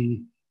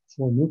technology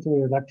for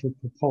nuclear electric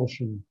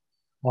propulsion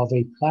of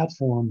a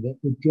platform that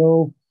would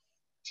go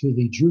to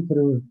the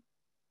Jupiter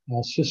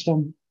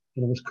system,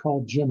 and it was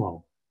called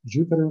JIMO,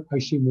 Jupiter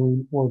Icy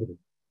Moon Orbiter.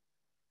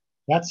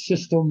 That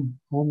system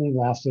only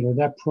lasted, or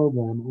that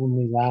program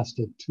only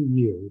lasted 2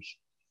 years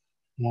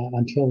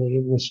until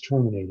it was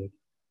terminated.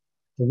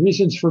 The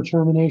reasons for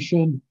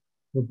termination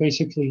were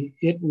basically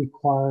it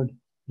required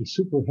a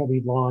super heavy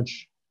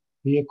launch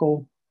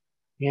vehicle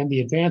and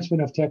the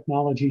advancement of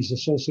technologies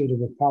associated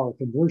with power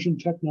conversion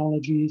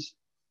technologies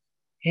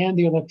and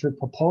the electric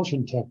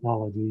propulsion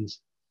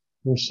technologies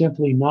were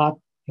simply not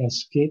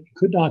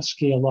could not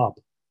scale up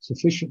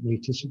sufficiently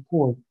to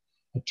support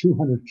a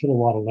 200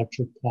 kilowatt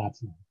electric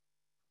platform.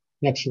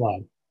 Next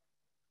slide.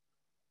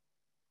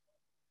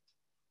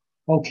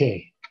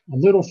 Okay, a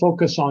little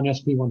focus on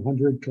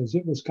SP100 because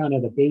it was kind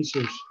of the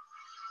basis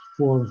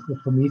for the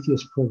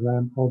Prometheus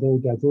program, although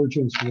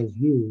divergence was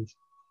used.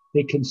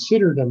 They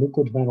considered a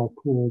liquid metal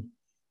cooled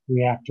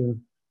reactor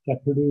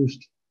that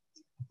produced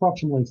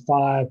approximately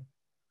 5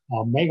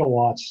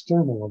 megawatts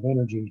thermal of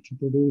energy to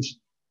produce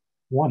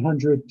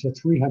 100 to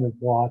 300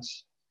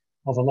 watts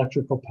of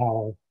electrical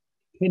power,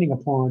 depending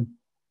upon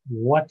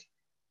what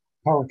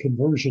power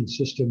conversion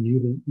system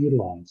you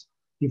utilize,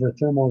 either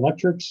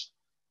thermoelectrics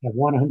at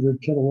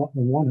 100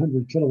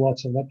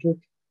 kilowatts electric,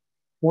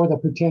 or the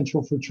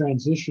potential for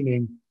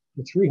transitioning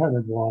to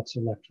 300 watts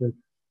electric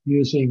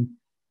using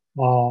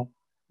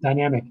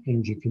dynamic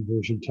energy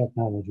conversion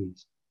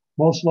technologies,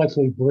 most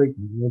likely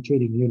Brayton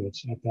rotating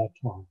units at that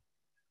time.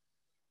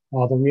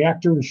 The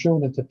reactor is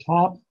shown at the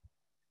top,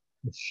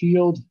 the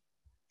shield,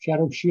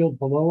 shadow shield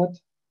below it.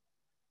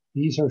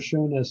 These are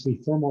shown as the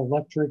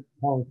thermoelectric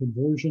power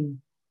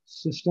conversion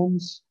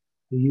systems.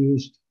 They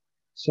used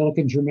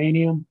silicon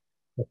germanium,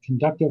 but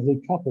conductively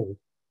coupled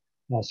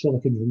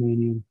silicon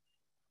germanium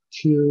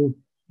to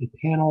a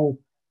panel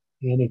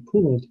and a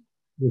coolant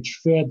which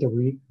fed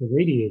the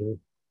radiator,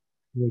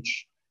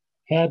 which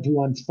had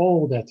to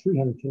unfold at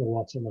 300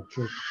 kilowatts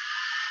electric,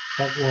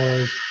 but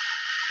was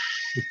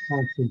a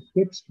constant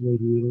fixed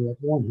radiator at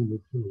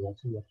 100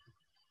 kilowatts electric.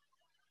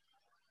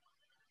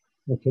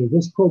 Okay,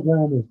 this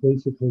program was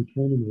basically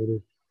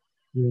terminated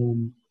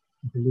in,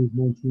 I believe,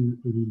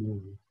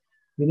 1989.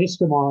 And its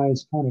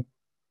demise kind of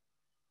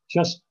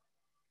just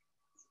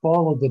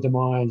followed the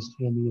demise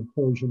and the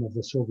implosion of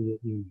the Soviet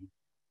Union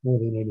more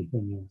than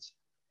anything else.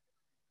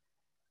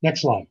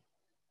 Next slide.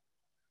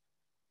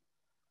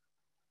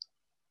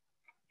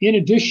 In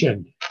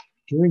addition,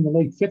 during the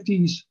late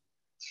 50s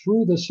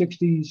through the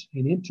 60s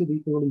and into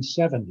the early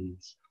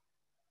 70s,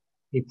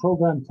 a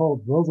program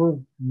called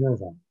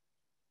Rover-NERVA.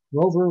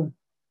 Rover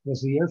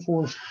was the Air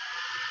Force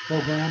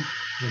program,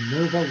 and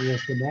NERVA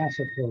was the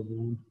NASA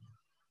program,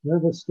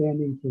 NERVA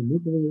standing for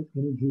Nuclear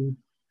Energy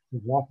for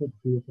Rocket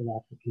Vehicle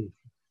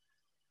Application.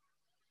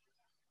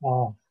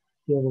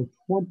 There were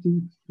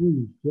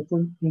 23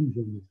 different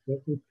engines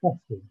that were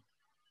tested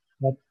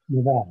at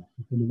Nevada,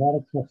 at the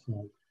Nevada test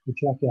site, the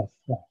Jack F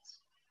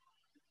flats.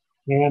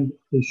 And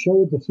they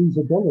showed the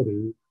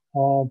feasibility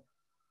of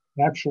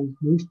actual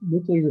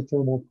nuclear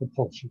thermal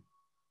propulsion.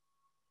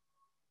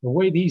 The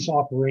way these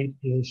operate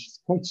is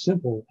quite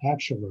simple,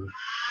 actually,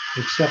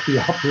 except the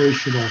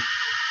operational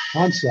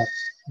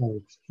concepts are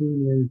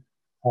extremely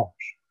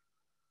harsh.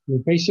 You're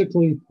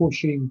basically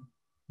pushing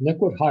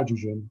liquid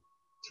hydrogen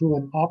through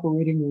an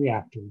operating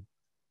reactor.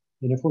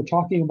 And if we're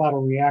talking about a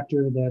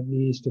reactor that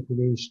needs to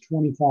produce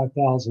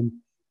 25,000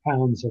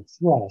 pounds of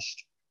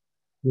thrust,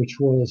 which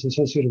was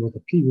associated with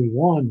the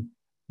PV-1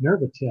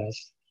 NERVA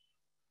test,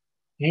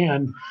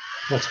 and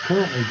what's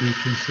currently being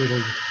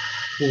considered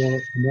for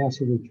a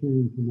NASA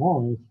return to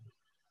Mars,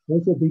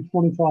 those would be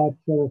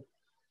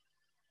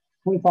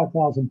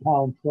 25,000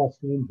 pound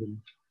thrust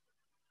engines,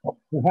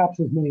 perhaps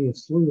as many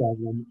as 3 of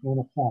them on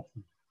a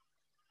platform.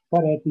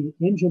 But at the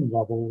engine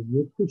level,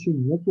 you're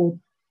pushing liquid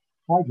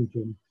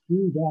hydrogen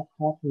through that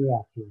hot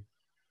reactor,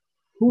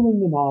 cooling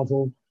the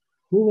nozzle,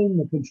 cooling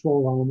the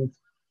control elements,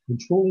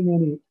 controlling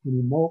any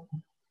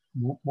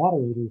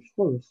moderators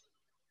first,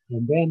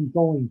 and then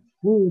going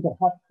through the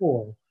hot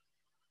core,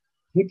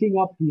 picking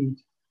up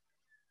heat,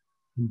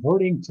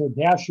 converting to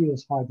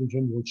gaseous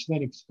hydrogen, which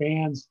then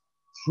expands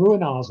through a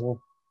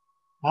nozzle,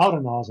 out a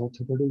nozzle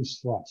to produce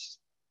thrust.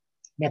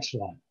 Next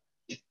slide.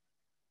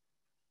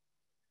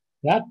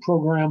 That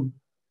program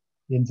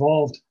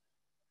involved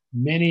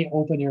many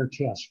open air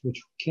tests,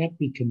 which can't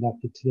be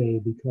conducted today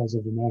because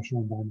of the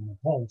National Environmental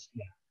Policy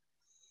Act.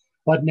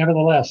 But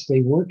nevertheless,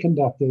 they were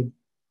conducted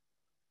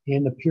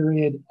in the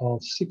period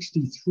of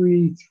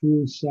 63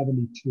 through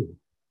 72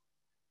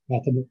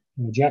 at the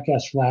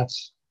Jackass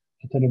Flats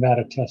at the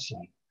Nevada test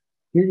site.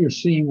 Here you're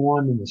seeing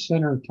one in the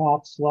center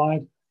top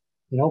slide,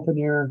 in open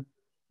air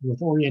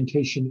with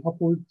orientation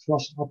upward,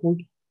 thrust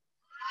upward.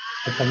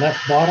 At the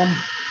left bottom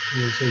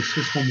is a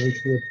system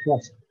which would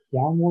thrust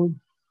downward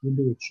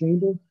into a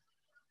chamber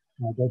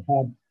that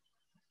had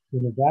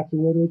been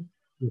evacuated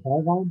with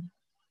argon,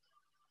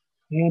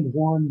 and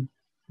one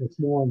that's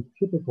more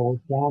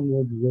typical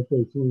downward with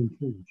a flame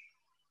change.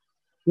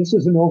 This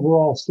is an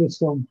overall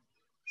system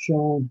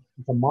shown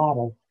with a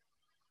model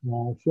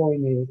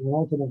showing an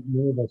alternate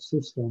nervous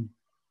system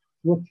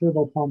with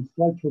turbopumps,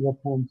 light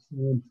turbopumps,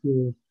 and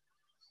fuel,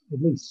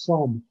 at least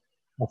some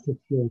of the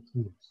fuel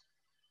tanks.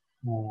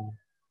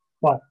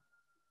 But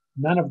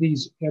none of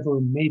these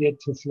ever made it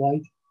to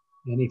flight,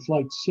 and a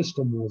flight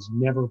system was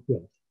never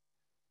built.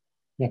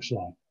 Next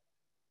slide.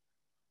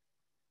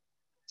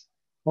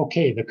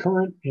 Okay, the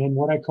current and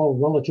what I call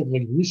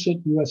relatively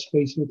recent U.S.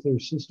 space nuclear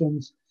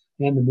systems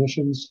and the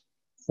missions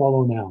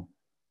follow now.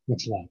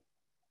 Next slide.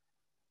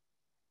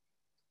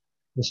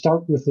 We'll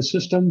start with the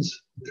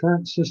systems. The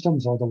current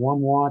systems are the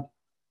 1 watt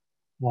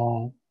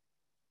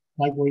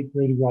lightweight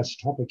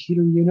radioisotopic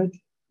heater unit.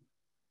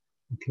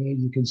 Okay,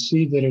 you can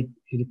see that it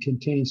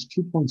contains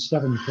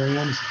 2.7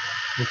 grams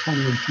of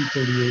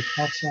plutonium-238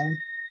 oxide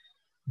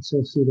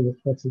associated with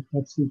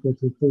that's equal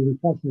to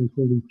approximately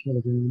 30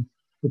 kilograms,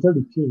 or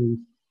 30 kilos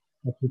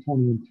of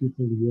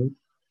plutonium-238.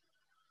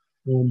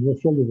 And we'll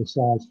show you the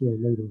size here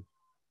later.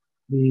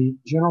 The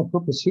general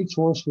purpose heat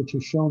source, which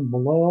is shown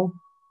below,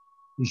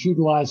 is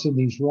utilized in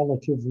these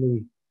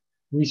relatively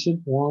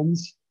recent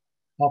ones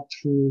up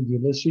through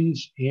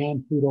Ulysses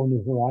and Pluto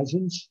New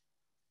Horizons.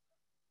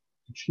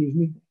 Excuse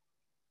me.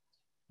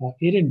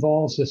 It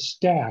involves a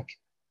stack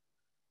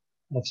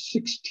of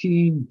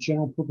 16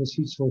 general purpose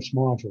heat source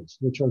modules,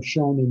 which are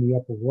shown in the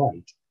upper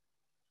right.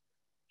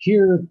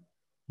 Here,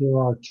 there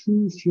are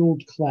 2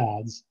 fueled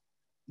clads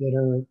that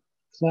are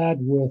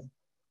clad with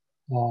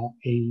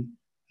an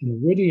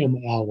iridium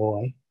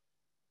alloy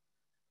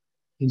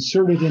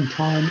inserted in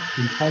time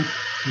and pipe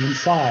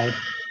inside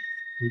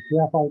a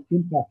graphite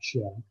impact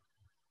shell.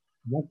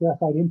 And that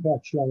graphite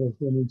impact shell has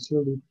been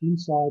inserted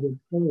inside an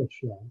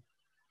aeroshell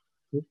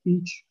for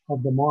each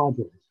of the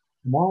modules.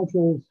 The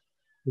modules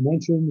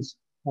dimensions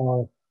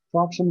are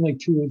approximately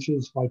 2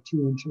 inches by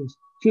 2 inches,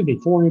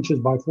 4 inches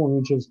by 4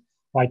 inches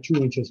by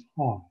 2 inches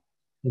high,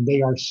 and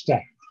they are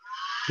stacked.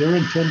 They're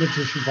intended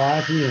to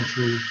survive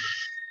re-entry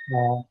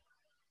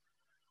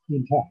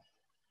intact,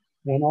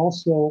 and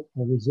also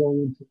are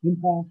resilient to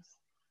impacts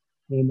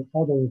and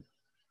other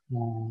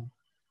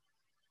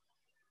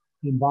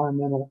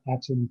environmental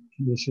accident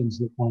conditions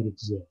that might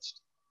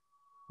exist.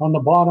 On the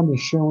bottom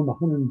is shown the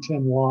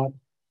 110 watt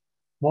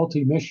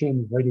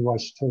multi-mission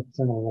radioisotope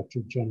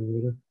thermoelectric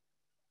generator.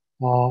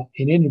 And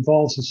it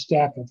involves a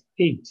stack of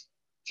 8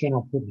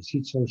 general purpose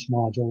heat source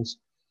modules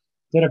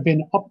that have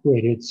been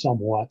upgraded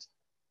somewhat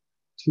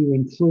to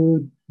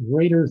include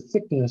greater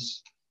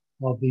thickness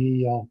of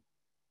the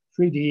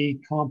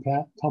 3D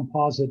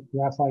composite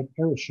graphite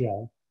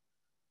aeroshell,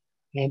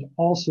 and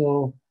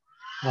also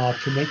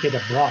to make it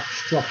a block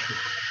structure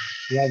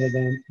rather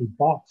than a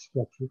box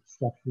structure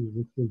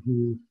which was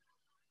used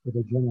for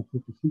the general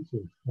purpose heat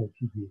source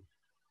LPG.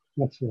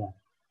 Next slide.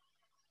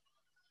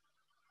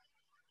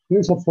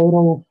 Here's a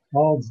photo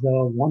of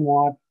the 1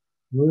 watt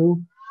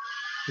ROO.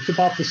 It's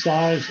about the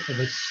size of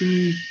a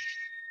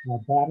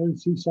C-size battery,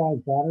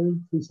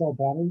 3-cell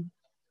battery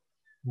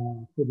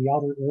for the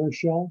outer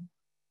aeroshell.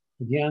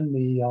 Again,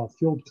 the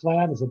field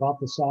clad is about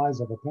the size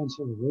of a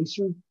pencil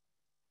eraser.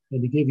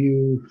 And to give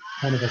you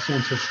kind of a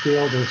sense of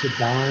scale, there's a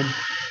dime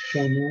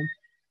shown there.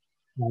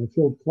 The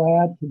field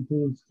clad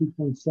contains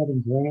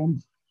 2.7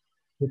 grams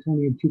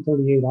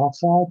plutonium-238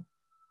 oxide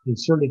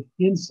inserted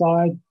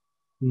inside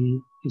the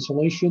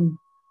insulation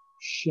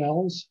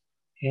shells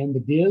and the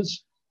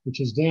giz,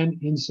 which is then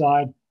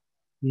inside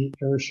the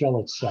air shell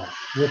itself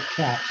with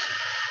caps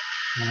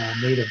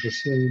made of the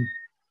same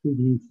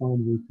 3D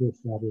fine recurve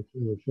fabric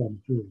air shell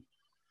material.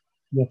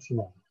 Next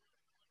slide.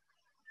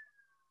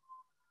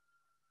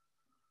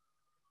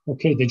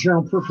 Okay, the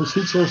general purpose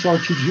heat source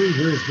RTG,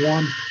 here's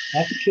one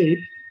at the Cape,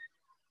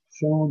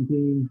 shown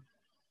being,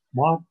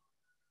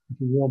 if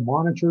you will,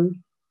 monitored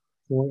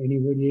for any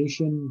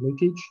radiation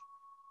leakage.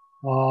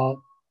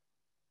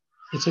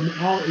 It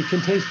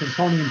contains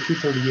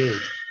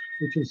plutonium-238,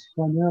 which is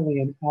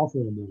primarily an alpha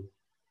emitter,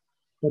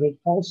 but it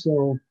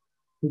also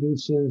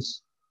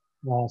produces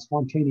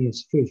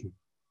spontaneous fission.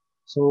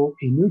 So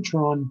a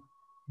neutron,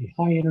 a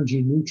high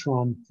energy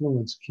neutron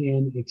fluence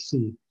can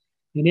exceed.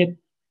 And it,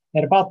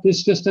 at about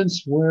this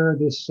distance where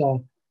this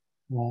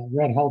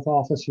red health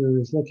officer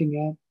is looking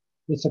at,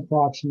 it's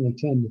approximately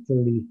 10 to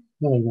 30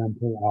 milligram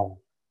per hour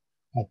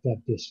at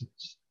that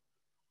distance.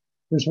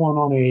 There's one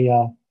on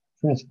a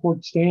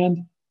transport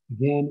stand,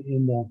 again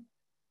in the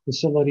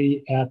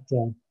facility at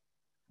the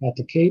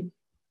Cape.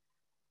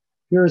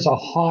 Here's a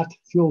hot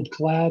fueled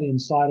clad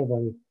inside of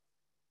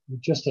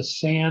just a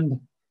sand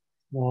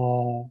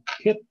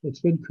pit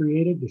that's been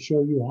created to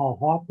show you how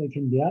hot they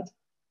can get,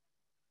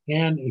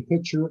 and a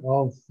picture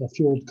of the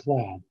fueled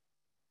clad,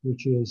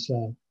 which is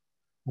an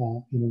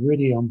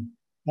iridium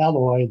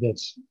alloy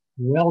that's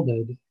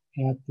welded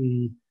at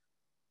the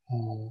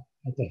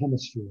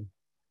hemisphere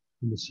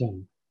in the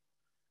center.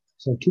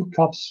 So 2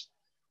 cups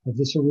of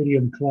this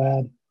iridium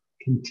clad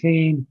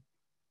contain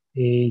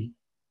a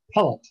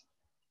pellet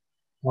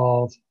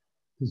of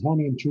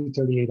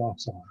plutonium-238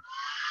 oxide,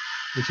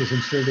 which is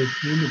inserted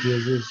in the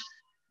gizzes,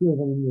 2 of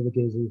them into the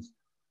gizzes,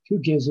 2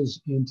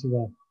 gizzes into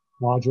the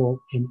module,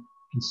 and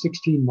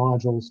 16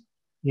 modules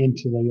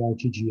into the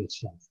RTG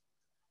itself.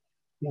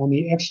 On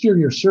the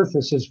exterior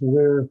surface is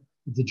where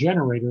the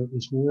generator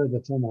is where the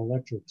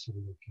thermoelectrics are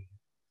located.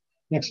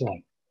 Next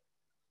slide.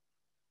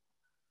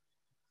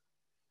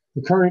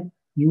 The current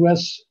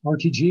US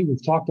RTG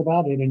we've talked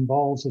about, it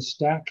involves a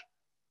stack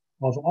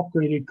of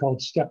upgraded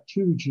called Step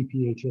 2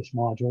 GPHS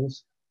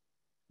modules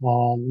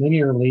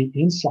linearly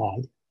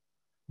inside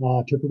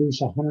to produce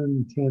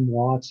 110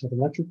 watts of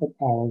electrical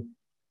power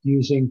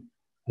using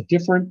a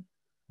different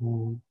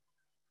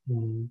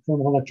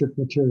thermoelectric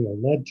material,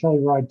 lead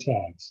telluride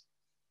tags.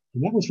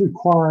 And that was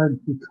required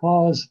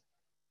because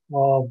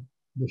of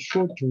the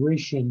short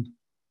duration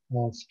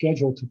of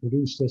schedule to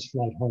produce this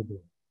flight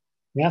hardware.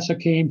 NASA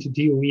came to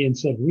DOE and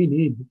said, we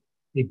need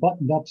a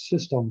buttoned up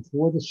system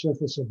for the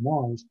surface of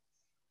Mars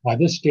by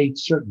this date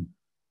certain.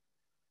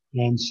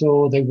 And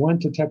so they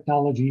went to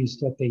technologies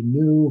that they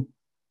knew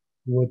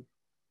would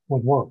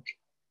work.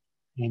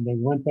 And they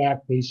went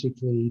back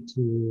basically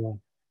to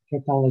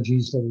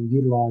technologies that were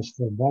utilized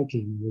for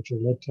Viking, which are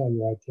lead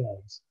telluride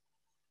tags,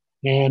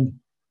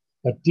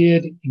 but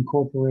did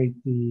incorporate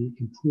the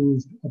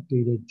improved,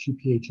 updated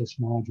GPHS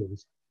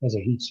modules as a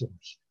heat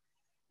source.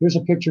 Here's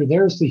a picture.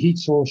 There's the heat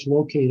source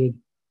located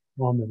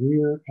on the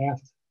rear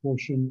aft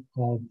portion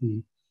of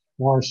the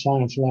Mars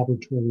Science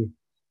Laboratory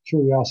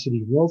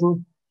Curiosity rover.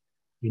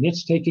 And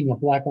it's taking a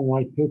black and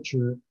white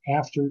picture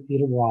after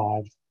it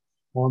arrived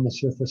on the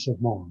surface of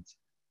Mars.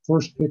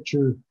 First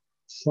picture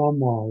from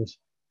Mars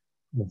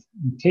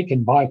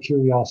taken by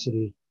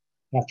Curiosity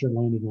after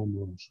landing on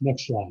Mars.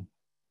 Next slide.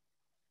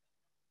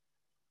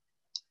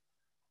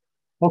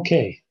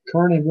 Okay,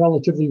 current and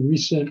relatively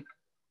recent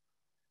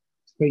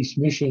space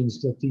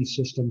missions that these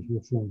systems were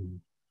flown in.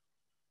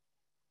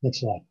 Next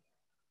slide.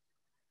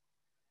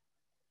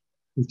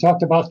 We've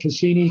talked about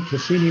Cassini.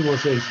 Cassini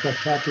was a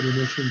spectacular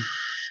mission.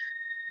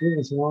 It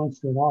was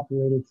launched and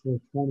operated for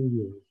 20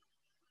 years.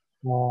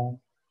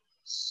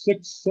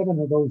 6, 7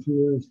 of those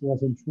years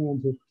was in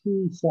transit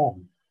to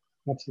Saturn.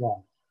 Next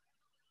slide.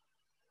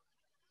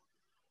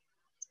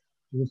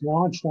 It was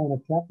launched on a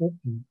Titan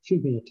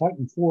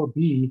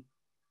 4B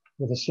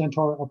with a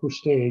Centaur upper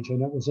stage,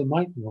 and it was a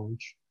night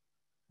launch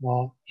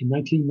in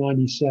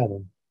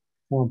 1997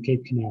 from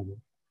Cape Canaveral.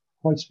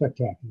 Quite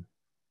spectacular.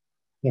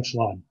 Next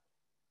slide.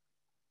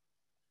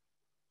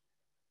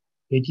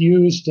 It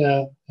used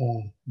a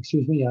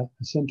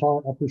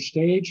Centaur upper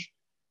stage.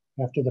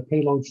 After the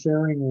payload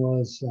fairing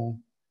was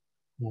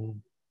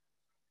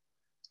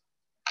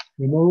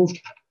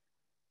removed,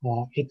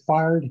 it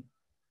fired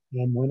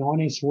and went on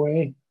its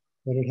way,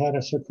 but it had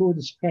a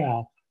circuitous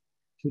path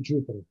to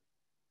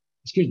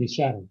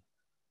Saturn.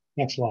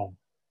 Next slide.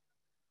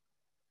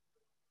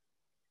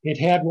 It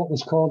had what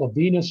was called a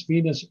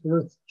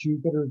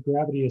Venus-Earth-Jupiter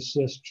gravity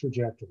assist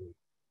trajectory.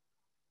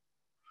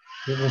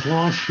 It was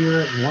launched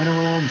here, it went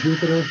around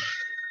Jupiter,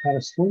 had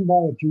a swing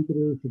by of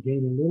Jupiter to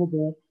gain a little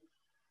bit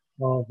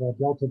of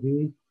delta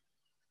V.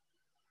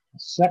 A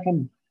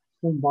second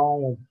swing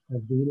by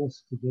of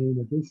Venus to gain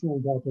additional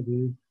delta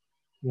V,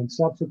 and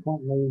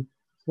subsequently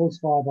close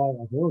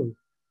flyby of Earth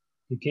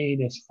to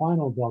gain its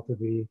final delta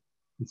V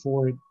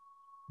before it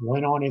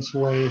went on its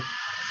way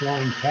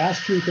flying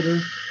past Jupiter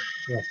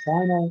for a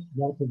final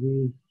delta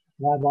V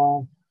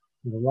flyby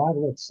and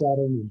arrival at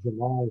Saturn in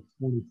July of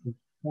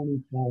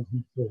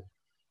 2004.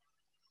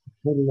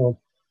 Total of,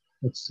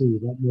 let's see,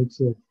 that makes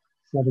it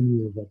 7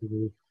 years, I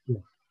believe.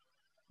 Yeah.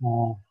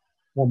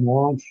 From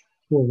launch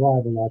to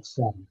arrival at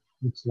Saturn.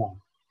 Next slide.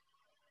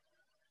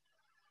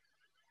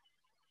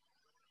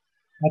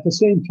 At the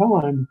same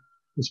time,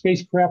 the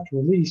spacecraft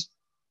released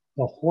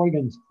the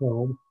Huygens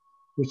probe,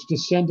 which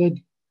descended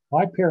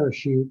by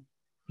parachute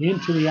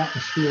into the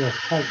atmosphere of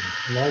Titan,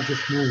 the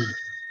largest moon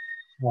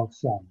of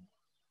Saturn.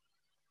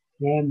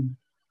 And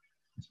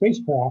the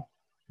spacecraft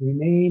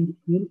remained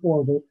in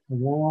orbit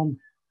around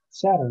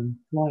Saturn,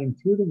 flying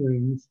through the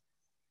rings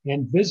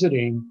and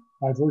visiting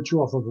by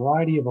virtue of a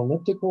variety of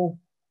elliptical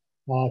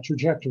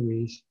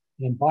trajectories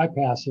and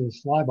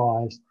bypasses,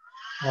 flybys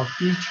of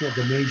each of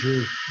the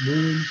major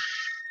moons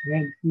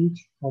and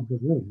each of the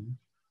rings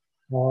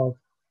of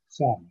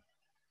Saturn.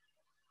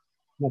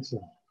 Next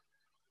slide.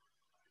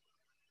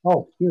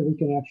 Oh, here we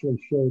can actually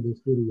show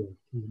this video.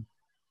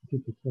 If you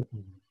could click on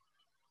it.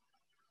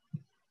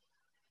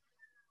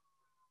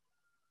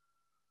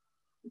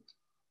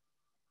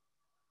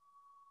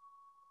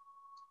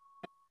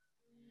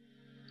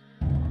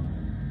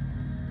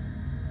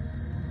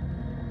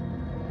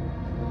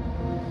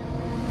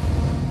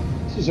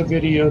 This is a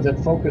video that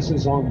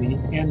focuses on the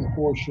end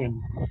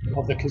portion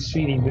of the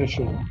Cassini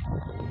mission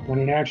when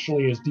it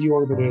actually is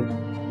deorbited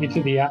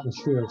into the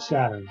atmosphere of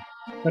Saturn.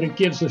 But it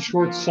gives a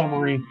short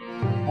summary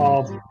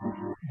of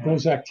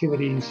those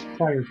activities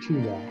prior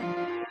to that.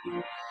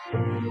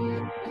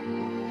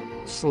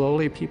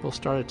 Slowly, people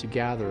started to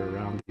gather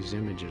around these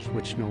images,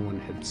 which no one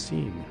had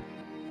seen.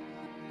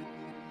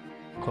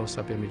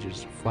 Close-up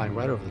images flying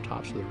right over the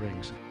tops of the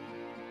rings.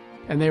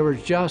 And they were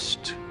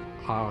just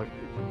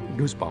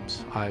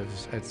goosebumps.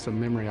 It's a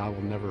memory I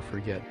will never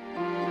forget.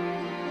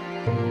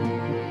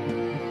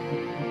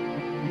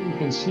 You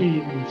can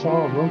see, we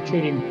saw a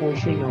rotating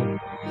portion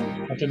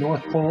at the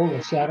North Pole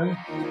of Saturn.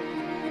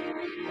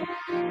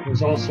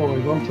 There's also a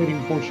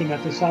rotating portion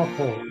at the South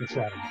Pole of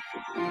Saturn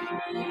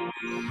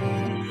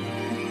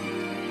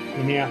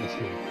in the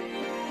atmosphere.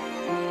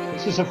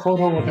 This is a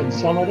photo of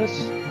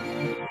Enceladus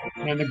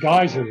and the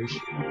geysers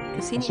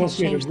Cassini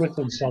associated with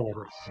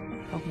Enceladus.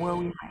 Of where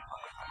we might look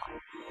for life.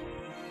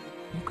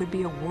 You could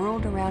be a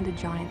world around a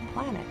giant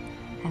planet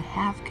and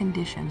have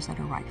conditions that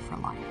are right for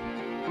life.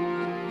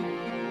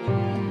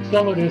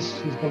 Enceladus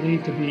is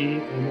believed to be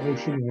an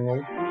ocean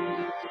world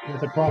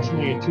with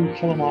approximately a 2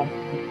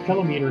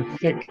 kilometer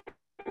thick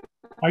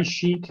ice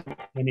sheet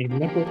and a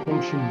liquid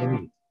ocean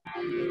beneath.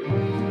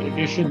 In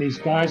addition, these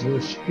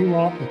geysers spew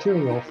out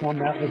material from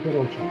that liquid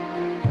ocean.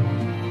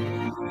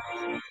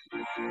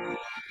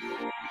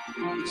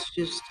 It's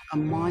just a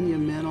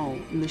monumental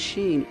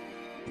machine.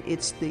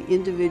 It's the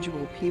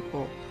individual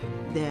people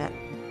that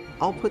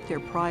all put their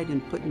pride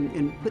in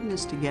putting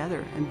this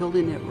together and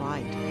building it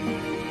right.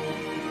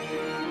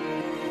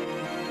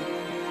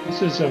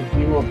 This is a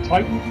view of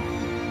Titan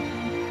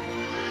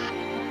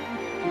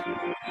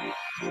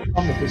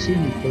from the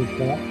Cassini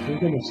spacecraft. We're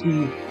going to see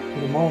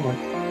in a moment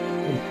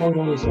some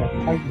photos of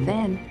Titan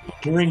then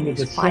during the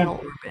descent final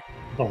orbit,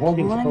 of the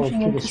Huygens probe plunging to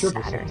the into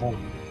surface Saturn, of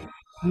Titan.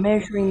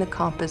 measuring the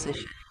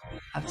composition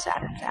of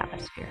Saturn's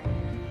atmosphere,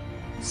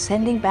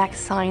 sending back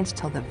science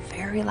till the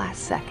very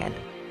last second.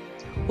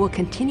 We'll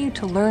continue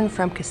to learn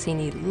from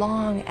Cassini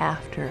long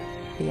after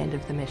the end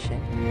of the mission.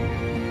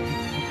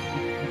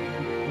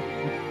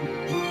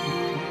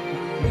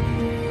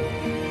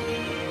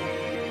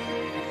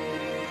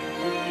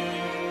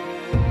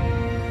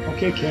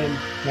 Okay, Ken,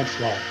 next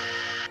slide.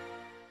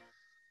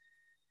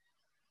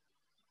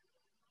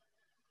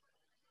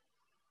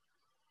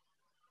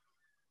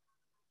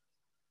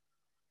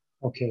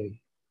 Okay,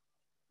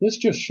 this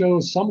just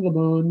shows some of the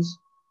moons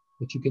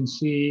that you can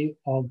see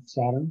of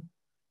Saturn.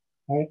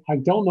 I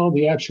don't know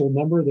the actual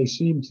number. They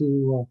seem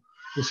to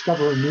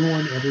discover a new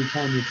one every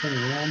time you turn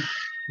around.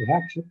 They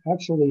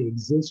actually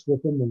exist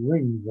within the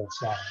rings of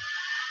Saturn.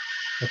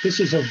 But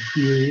this is a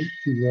view,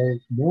 to a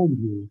known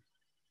view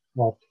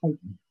of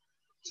Titan,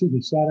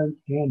 the Saturn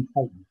and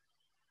Titan.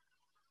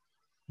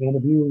 And a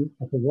view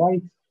at the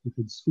right, you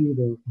can see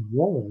the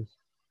auroras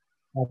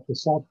at the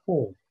South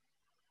Pole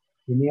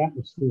in the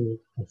atmosphere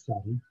of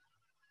Saturn.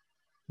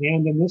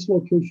 And in this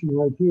location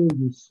right here,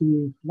 you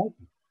see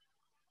lightning,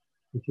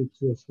 which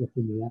exists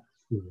within the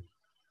atmosphere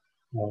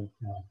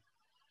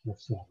of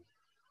Saturn.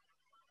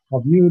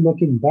 A view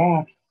looking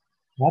back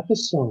at the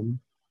sun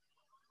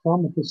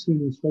from the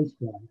Cassini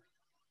spacecraft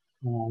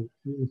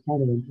is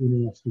kind of an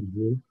interesting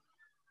view.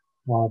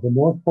 The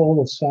North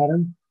Pole of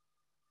Saturn,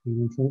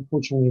 and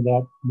unfortunately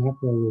that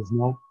macro is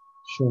not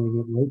showing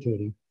it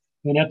rotating,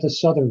 and at the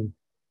southern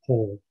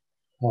pole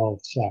of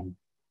Saturn.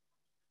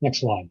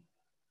 Next slide.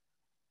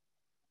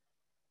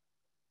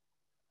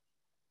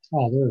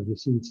 There you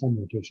see some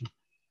rotation.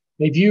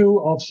 A view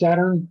of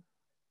Saturn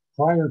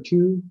Prior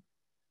to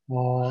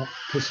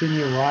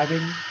Cassini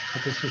arriving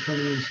at the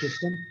Saturnian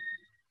system,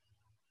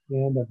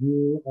 and a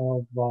view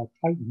of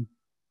Titan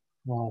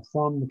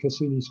from the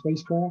Cassini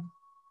spacecraft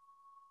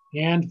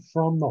and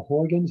from the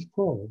Huygens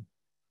probe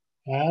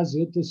as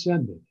it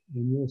descended.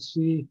 And you'll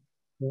see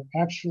there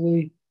are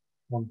actually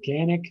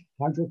organic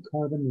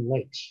hydrocarbon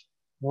lakes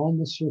on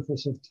the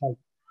surface of Titan.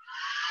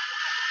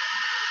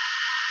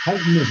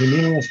 Titan is an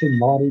interesting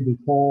body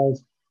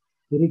because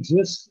it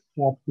exists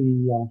at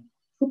the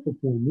triple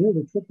point, near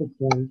the triple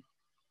point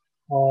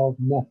of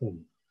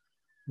methane.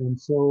 And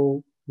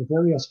so the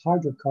various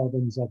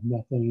hydrocarbons of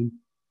methane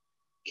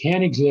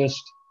can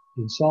exist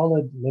in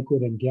solid,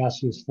 liquid, and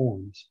gaseous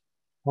forms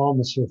on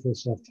the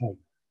surface of Titan.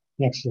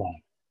 Next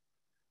slide.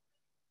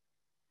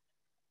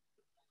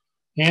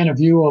 And a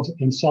view of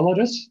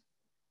Enceladus,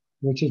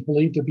 which is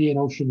believed to be an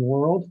ocean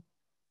world.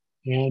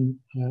 And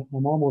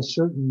I'm almost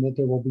certain that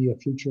there will be a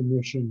future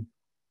mission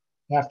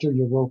after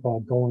Europa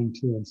going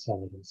to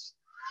Enceladus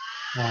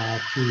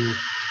to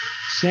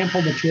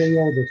sample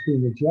material that's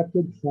being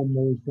ejected from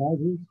those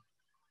geysers,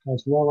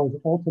 as well as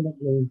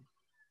ultimately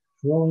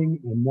drilling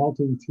and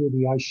melting through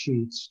the ice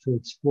sheets to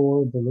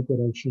explore the liquid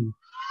ocean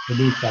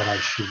beneath that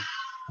ice sheet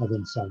of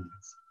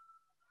Enceladus.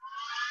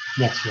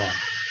 Next slide.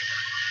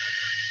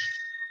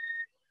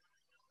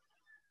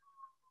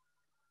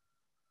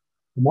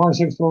 The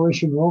Mars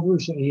Exploration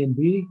Rovers A and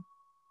B,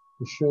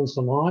 this shows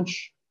the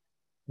launch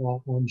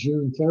on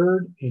June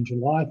 3rd and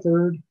July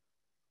 3rd,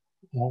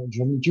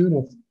 June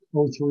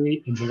of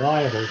 03 and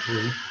July of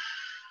 03.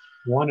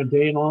 One a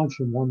day launch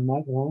and one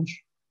night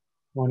launch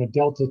on a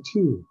Delta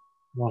II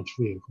launch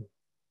vehicle.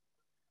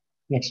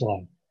 Next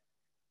slide.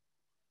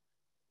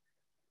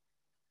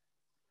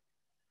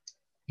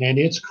 And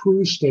its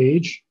cruise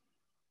stage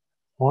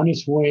on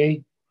its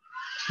way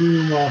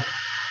to Mars.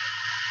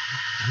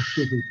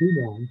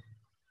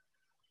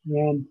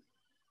 And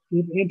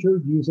it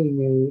entered using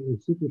a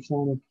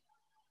supersonic,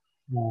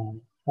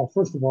 well,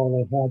 first of all,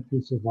 they had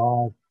to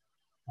survive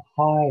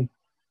a high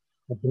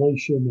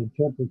ablation and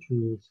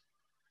temperatures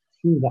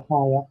through the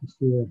high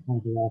atmosphere and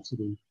high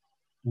velocity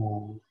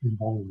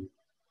environment.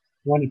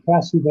 When it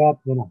passed through that,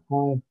 then a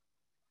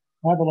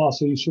high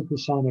velocity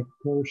supersonic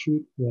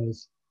parachute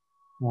was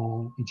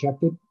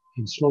ejected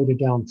and slowed it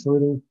down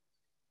further.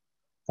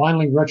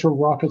 Finally, retro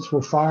rockets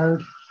were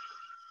fired,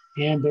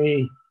 and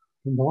a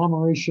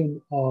conglomeration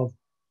of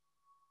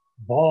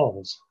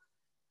balls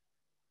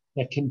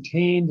that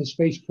contained the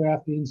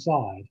spacecraft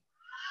inside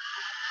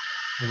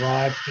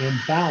arrived and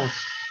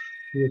bounced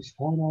to its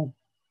final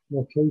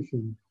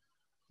location.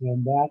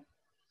 And that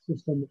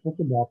system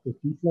opened up with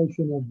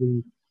deflation of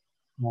the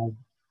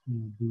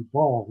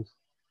balls.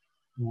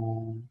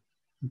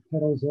 The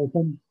petals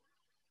opened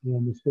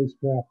and the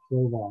spacecraft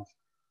drove off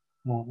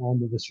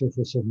onto the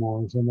surface of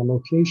Mars. And the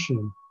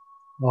location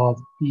of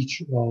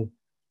each of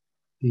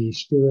the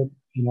Spirit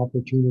and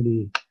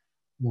Opportunity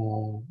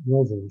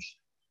rovers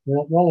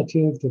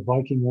relative to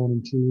Viking 1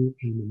 and 2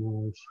 and the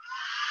Mars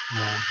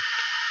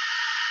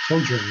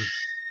Sojourner,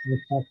 the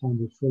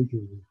Pathfinder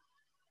Sojourner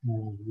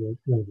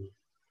rover.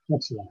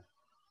 Next slide.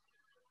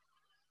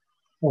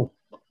 Oh,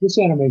 this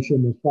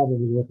animation is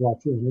probably worth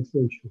watching. It's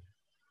very short.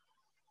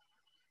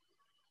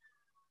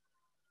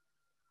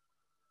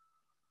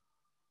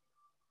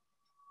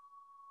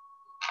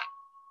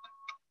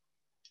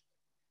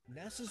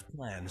 NASA's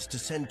plans to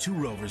send 2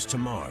 rovers to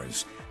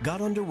Mars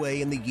got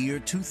underway in the year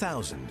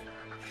 2000.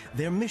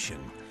 Their mission,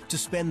 to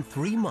spend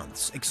 3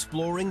 months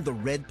exploring the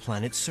red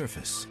planet's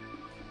surface.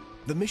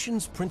 The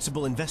mission's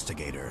principal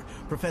investigator,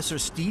 Professor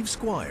Steve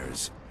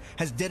Squyres,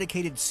 has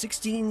dedicated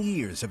 16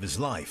 years of his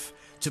life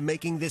to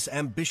making this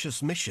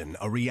ambitious mission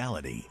a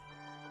reality.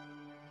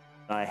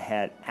 I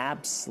had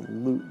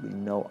absolutely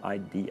no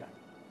idea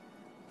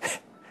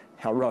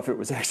how rough it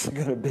was actually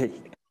going to be.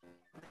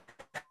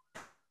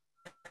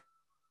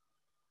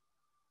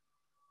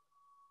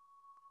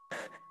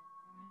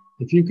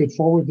 If you could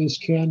forward this,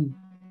 Ken,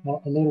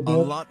 a little bit. A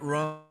lot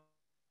wrong.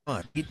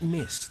 It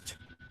missed.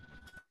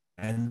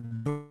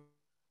 And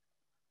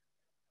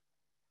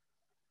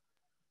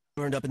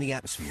burned up in the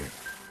atmosphere.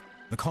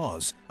 The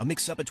cause, a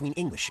mix-up between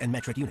English and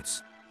metric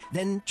units.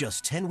 Then,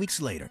 just 10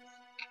 weeks later,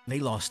 they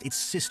lost its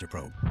sister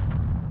probe.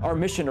 Our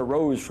mission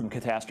arose from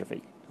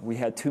catastrophe. We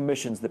had 2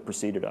 missions that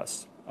preceded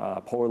us,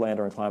 Polar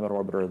Lander and Climate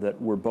Orbiter,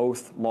 that were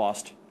both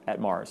lost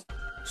at Mars.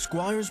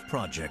 Squyres'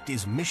 project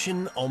is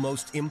mission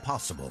almost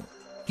impossible.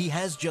 He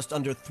has just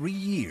under 3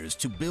 years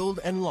to build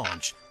and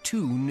launch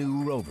 2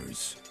 new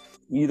rovers.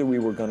 Either we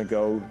were going to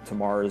go to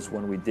Mars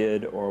when we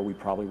did, or we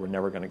probably were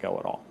never going to go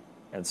at all.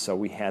 And so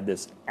we had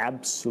this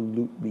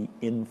absolutely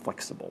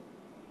inflexible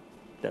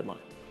deadline.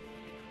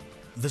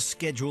 The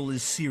schedule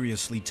is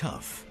seriously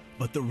tough,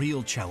 but the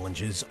real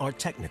challenges are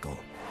technical.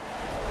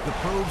 The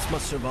probes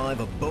must survive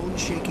a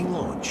bone-shaking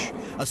launch,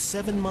 a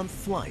 7-month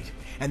flight,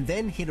 and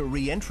then hit a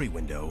re-entry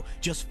window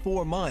just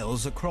 4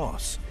 miles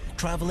across,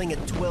 traveling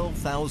at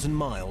 12,000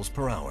 miles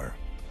per hour.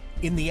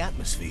 In the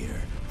atmosphere,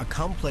 a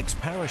complex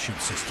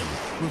parachute system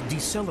will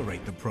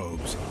decelerate the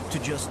probes to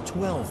just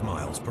 12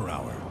 miles per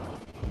hour.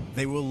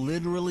 They will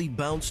literally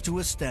bounce to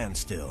a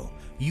standstill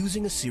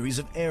using a series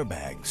of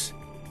airbags.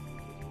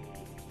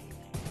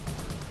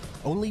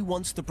 Only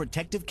once the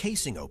protective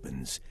casing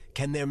opens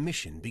can their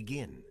mission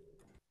begin.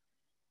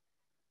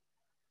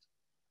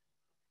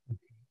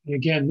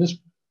 Again, this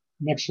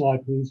next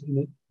slide, please.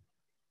 And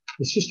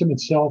the system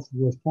itself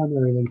was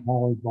primarily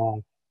powered by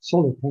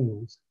solar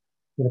panels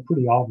that are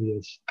pretty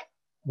obvious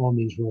on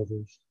these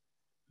rovers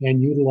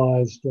and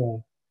utilized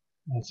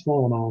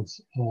small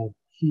amounts of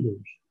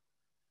heaters,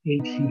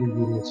 8 heater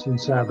units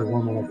inside the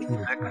one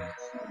electronic panel.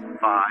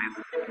 5,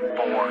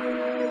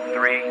 4,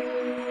 3,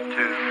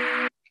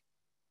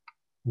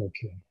 2.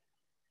 Okay.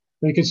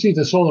 But you can see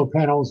the solar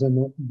panels and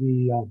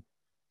the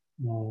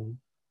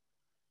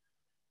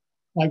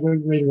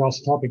lightweight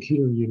radioisotopic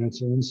heater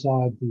units are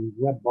inside the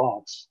web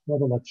box,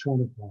 web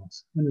electronic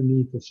box,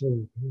 underneath the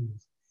solar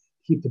panels.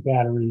 Keep the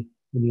battery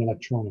and the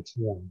electronics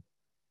warm.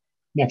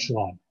 Next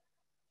slide.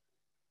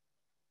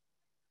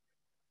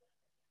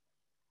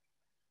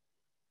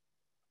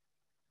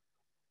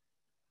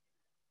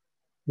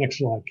 Next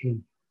slide,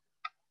 Ken.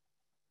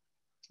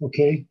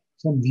 Okay,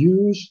 some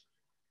views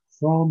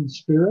from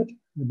Spirit,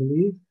 I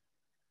believe.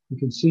 You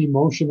can see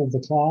motion of the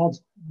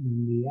clouds,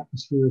 and the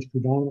atmosphere is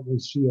predominantly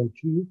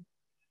CO2.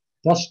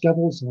 Dust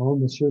devils are on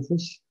the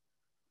surface,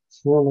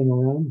 swirling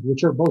around,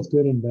 which are both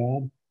good and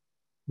bad.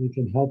 They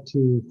can help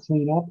to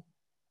clean up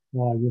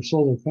your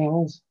solar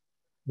panels,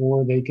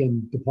 or they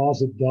can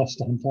deposit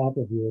dust on top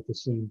of you at the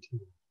same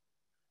time.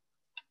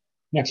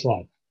 Next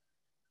slide.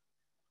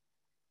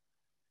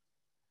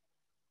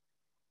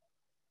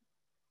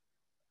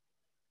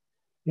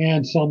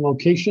 And some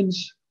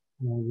locations.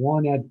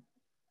 One at,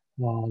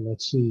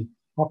 let's see,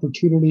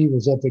 Opportunity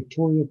was at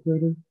Victoria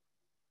Crater.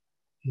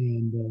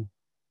 And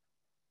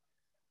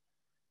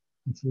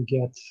I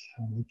forget,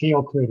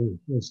 Gale Crater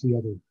was the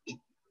other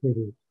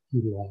crater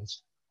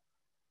utilized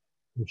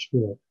for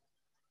Spirit.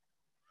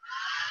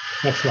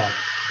 Next slide.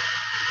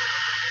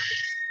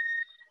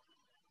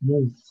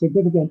 There's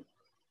significant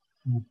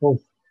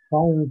both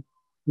fire,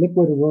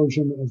 liquid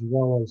erosion, as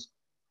well as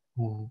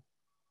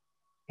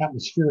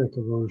atmospheric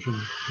erosion,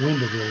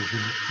 wind erosion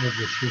of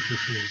the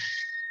surfaces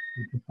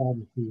and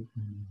topography.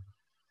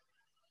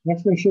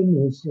 Next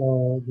mission is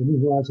the New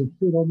Horizons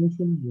Pluto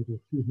mission with a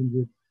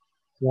 200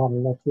 watt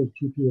electric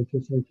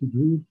GPHS LTD,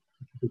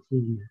 which you can see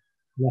in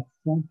the left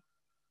front.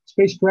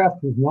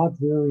 Spacecraft was not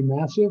very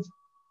massive.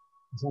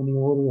 It's on the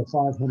order of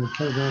 500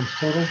 kilograms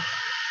total. It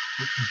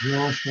was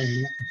launched on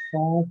Atlas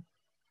 5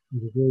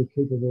 with a very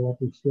capable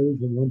upper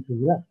stage and went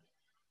direct.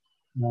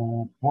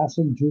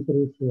 Passing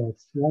Jupiter for a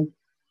slight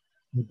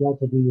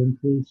delta V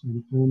increase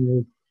and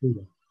onward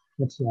Pluto.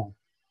 Next slide.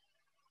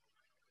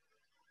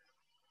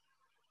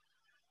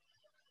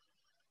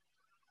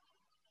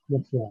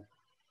 Next slide.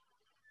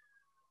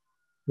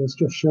 This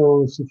just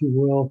shows, if you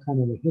will,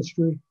 kind of the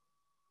history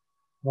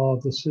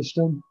of the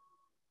system.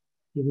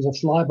 It was a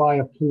flyby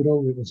of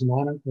Pluto. It was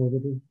not an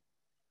orbiter.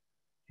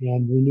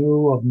 And we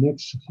knew of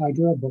Nix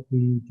Hydra, but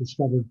we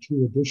discovered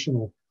 2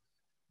 additional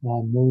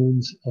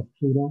moons of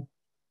Pluto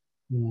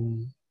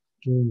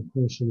during the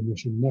course of the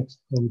mission. Next,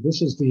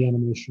 this is the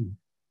animation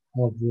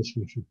of this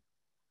mission.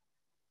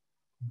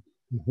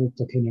 I hope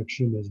the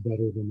connection is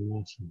better than the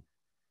last one.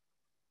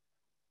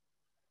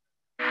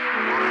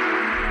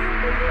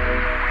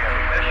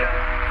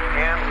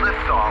 And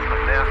liftoff of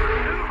NASA's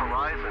New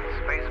Horizons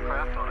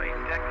spacecraft on a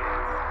decade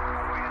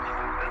voyage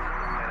to visit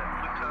the planet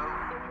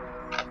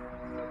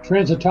Pluto.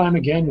 Transit time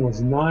again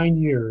was 9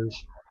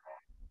 years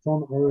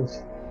from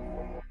Earth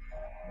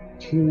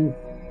to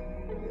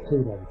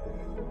Pluto,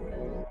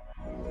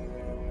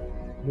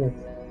 with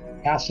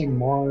passing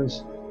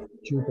Mars,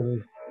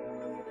 Jupiter,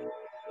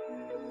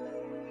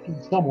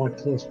 in somewhat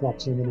close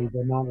proximity,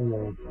 but not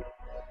really.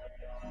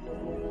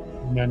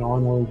 And then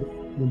onward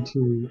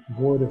into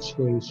void of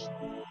space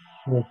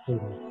with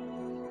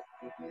Pluto.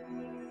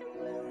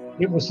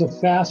 It was the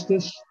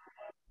fastest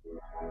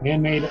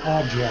man-made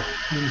object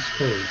in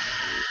space.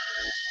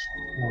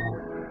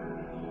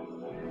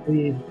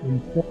 Lead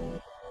in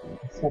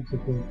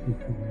subsequent,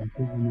 I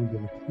can't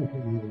remember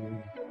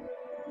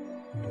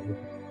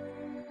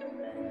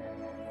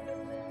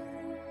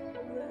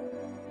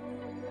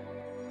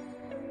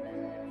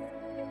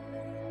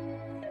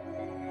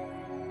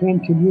Ken,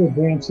 can you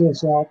advance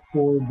this out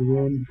toward the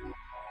end?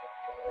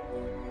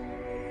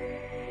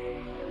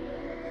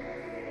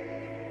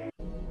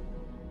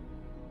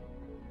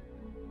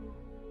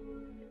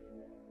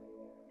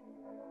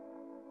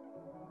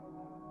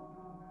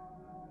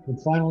 And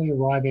finally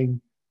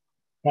arriving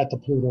at the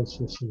Pluto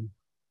system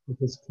with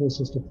its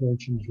closest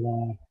approach in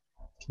July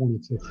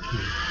 2015.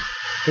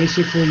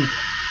 Basically,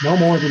 no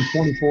more than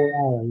 24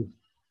 hours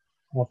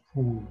of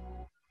time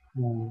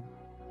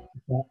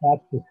at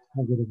the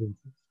target of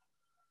interest.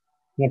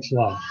 Next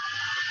slide.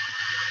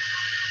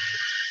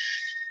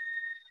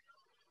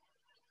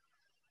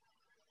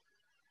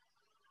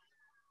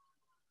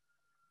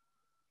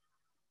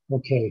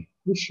 Okay,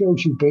 this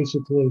shows you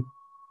basically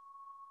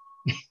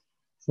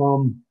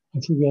from, I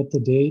forget the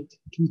date,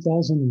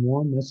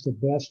 2001, that's the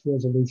best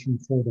resolution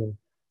photo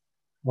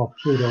of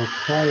Pluto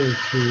prior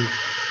to the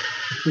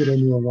Pluto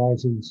New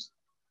Horizons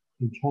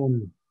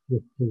encounter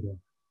with Pluto,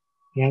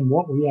 and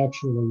what we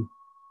actually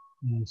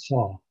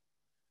saw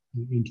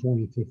in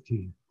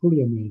 2015.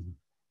 Pretty amazing.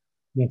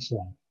 Next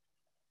slide.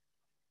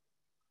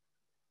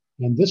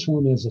 And this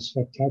one is a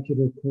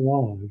spectacular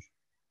collage.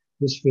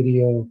 This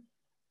video,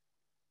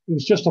 it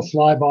was just a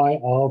flyby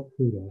of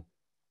Pluto.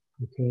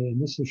 Okay,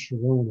 and this is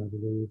Sharon, I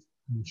believe,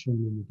 shown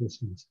in the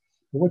distance.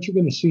 But what you're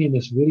going to see in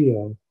this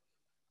video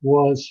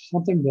was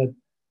something that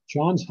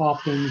Johns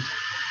Hopkins,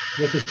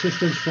 with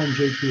assistance from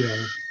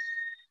JPL,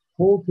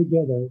 pulled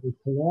together a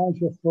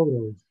collage of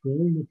photos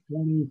during the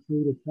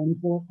 23 to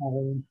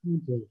 24-hour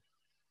encounter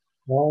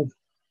of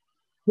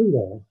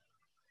Pluto,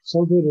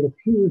 so that it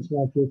appears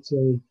like it's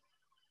a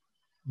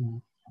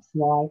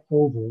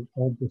flyover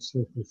of the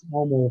surface,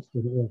 almost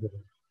an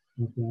orbiter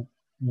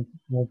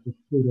of the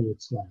Pluto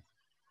itself.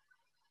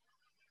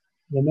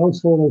 And those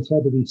photos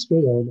had to be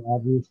scaled,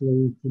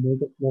 obviously, to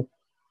make it look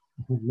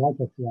like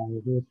a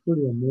flyover. It's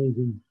pretty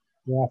amazing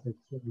graphics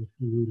that were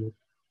created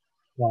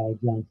by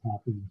Johns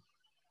Hopkins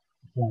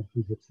Applied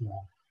Physics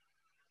Lab.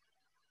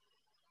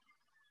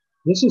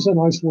 This is an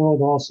ice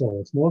world also.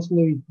 It's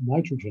mostly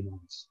nitrogen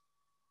ice.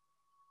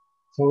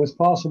 So it's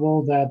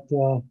possible that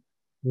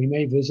we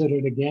may visit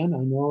it again.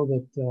 I know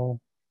that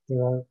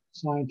there are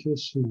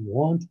scientists who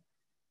want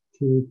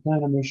to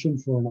plan a mission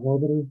for an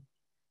orbiter,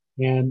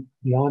 and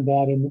beyond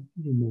that, in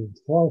the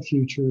far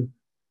future,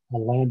 a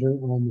lander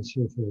on the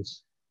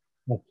surface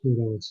of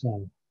Pluto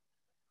itself.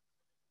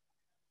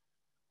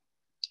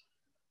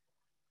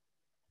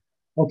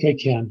 Okay,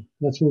 Ken,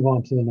 let's move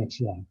on to the next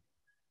slide.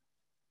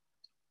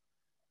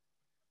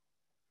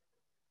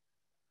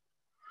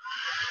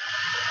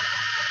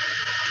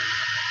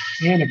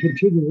 And a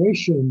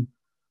continuation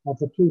of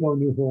the Pluto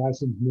New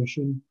Horizons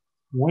mission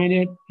when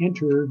it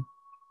entered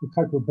the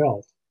Kuiper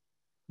Belt.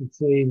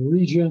 It's a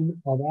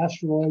region of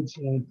asteroids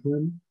and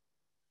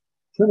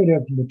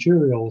primitive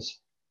materials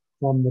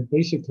from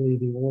basically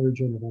the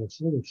origin of our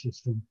solar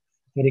system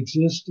that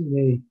exist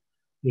in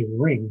a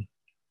ring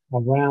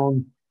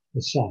around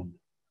the sun.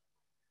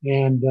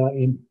 And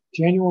in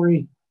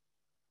January,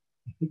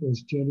 I think it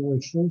was January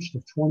 1st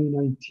of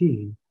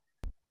 2019,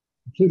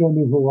 the Pluto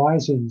New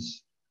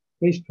Horizons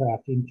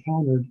spacecraft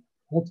encountered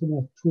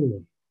Ultima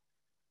Thule,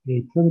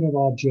 a primitive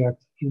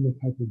object in the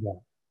Kuiper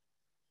Belt.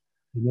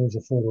 And there's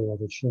a photo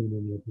of it shown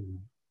in the upper right.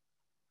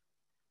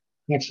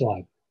 Next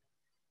slide.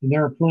 And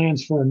there are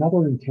plans for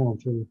another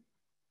encounter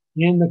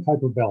in the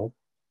Kuiper Belt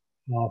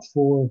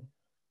for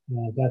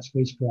that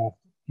spacecraft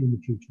in the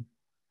future.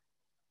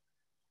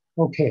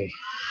 Okay,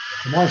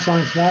 the Mars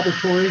Science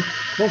Laboratory.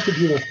 Most of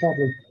you are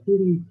probably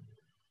pretty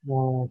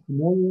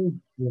familiar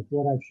with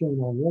what I've shown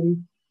already.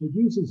 It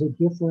uses a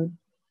different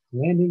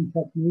landing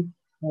technique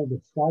called the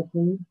sky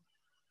crane.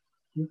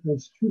 It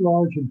was too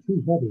large and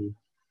too heavy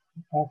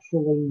to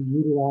actually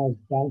utilize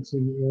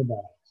bouncing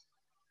airbags.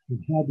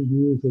 It had to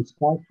use a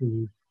sky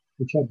crane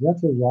which had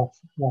retro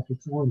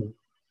rockets on it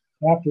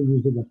after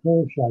using a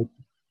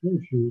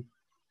parachute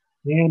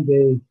and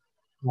a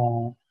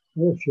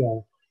air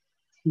shell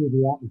through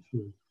the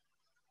atmosphere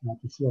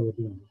to slow it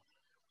down.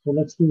 So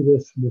let's do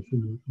this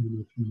mission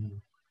in a few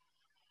minutes.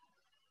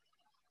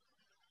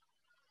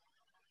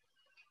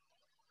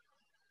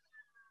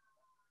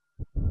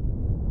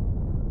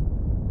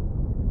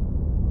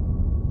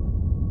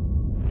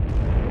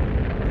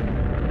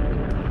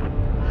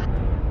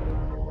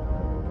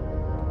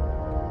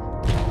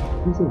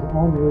 This is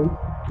en route,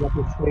 the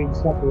upper stage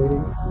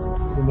separating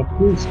from the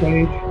cruise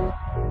stage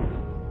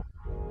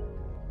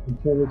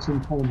until it's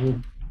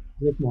encountered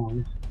with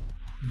Mars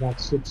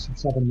about 6 or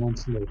 7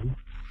 months later.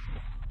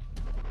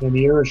 Then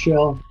the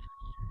aeroshell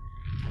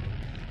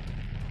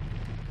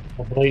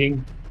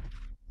ablating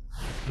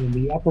in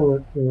the upper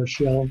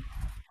aeroshell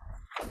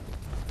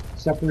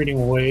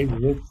separating away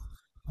with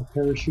a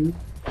parachute,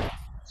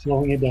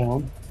 slowing it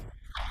down,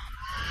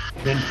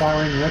 then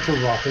firing retro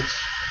rockets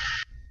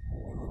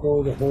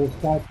throw the whole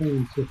sky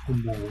crane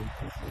system down,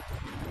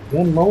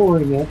 then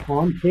lowering it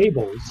on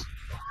cables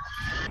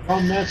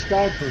from that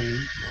sky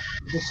crane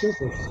to the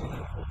surface,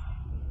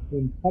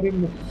 then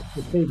cutting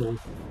the cables,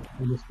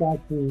 and the sky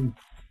crane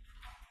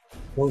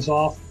goes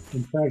off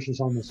and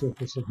crashes on the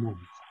surface of Mars.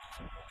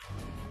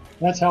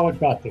 That's how it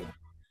got there.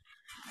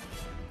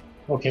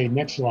 Okay,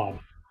 next slide.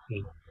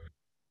 Okay.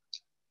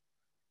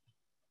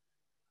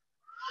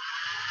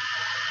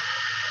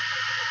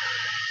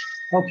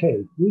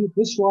 Okay,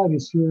 this slide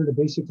is here to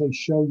basically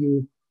show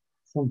you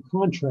some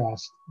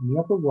contrast in the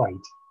upper right,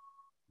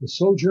 the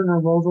Sojourner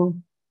rover,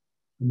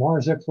 the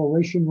Mars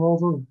Exploration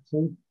rover,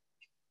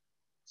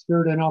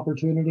 Spirit and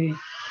Opportunity,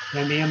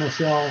 and the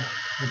MSL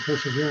and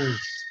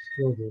Perseverance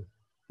rover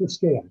for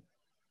scale,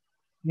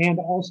 and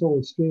also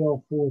a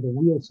scale for the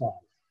wheel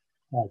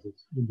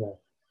sizes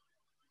involved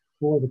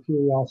for the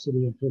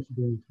Curiosity and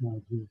Perseverance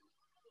modules.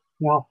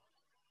 Now,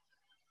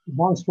 the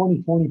Mars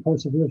 2020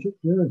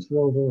 Perseverance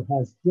rover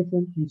has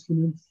different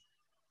instruments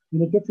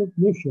and a different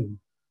mission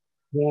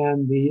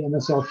than the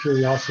MSL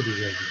Curiosity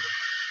rover.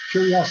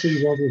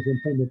 Curiosity rover is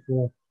intended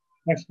for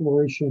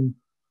exploration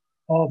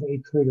of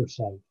a crater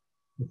site.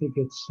 I think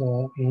it's,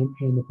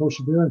 and the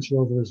Perseverance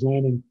rover is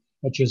landing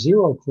at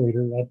Jezero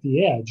crater at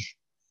the edge.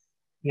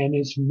 And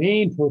its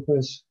main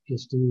purpose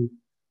is to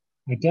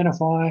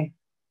identify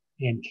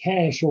and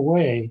cache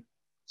away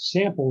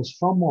samples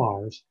from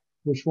Mars,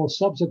 which will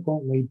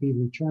subsequently be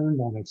returned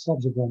on a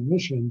subsequent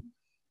mission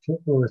to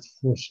Earth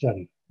for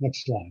study.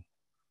 Next slide.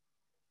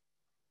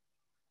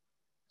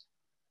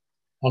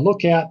 A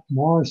look at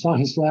Mars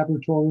Science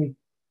Laboratory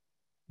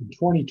in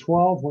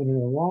 2012 when it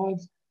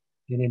arrived,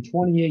 and in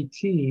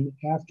 2018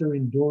 after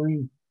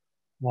enduring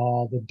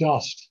the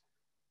dust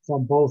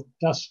from both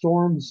dust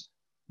storms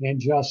and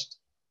just,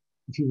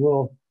 if you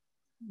will,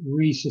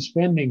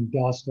 resuspending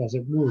dust as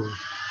it moves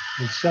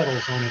and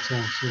settles on its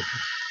own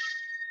surface.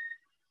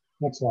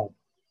 Next slide.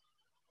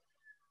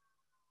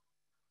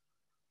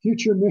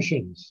 Future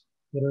missions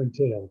that are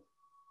entailed.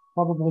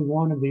 Probably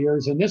one of the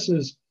areas, and this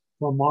is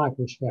from my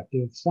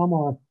perspective, some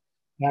are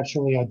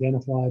actually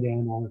identified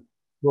and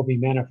will be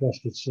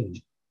manifested soon.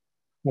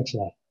 Next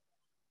slide.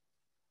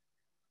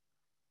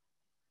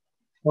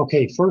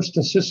 Okay, first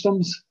the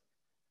systems.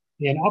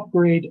 An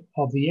upgrade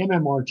of the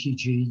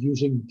MMRTG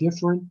using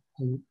different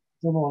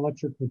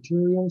thermoelectric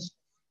materials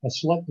at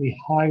slightly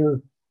higher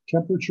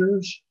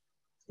temperatures.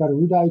 It's got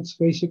erudites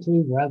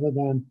basically rather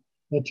than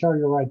the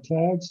telluride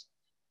tags,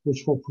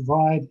 which will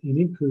provide an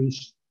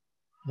increase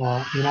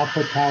in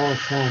output power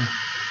from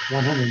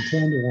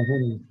 110 to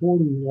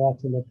 140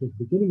 watts electric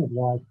beginning of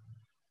life,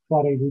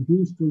 but a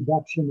reduced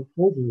reduction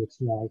over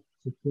its life,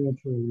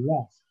 substantially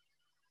less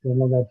than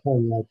the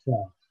telluride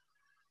tags.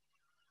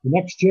 The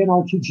next gen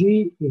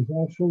RTG is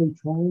actually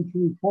trying to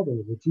recover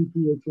the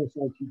GPHS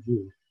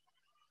RTG.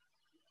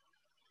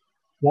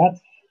 That,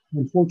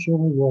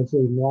 unfortunately, was a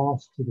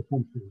loss to the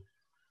country.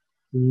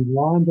 The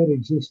line that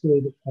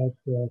existed at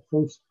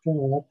first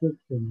General Electric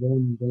and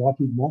then the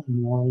Lockheed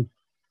Martin line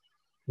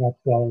at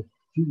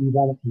GE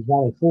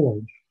Valley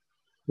Forge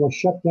was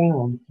shut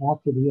down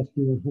after the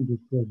SB100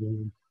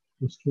 program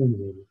was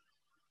terminated.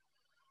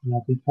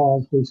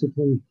 Because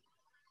basically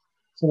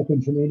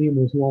silicon germanium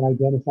was not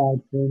identified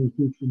for any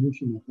future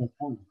mission at that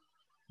time.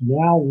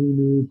 Now we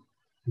need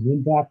an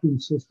in-vacuum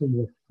system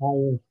with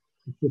higher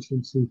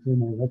efficiency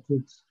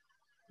thermoelectrics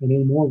and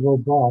a more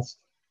robust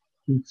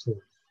heat source.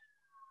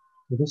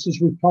 So this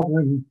is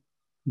recovering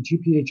the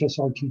GPHS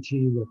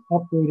RTG with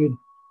upgraded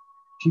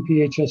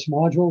GPHS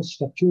modules,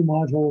 step 2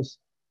 modules,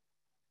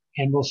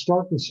 and we'll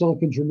start with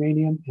silicon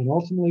germanium and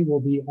ultimately will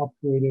be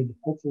upgraded,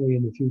 hopefully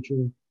in the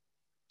future,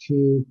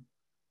 to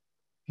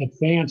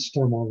advanced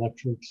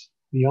thermoelectrics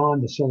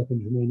beyond the silicon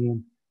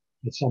germanium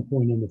at some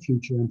point in the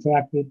future. In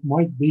fact, it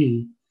might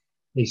be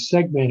a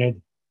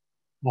segmented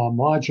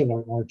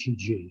modular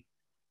RTG,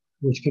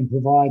 which can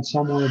provide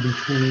somewhere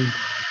between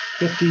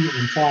 50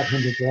 and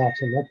 500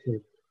 watts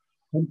electric,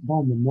 depending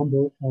on the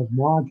number of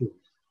modules.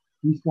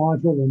 Each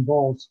module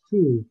involves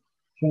 2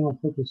 general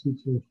purpose heat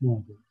source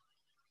modules.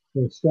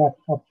 So stack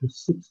up to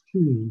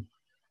 16,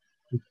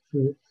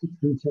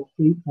 so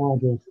 8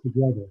 modules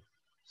together,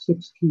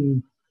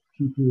 16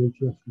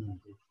 GPHS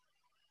modules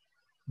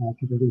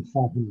to produce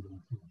 500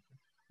 watts.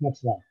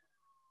 Next slide.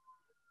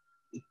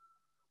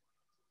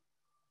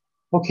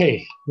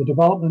 Okay, the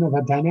development of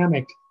a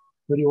dynamic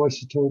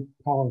radioisotope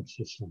power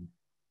system.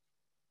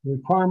 The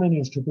requirement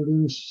is to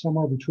produce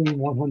somewhere between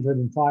 100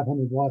 and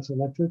 500 watts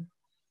electric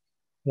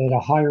at a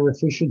higher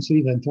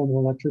efficiency than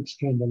thermoelectrics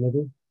can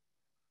deliver.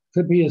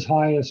 Could be as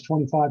high as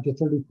 25 to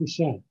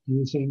 30%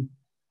 using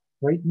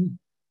Brayton,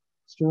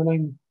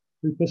 Stirling,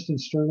 3-piston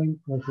Stirling,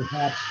 or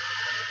perhaps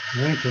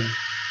Rankine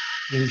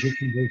energy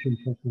conversion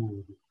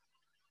technology.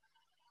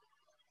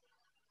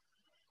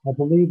 I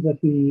believe that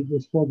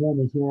this program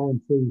is now in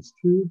phase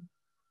 2,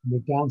 and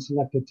they've down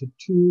selected to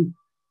 2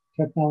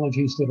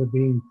 technologies that are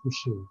being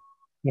pursued.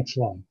 Next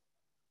slide.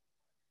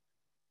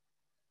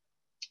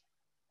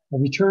 A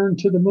return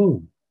to the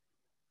moon.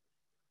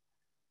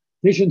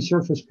 Fission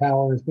surface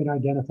power has been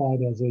identified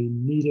as a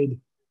needed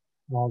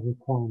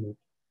requirement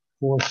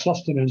for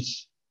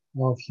sustenance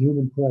of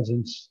human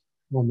presence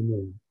on the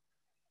moon.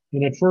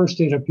 And at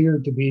first it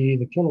appeared to be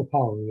the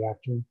kilopower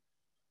reactor,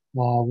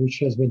 which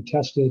has been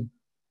tested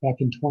back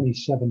in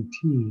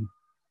 2017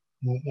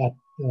 at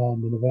the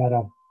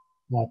Nevada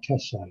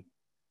test site.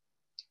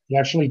 They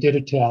actually did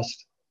a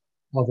test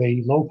of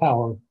a low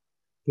power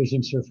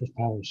fission surface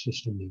power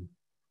system there.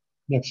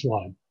 Next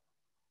slide.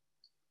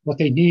 What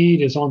they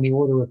need is on the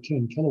order of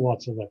 10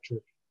 kilowatts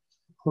electric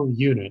per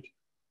unit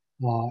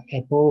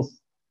at both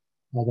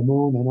the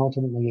moon and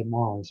ultimately at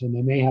Mars. And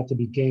they may have to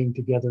be gamed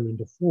together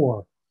into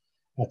 4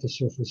 at the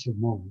surface of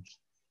Mars.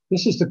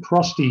 This is the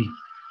crusty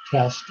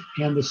test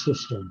and the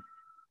system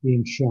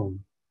being shown.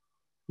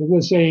 It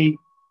was a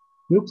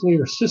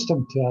nuclear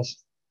system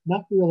test,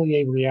 not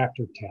really a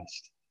reactor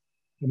test.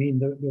 I mean,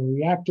 the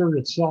reactor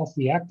itself,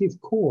 the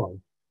active core,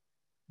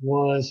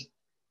 was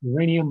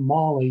uranium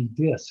moly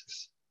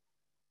disks.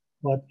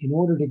 But in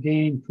order to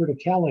gain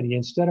criticality,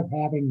 instead of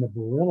having the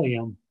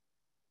beryllium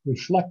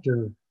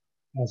reflector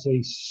as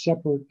a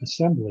separate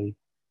assembly,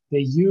 they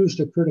used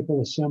a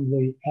critical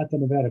assembly at the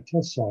Nevada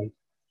test site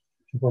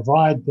to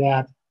provide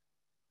that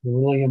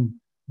beryllium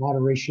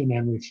moderation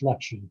and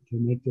reflection to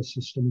make the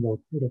system go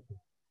critical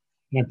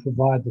and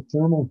provide the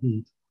thermal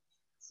heat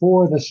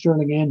for the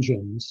Stirling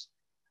engines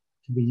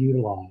to be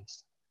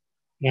utilized.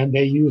 And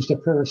they used a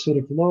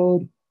parasitic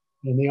load,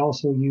 and they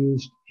also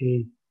used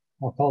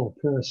I'll call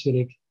it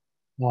parasitic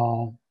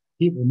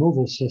heat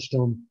removal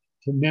system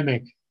to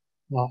mimic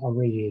a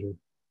radiator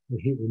or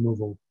heat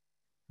removal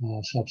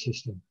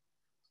subsystem.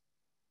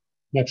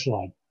 Next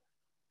slide.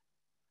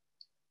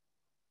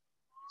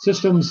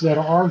 Systems that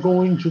are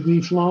going to be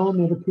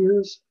flown, it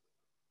appears.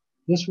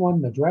 This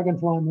one, the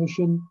Dragonfly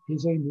mission,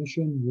 is a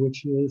mission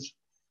which is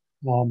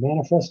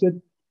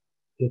manifested.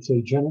 It's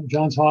a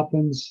Johns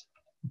Hopkins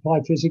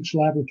Applied Physics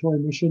Laboratory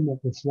mission that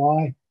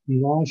will be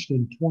launched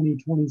in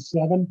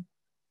 2027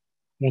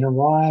 and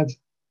arrive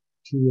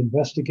to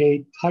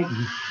investigate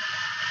Titan,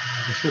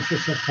 the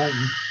surface of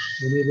Titan,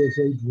 and it is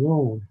a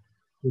drone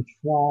which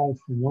flies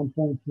from one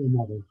point to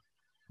another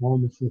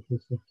on the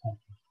surface of Titan.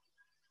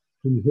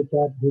 Can you hit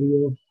that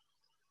video,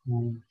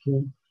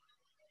 Kim?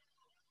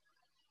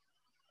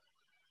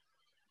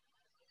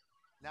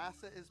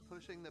 NASA is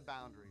pushing the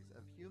boundaries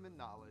of human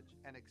knowledge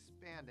and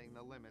expanding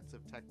the limits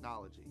of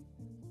technology.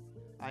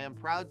 I am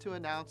proud to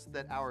announce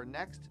that our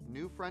next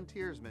New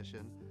Frontiers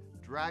mission,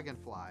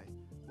 Dragonfly,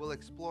 will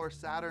explore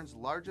Saturn's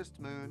largest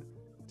moon,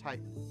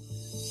 Titan.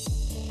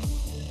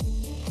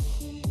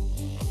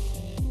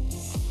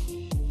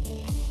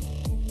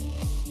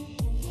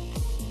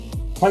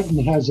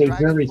 Titan has a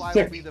very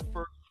thick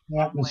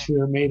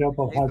atmosphere made up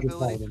of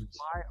hydrocarbons.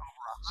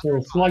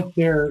 So flight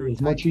there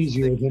is much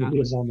easier than it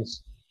is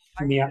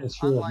in the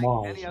atmosphere of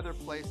Mars,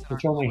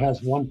 which only has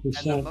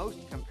 1%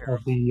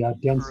 of the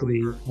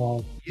density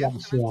of the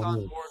atmosphere on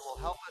Earth.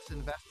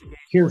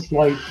 Here,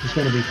 flight is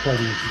going to be quite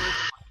easy.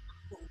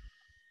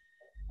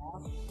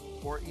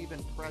 Or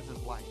even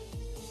present life.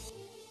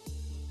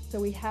 So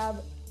we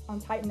have on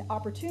Titan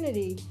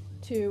opportunity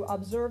to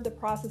observe the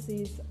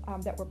processes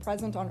that were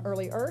present on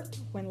early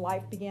Earth when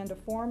life began to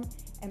form,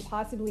 and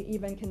possibly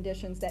even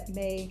conditions that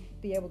may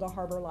be able to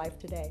harbor life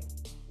today.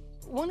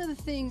 One of the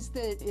things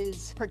that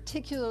is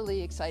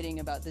particularly exciting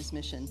about this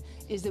mission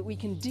is that we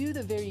can do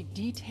the very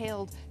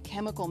detailed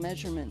chemical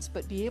measurements,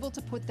 but be able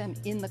to put them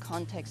in the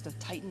context of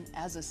Titan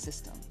as a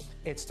system.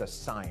 It's the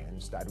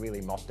science that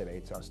really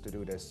motivates us to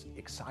do this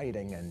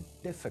exciting and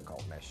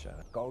difficult mission.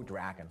 Go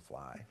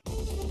Dragonfly.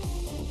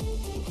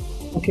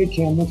 Okay,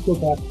 Cam, let's go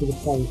back to the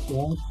flight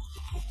slide.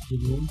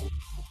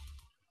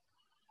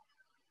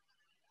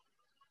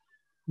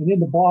 And in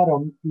the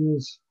bottom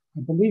is,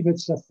 I believe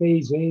it's a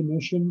Phase A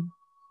mission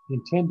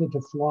intended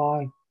to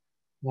fly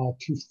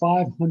to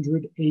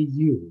 500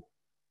 AU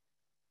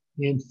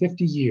in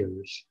 50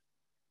 years.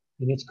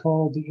 And it's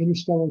called the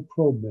Interstellar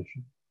Probe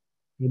Mission.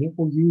 And it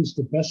will use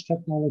the best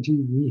technology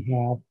we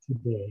have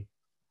today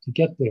to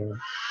get there.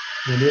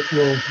 And it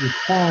will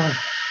require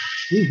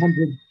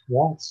 300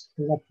 watts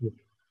electric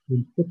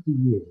in 50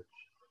 years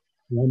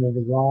when it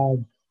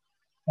arrives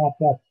at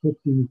that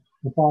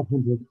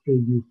 500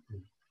 AU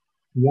point,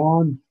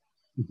 beyond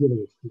the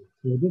heliosphere.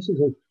 So this is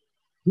a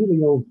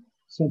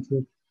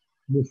heliocentric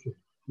mission.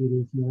 It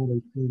is not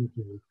a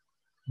planetary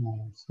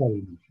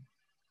study mission.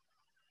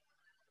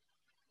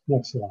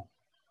 Next slide.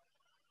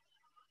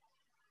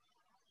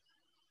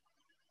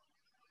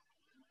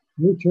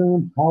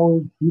 Near-term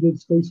powered heated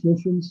space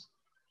missions.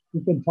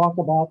 We can talk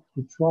about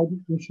the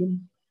Trident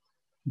mission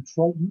to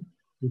Triton,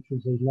 which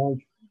is a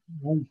large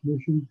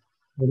mission,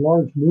 a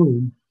large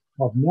moon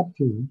of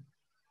Neptune.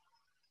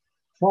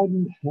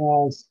 Trident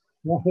has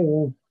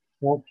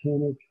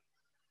volcanic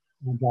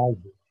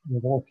geysers,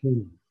 or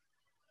volcanoes.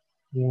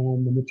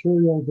 And the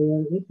material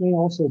there, it may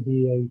also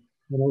be an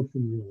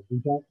ocean world, we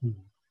don't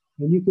know.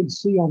 And you can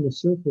see on the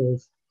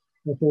surface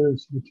that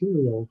there's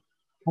material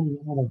coming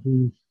out of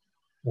these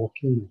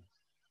volcanoes.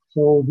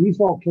 So these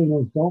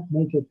volcanoes don't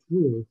make it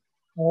through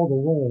all the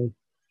way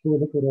to a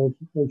liquid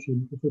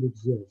ocean if it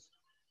exists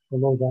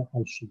below that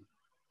ice sheet.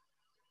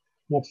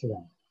 Next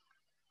slide.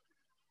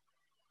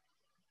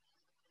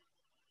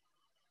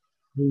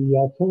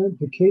 The current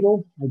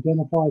decadal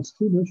identifies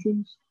two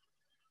missions,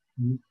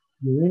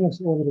 Uranus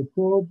Orbital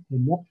Probe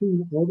and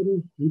Neptune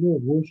Orbiter, either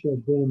of which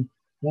have been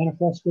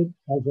manifested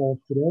as of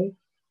today.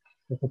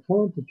 But the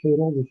current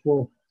decadal, which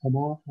will come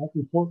out, that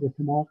report will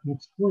come out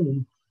next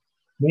spring,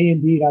 may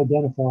indeed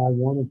identify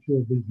one or two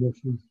of these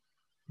missions,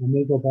 and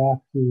may go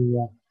back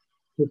to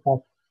pick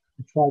up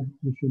the Trident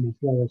mission as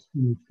well as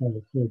the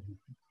Interstellar Probe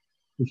mission.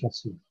 We shall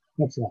see.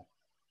 Next slide.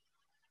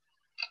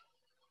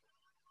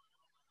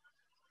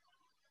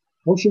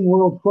 Ocean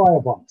World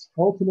Cryobots.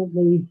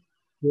 Ultimately,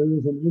 there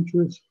is an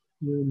interest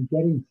in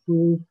getting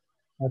through,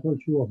 by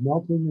virtue of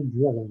melting and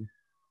drilling,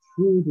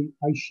 through the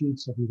ice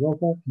sheets of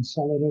Europa,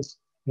 Enceladus,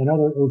 and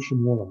other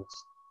ocean worlds.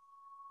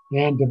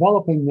 And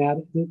developing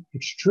that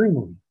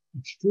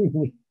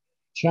extremely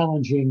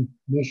challenging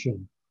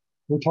mission.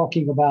 We're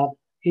talking about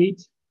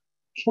 8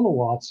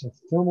 kilowatts of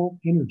thermal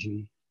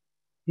energy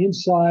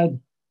inside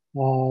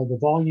the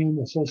volume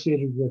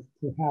associated with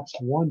perhaps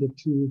 1 to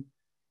 2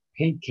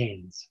 paint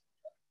cans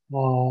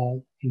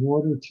in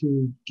order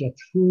to get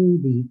through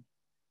the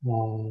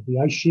the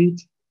ice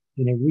sheet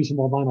in a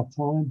reasonable amount of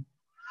time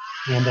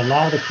and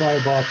allow the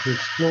cryobot to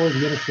explore the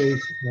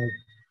interface of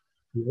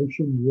the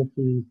ocean with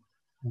the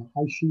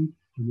ice sheet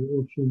and the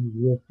ocean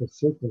with the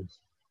surface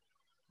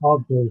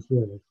of those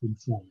rails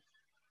themselves.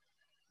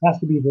 It has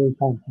to be very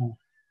compact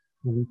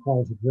and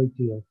requires a great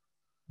deal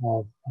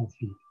of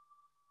heat.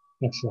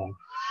 Next slide.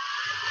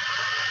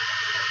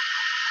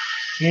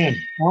 And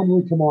en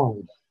route to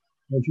Mars.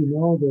 As you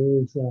know,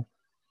 there is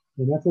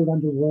an effort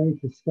underway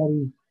to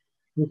study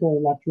nuclear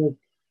electric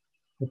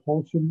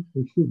propulsion,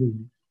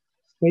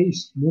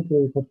 space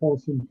nuclear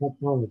propulsion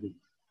technology.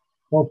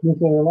 Both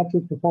nuclear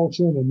electric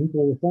propulsion and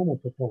nuclear thermal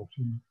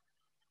propulsion,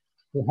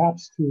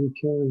 perhaps to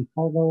carry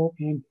cargo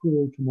and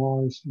crew to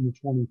Mars in the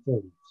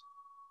 2030s.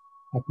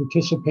 I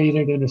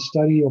participated in a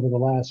study over the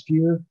last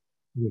year.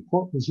 The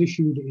report was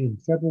issued in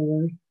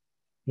February,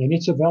 and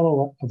it's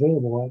available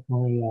at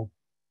my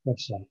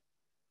website,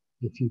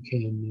 if you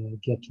can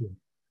get to it,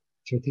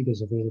 which I think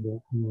is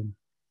available on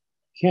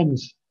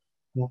Ken's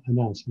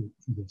announcement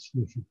for this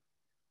mission.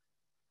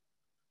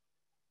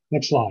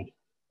 Next slide.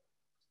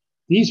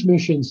 These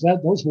missions,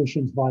 those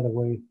missions, by the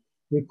way,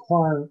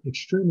 require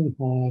extremely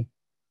high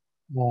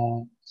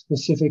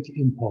specific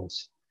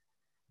impulse.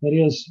 That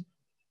is,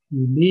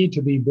 you need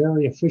to be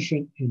very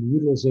efficient in the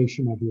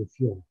utilization of your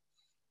fuel.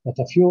 But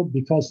the fuel,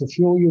 because the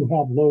fuel you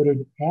have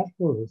loaded at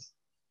Earth,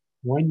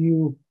 when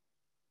you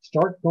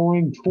start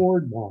going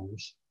toward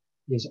Mars,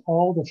 is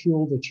all the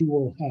fuel that you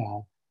will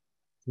have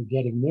for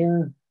getting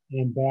there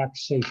and back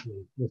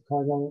safely with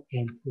cargo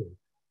and crew.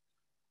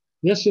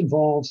 This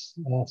involves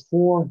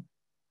 4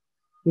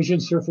 fission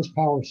surface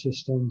power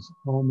systems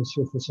on the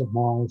surface of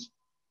Mars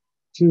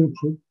to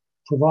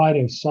provide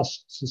a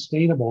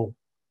sustainable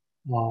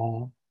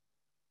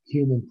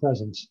human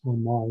presence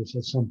on Mars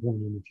at some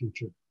point in the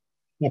future.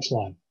 Next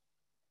slide.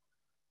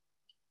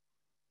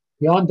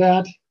 Beyond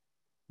that,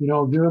 you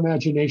know, your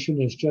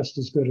imagination is just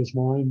as good as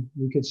mine.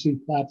 We could see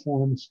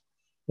platforms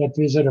that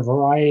visit a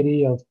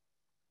variety of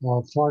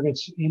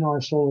targets in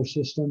our solar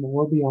system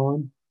or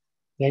beyond.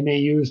 They may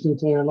use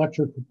nuclear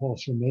electric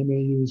propulsion. They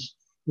may use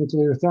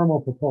nuclear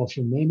thermal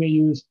propulsion. They may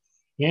use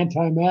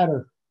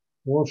antimatter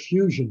or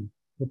fusion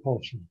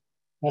propulsion.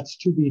 That's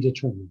to be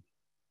determined.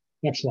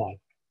 Next slide.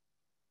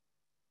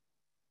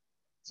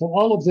 So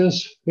all of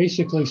this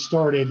basically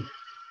started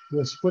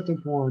with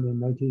Sputnik 1 in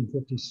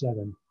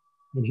 1957.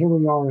 And here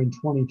we are in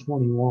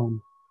 2021.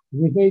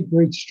 We've made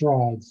great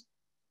strides,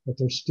 but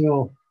there's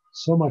still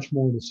so much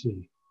more to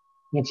see.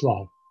 Next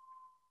slide.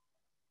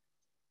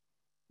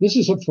 This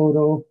is a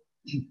photo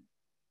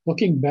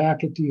looking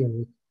back at the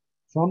Earth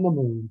from the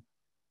moon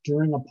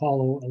during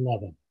Apollo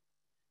 11.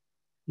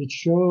 It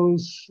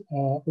shows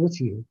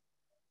Earthview,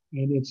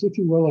 and it's, if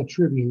you will, a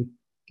tribute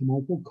to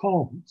Michael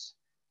Collins,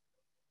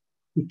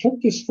 who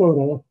took this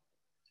photo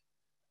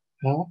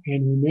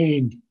and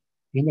remained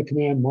in the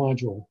command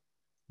module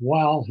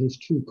while his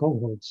 2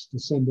 cohorts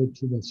descended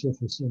to the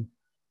surface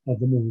of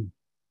the moon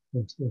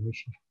for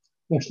exploration.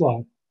 Next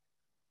slide.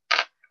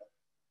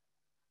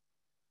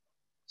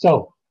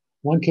 So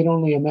one can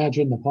only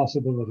imagine the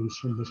possibilities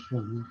from this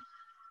point on,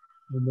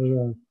 and they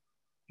are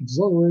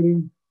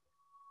exhilarating,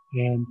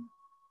 and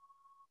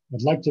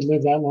I'd like to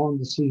live that long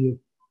to see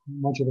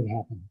much of it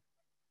happen.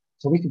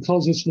 So we can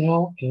close this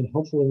now, and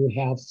hopefully we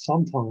have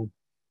some time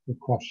for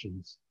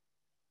questions.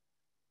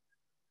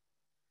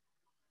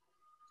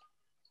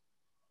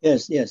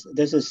 Yes,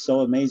 this is so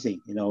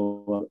amazing. You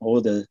know,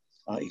 all the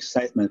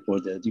excitement for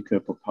the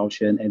nuclear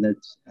propulsion and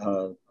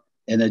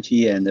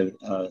energy and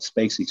the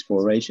space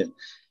exploration.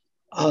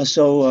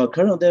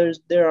 Colonel,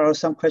 there are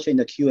some questions in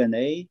the Q&A.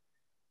 Would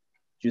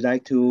you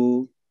like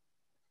to?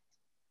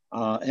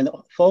 And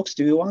folks,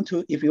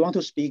 if you want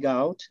to speak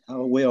out,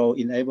 we'll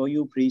enable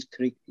you. Please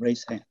click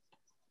raise hand.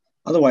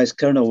 Otherwise,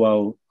 Colonel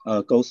will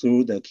go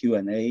through the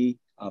Q&A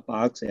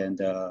box, and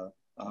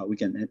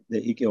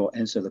he will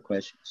answer the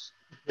questions.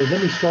 Okay,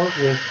 let me start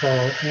with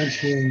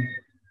answering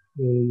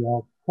a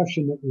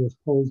question that was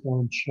posed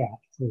on chat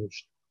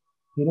first.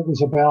 And it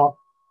was about,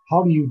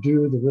 how do you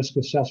do the risk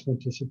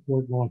assessment to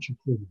support launch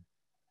improvement?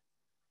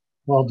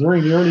 Well,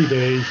 during the early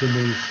days,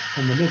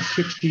 from the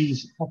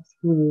mid-60s up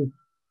through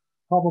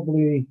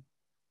probably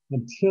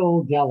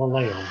until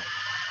Galileo,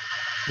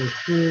 so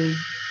through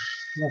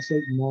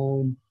S8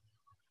 and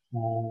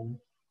 9,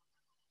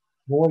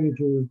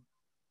 Voyager,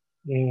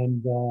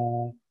 and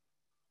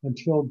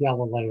until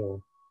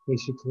Galileo,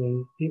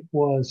 basically, it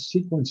was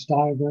sequence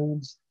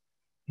diagrams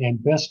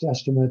and best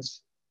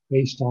estimates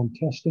based on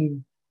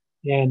testing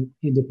and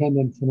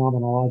independent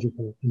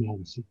phenomenological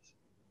analyses.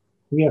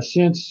 We have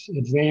since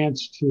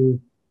advanced to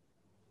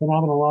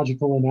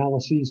phenomenological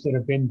analyses that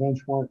have been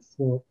benchmarked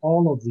for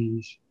all of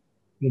these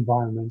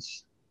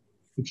environments: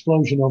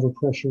 explosion,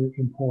 overpressure,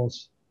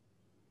 impulse,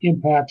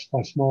 impacts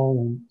by small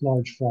and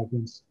large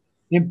fragments,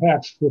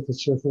 impacts with the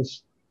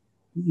surface,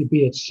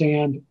 be it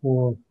sand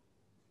or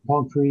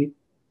concrete,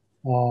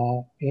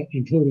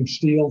 including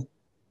steel,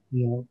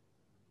 you know,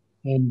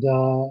 and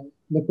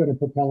liquid and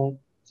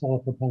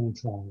solid propellant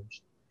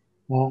trials.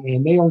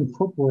 And they are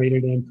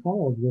incorporated and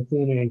called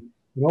within a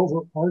an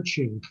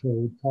overarching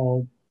code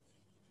called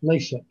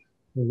LACIP,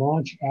 the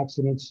Launch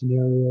Accident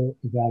Scenario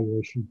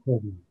Evaluation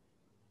Program.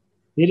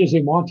 It is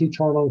a Monte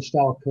Carlo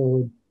style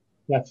code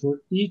that for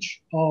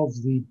each of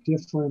the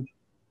different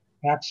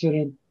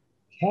accident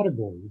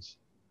categories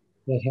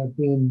that have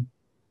been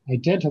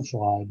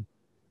identified,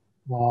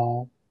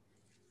 for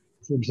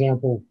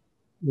example,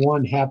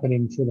 one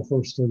happening for the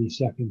first 30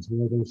 seconds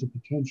where there's a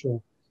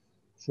potential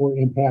for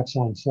impacts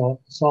on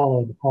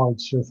solid, hard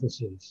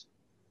surfaces.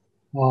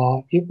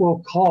 It will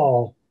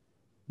call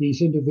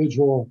these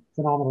individual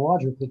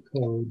phenomenological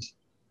codes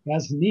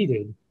as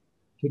needed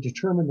to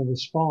determine the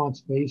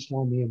response based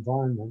on the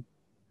environment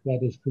that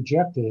is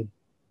projected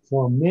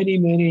for many,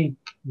 many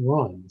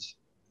runs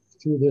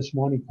through this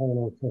Monte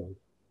Carlo code.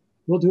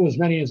 We'll do as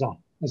many as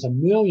a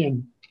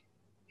million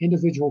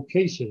individual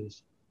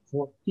cases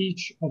for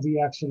each of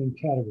the accident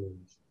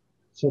categories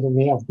so that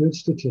we have good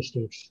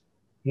statistics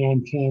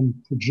and can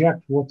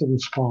project what the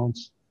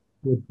response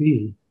would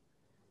be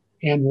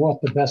and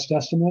what the best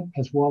estimate,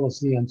 as well as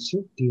the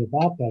uncertainty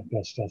about that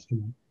best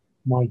estimate,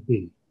 might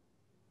be.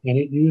 And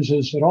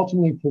it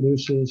ultimately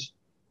produces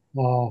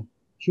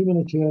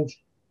cumulative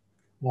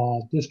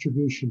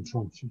distribution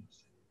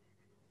functions.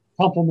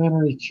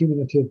 Complementary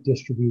cumulative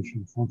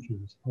distribution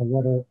functions are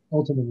what are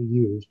ultimately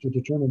used to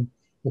determine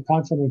the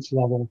confidence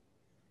level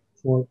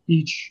for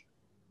each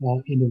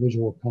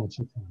individual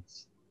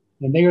consequence.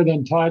 And they are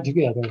then tied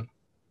together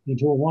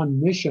into a one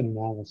mission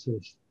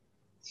analysis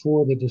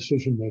for the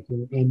decision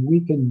maker. And we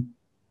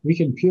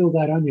can peel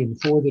that onion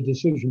for the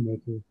decision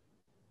maker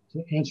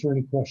to answer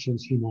any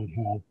questions he might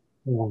have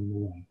along the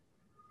way.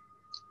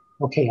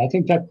 Okay, I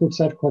think that puts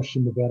that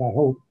question to bed, I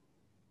hope.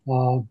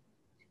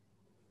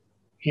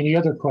 Any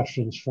other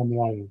questions from the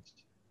audience?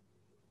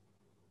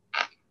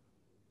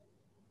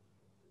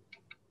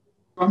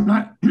 I'm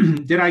not,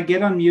 did I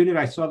get unmuted?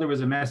 I saw there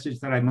was a message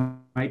that I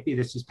might be.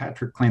 This is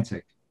Patrick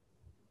Klancik.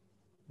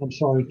 I'm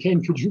sorry,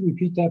 Ken, could you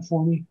repeat that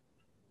for me?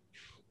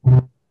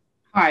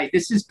 Hi,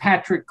 this is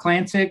Patrick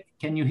Klancik.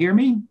 Can you hear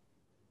me?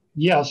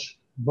 Yes,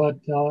 but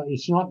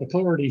it's not, the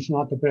clarity is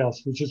not the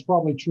best, which is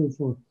probably true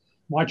for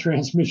my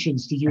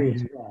transmissions to you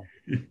as well.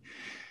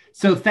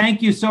 So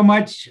thank you so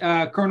much,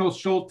 Colonel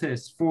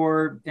Schultes,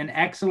 for an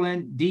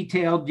excellent,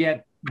 detailed,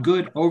 yet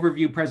good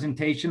overview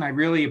presentation. I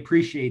really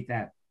appreciate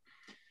that.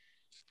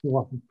 You're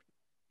welcome.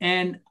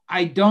 And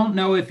I don't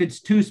know if it's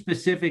too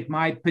specific.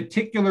 My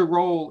particular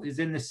role is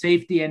in the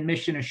safety and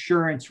mission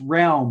assurance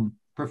realm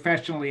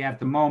professionally at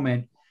the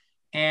moment.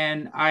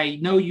 And I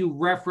know you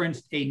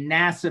referenced a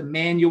NASA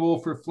manual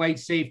for flight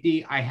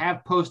safety. I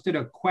have posted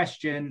a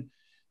question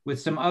with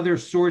some other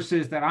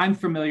sources that I'm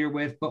familiar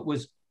with, but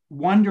was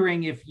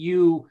wondering if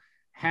you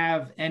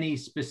have any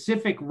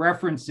specific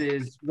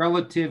references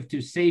relative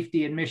to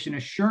safety and mission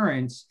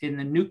assurance in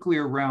the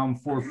nuclear realm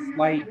for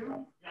flight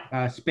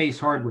space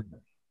hardware.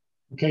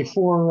 Okay,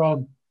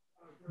 for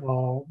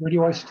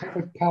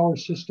radioisotopic power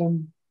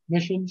system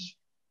missions,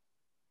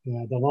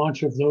 the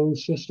launch of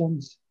those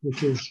systems,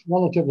 which is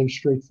relatively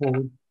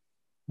straightforward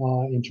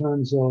in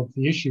terms of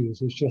the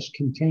issues, is just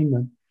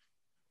containment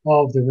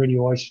of the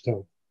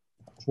radioisotope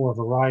for a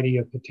variety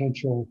of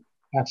potential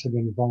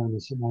accident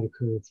environments that might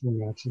occur for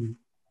an accident,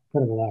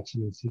 critical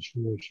accident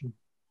situation.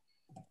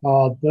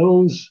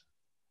 Those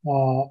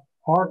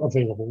are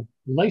available.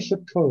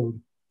 LACIP code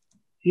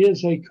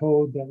is a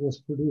code that was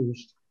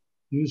produced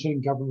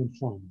using government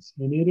funds,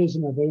 and it is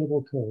an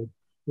available code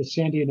that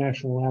Sandia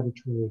National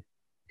Laboratory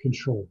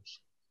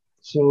controls.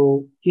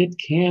 So it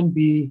can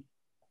be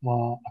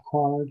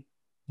acquired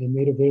and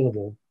made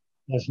available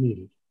as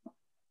needed.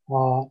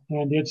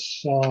 And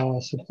its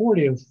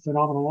supportive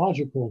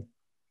phenomenological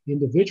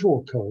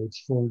individual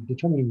codes for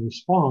determining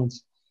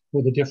response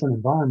for the different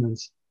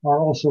environments are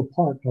also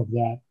part of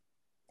that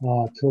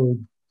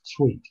code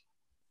suite,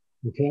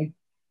 okay?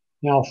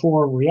 Now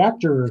for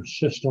reactor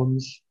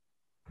systems,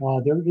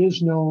 there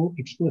is no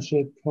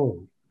explicit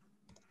code,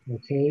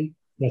 okay,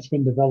 that's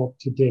been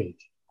developed to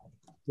date.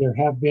 There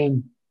have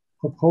been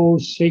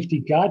proposed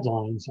safety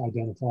guidelines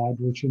identified,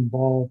 which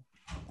involve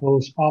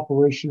both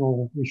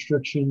operational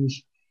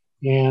restrictions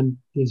and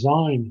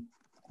design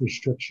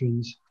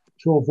restrictions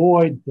to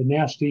avoid the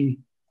nasty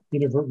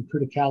inadvertent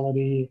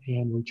criticality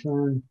and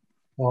return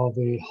of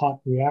a hot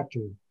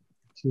reactor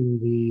to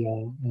the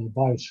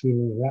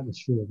biosphere or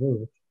atmosphere of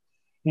Earth.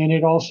 And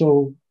it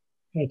also,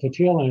 at the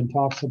tail end,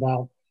 talks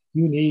about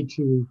you need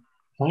to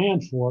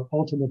plan for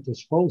ultimate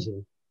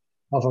disposal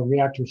of a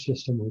reactor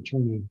system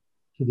returning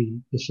to the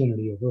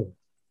vicinity of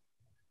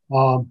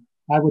Earth.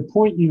 I would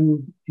point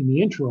you in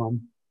the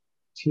interim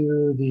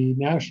to the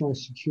National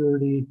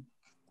Security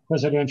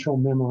Presidential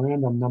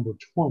Memorandum number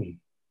 20,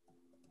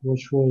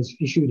 which was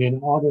issued in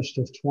August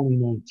of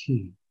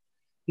 2019.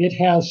 It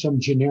has some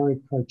generic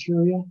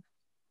criteria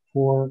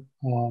for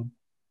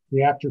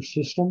reactor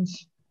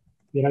systems.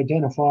 It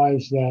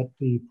identifies that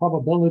the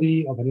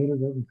probability of an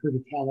inadvertent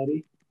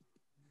criticality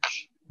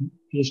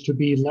is to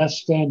be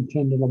less than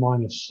 10 to the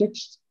minus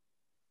sixth,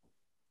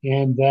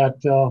 and that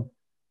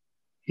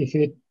if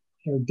it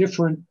are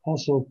different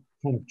also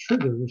kind of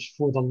triggers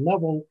for the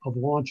level of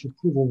launch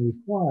approval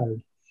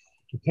required,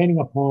 depending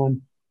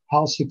upon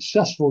how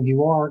successful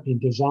you are in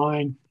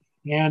design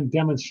and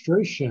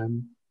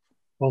demonstration,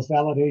 both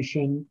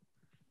validation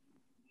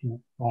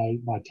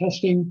by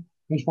testing,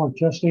 benchmark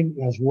testing,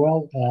 as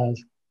well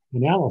as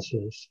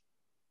analysis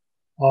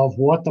of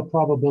what the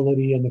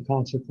probability and the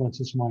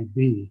consequences might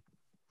be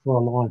for a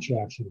launch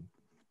accident,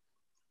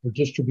 for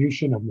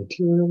distribution of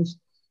materials,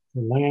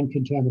 for land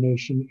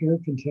contamination, air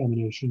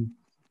contamination,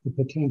 the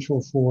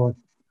potential for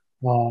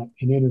an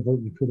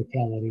inadvertent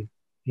criticality,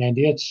 and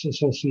its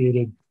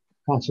associated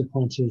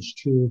consequences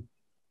to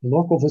the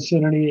local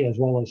vicinity as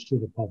well as to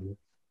the public.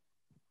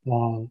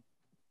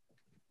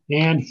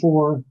 And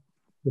for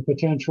the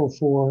potential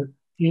for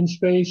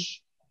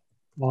in-space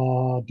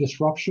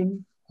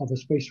disruption of a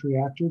space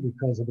reactor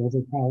because of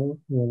overpower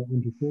or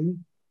undercooling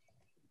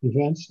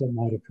events that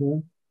might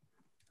occur.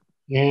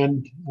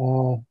 And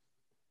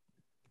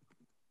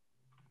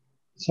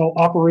so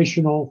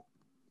operational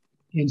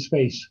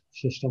in-space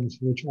systems,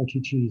 which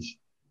RTGs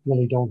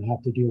really don't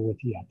have to deal with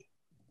yet,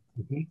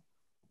 okay?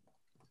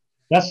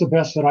 That's the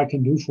best that I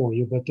can do for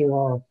you, but there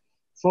are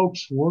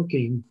folks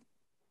working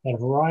at a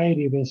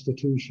variety of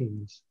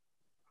institutions.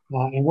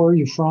 And where are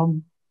you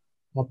from,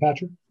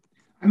 Patrick?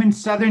 I'm in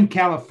Southern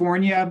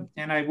California,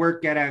 and I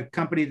work at a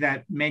company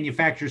that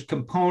manufactures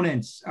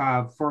components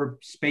for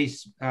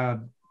space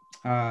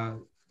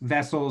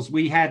vessels.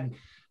 We had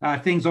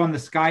things on the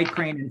Sky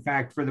Crane, in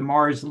fact, for the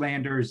Mars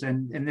landers.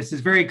 And this is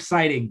very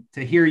exciting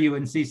to hear you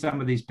and see some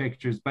of these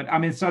pictures. But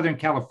I'm in Southern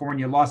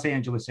California, Los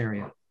Angeles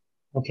area.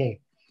 Okay.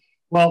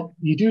 Well,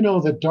 you do know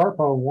that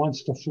DARPA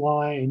wants to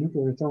fly a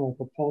nuclear thermal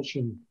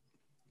propulsion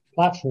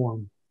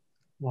platform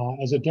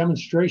as a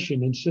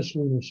demonstration in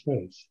cislunar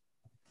space.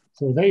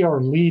 So they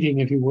are leading,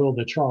 if you will,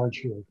 the charge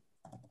here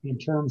in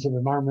terms of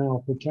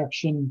environmental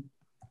protection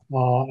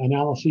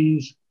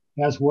analyses,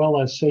 as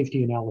well as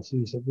safety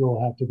analyses that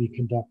will have to be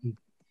conducted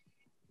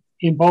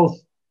in both,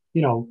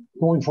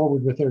 going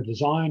forward with their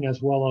design,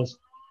 as well as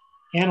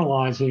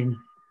analyzing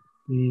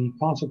the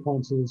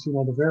consequences,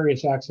 the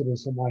various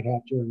accidents that might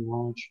have during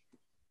launch,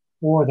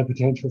 or the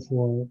potential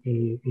for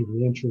a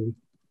reentry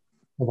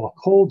of a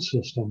cold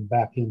system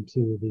back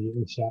into the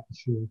Earth's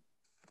atmosphere.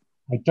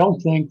 I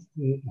don't think,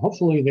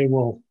 hopefully they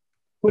will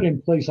put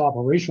in place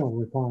operational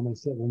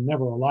requirements that will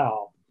never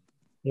allow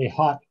a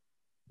hot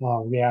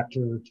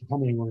reactor to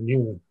come anywhere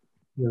near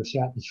the Earth's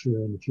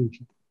atmosphere in the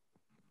future.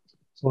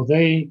 So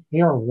they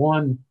are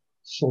one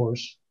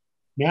source.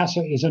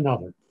 NASA is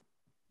another.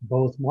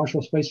 Both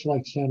Marshall Space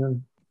Flight Center,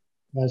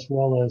 as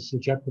well as the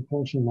Jet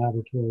Propulsion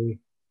Laboratory,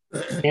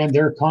 and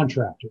their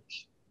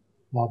contractors,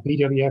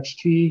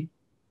 BWXT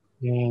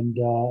and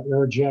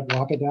Aerojet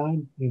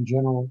Rocketdyne and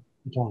General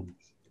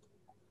Atomics.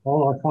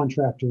 All are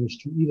contractors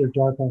to either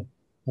DARPA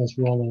as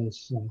well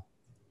as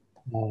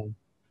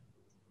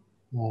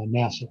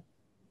NASA.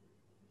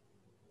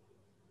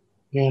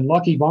 And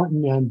Lockheed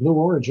Martin and Blue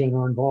Origin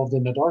are involved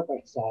in the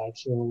DARPA side,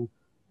 so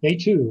they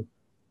too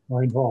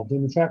are involved.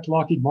 And in fact,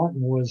 Lockheed Martin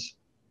was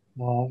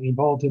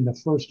involved in the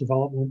first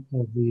development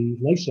of the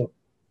LACEP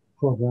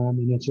program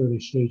in its early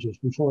stages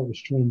before it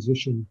was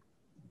transitioned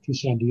to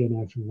Sandia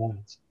National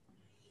Labs.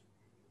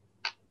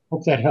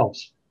 Hope that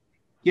helps.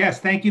 Yes,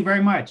 thank you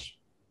very much.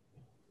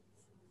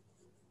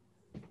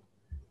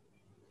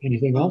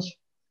 Anything else?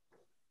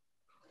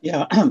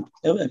 Yeah,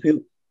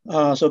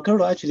 so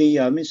Carol, actually,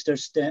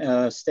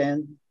 Mr.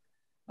 Stan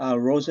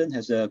Rosen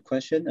has a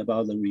question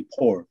about the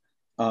report.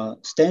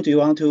 Stan, do you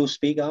want to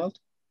speak out?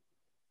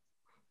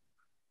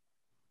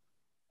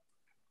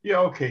 Yeah,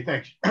 okay,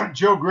 thanks.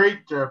 Joe,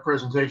 great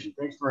presentation.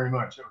 Thanks very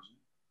much. It was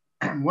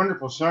a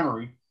wonderful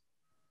summary.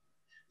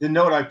 The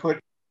note I put.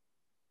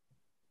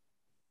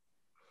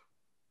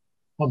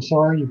 I'm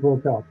sorry, you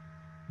broke up.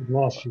 I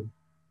lost you.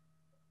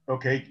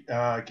 Okay,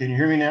 can you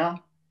hear me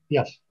now?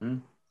 Yes.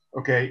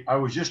 Okay, I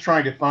was just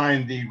trying to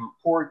find the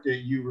report that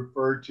you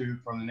referred to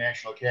from the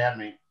National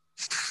Academy.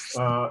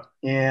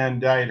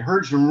 And I had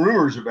heard some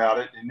rumors about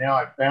it, and now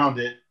I found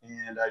it,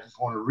 and I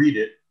just want to read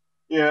it.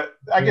 Yeah,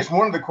 I guess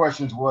one of the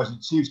questions was,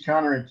 it seems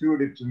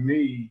counterintuitive to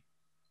me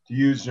to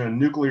use a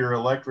nuclear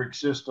electric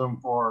system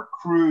for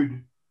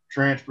crewed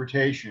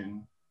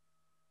transportation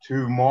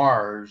to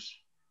Mars.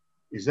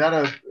 Is that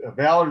a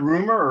valid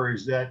rumor, or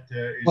is that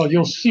well,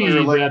 you'll see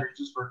that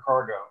just for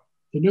cargo?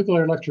 The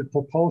nuclear electric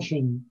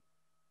propulsion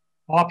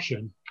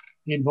option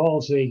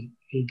involves a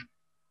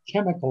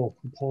chemical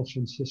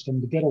propulsion system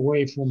to get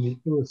away from the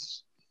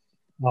Earth's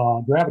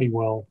gravity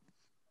well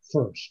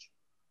first,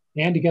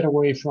 and to get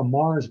away from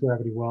Mars'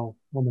 gravity well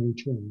on the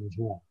return as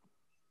well.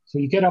 So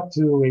you get up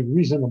to a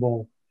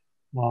reasonable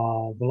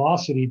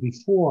velocity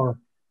before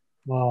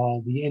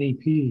the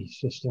NEP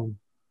system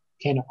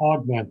can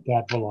augment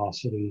that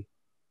velocity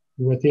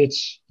with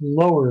its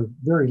lower,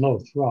 very low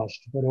thrust,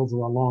 but over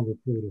a longer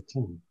period of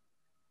time.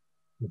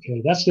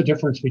 Okay, that's the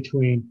difference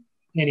between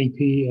NEP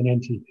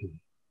and NTP.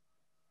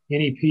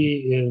 NEP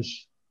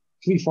is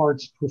 3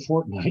 farts per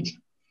fortnight,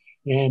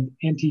 and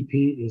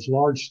NTP is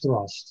large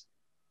thrust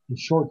and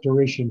short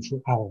duration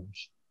for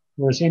hours,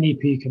 whereas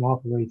NEP can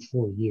operate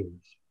for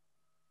years.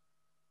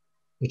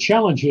 The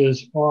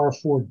challenges are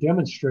for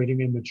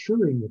demonstrating and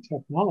maturing the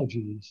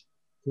technologies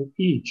for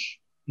each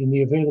in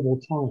the available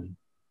time.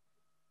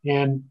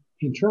 And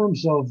in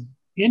terms of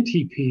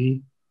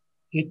NTP,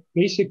 it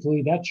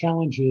basically, that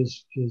challenge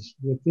is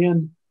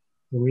within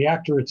the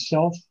reactor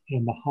itself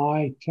and the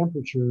high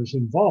temperatures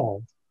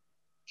involved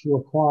to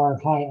acquire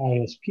high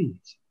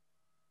ISPs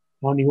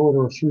on the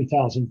order of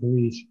 3,000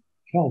 degrees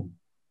Kelvin.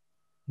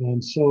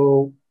 And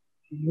so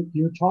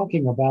you're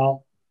talking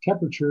about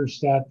temperatures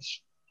that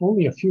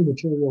only a few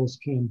materials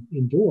can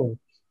endure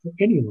for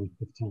any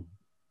length of time.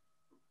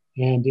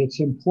 And it's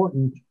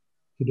important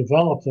to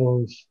develop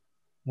those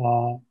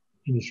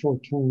in the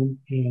short term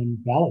and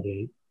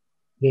validate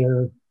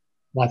their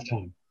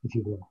lifetime, if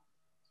you will.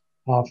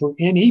 For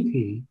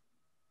NEP,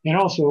 and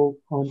also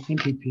on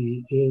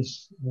NTP,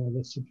 is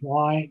the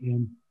supply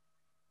and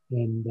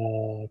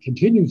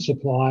continued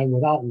supply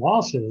without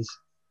losses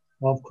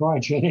of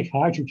cryogenic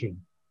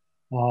hydrogen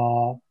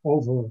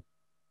over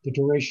the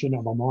duration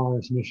of a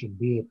Mars mission,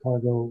 be it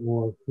cargo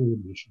or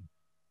crewed mission.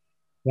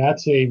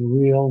 That's a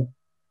real,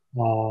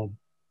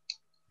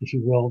 if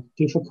you will,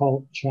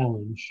 difficult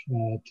challenge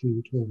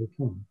to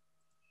overcome.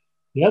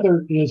 The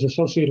other is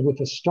associated with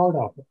the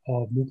startup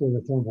of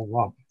nuclear thermal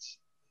rockets.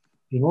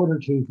 In order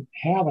to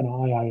have an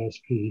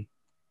IISP,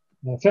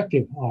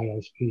 effective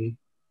IISP,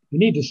 you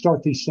need to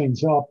start these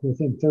things up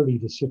within 30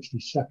 to 60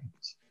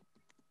 seconds.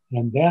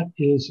 And that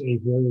is a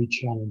very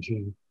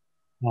challenging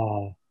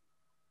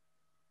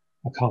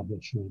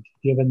accomplishment,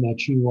 given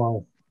that you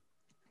are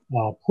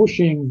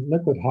pushing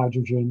liquid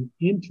hydrogen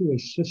into a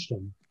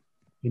system,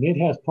 and it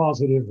has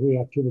positive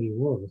reactivity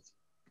worth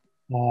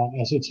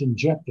as it's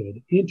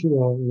injected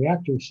into a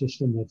reactor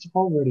system that's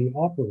already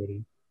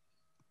operating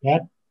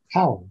at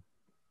power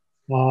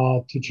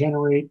to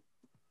generate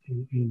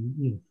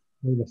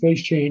the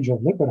phase change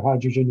of liquid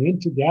hydrogen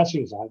into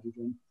gaseous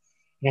hydrogen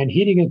and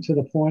heating it to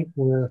the point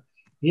where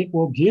it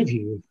will give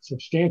you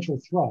substantial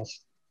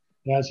thrust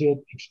as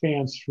it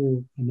expands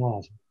through a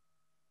nozzle.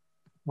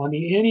 On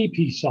the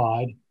NEP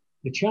side,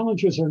 the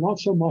challenges are not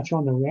so much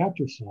on the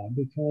reactor side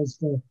because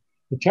the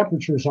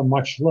temperatures are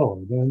much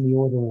lower. They're in the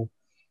order of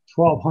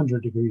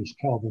 1,200 degrees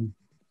Kelvin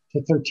to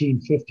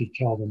 1,350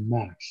 Kelvin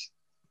max.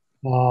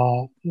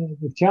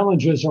 The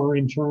challenges are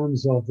in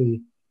terms of the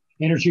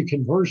energy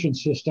conversion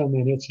system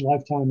and its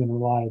lifetime and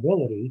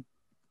reliability,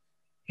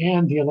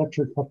 and the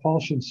electric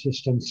propulsion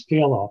system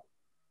scale up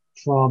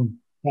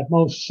from at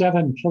most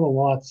 7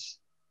 kilowatts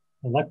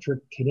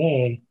electric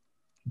today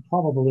to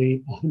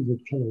probably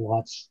 100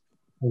 kilowatts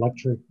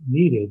electric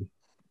needed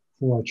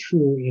for a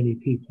true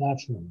NEP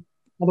platform.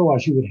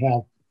 Otherwise, you would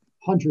have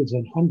hundreds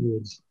and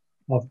hundreds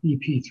of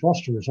EP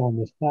thrusters on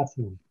this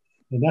platform.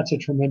 And that's a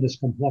tremendous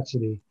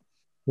complexity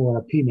for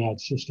a PMAD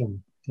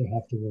system to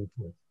have to work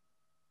with.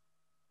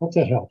 Hope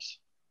that helps.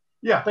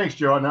 Yeah, thanks,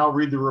 Joe. And I'll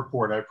read the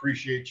report. I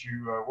appreciate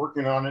you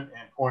working on it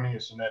and pointing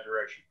us in that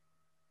direction.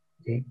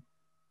 Okay.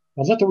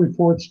 I'll let the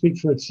report speak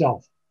for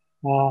itself.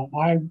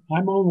 I'm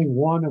only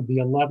one of the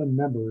 11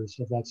 members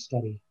of that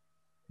study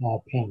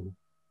panel,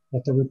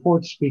 but the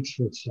report speaks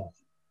for itself.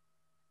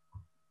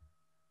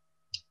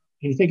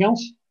 Anything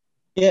else?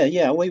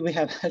 Yeah, we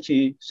have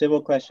actually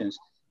several questions.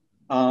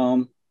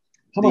 How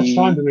much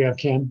time do we have,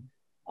 Ken?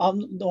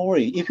 Don't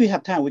worry. If we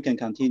have time, we can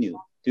continue.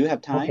 Do you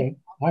have time? Okay,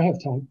 I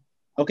have time.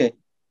 Okay,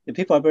 the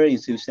people are very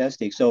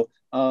enthusiastic. So,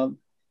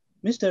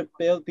 Mr.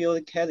 Bill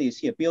Kelly is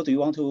here. Bill, do you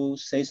want to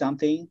say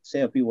something?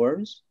 Say a few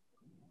words?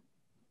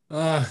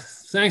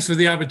 Thanks for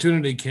the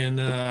opportunity, Ken.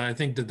 I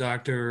think the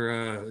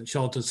Dr.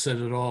 Schultes said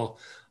it all.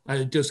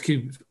 I just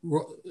keep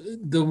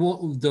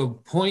the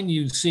point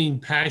you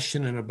seemed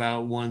passionate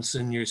about once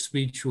in your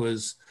speech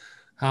was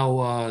how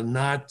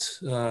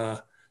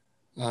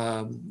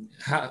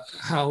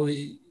how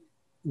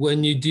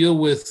when you deal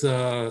with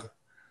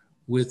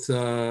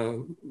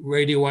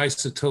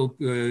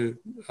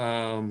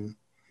radioisotope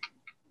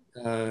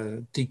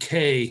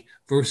decay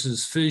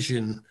versus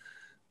fission,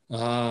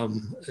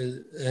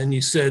 and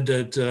you said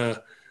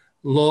that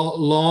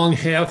long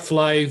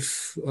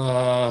half-life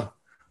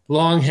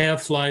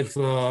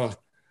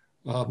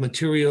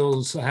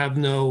materials have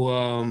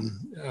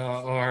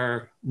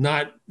are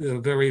not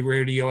very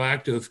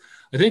radioactive.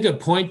 I think a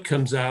point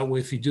comes out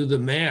if you do the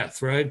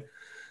math, right?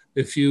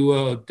 If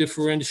you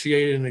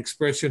differentiate an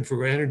expression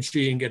for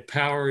energy and get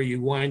power, you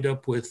wind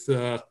up with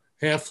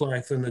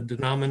half-life in the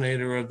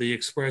denominator of the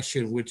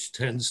expression, which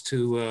tends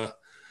to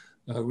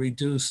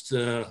reduce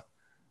the,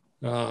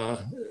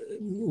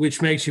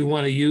 which makes you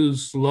want to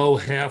use low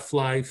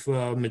half-life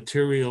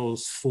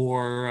materials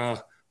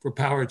for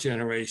power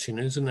generation.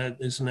 Isn't that,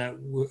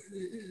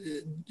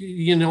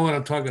 you know what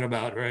I'm talking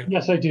about, right?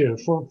 Yes, I do.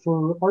 For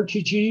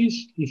RTGs,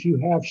 if you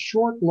have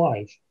short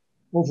life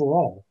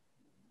overall,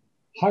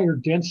 higher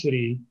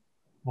density,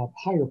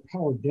 higher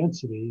power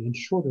density and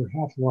shorter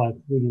half-life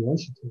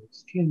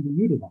radioisotopes can be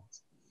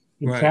utilized.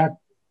 In fact,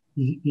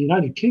 the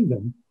United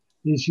Kingdom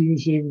is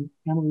using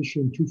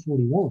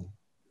americium-241,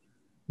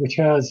 which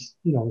has,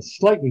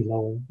 slightly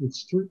lower.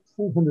 It's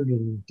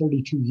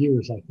 432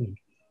 years, I think,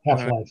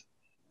 half-life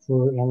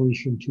for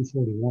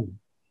americium-241.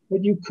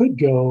 But you could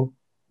go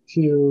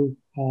to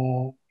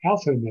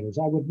alpha emitters.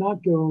 I would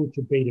not go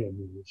to beta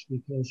emitters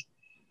because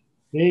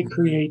they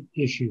create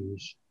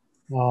issues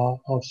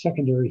of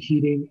secondary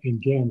heating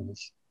and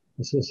gammas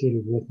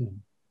associated with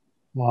them.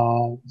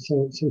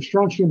 So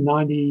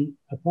strontium-90,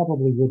 I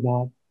probably would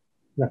not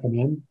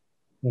recommend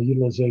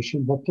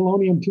utilization, but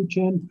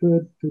polonium-210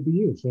 could be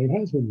used. It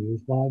has been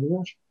used by the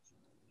Russians.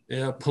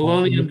 Yeah,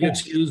 polonium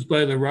gets used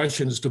by the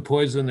Russians to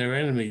poison their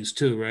enemies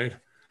too, right?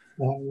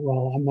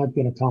 Well, I'm not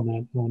going to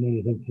comment on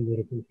anything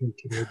political here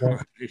today,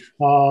 but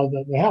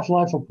the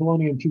half-life of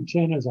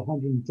polonium-210 is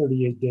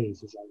 138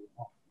 days, as I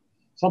recall.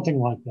 Something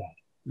like that.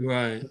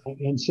 Right.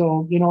 And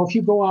so, you know, if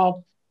you go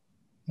out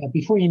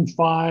between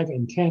 5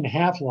 and 10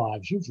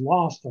 half-lives, you've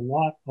lost a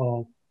lot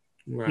of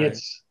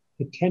its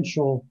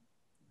potential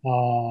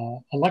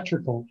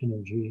electrical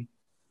energy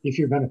if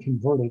you're going to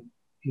convert it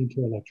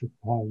into electric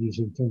power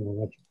using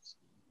thermoelectrics.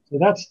 So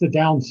that's the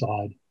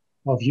downside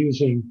of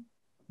using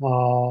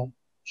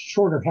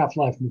shorter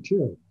half-life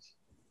materials.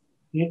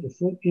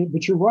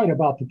 But you're right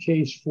about the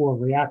case for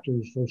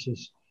reactors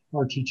versus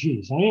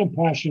RTGs. I am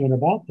passionate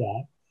about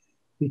that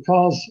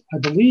because I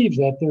believe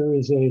that there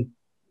is a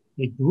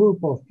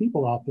group of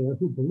people out there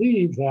who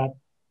believe that,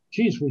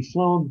 geez, we've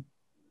flown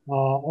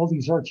all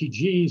these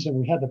RTGs and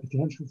we had the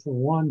potential for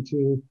one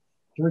to,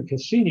 during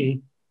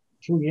Cassini,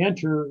 to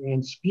re-enter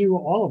and spew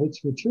all of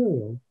its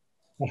material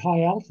at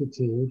high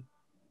altitude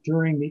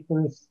during the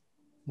Earth,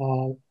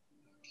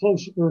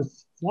 close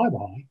Earth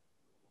flyby,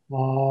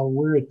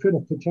 where it could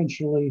have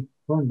potentially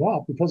burned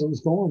up because it was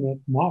going at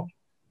Mach,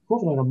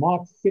 equivalent of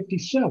Mach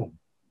 57,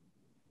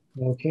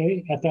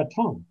 okay, at that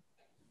time.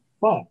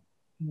 But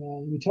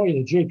let me tell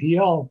you, the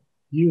JPL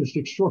used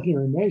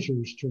extraordinary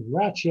measures to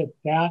ratchet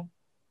that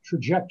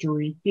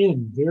trajectory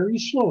in very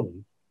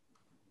slowly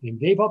and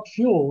gave up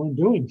fuel in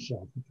doing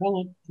so,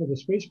 propellant for the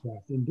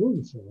spacecraft in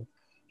doing so,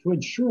 to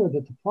ensure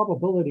that the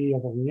probability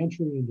of a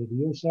reentry into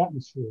the Earth's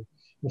atmosphere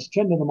was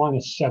 10 to the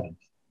minus 7th.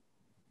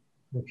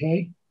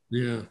 Okay?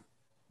 Yeah.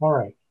 All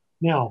right.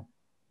 Now,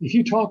 if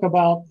you talk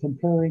about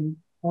comparing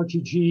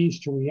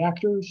RTGs to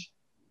reactors,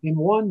 in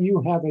one,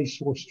 you have a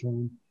source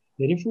term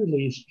that, if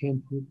released,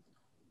 can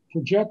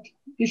project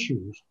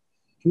issues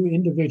to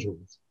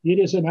individuals. It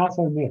is an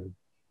alpha emitter.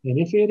 And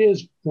if it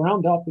is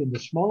ground up into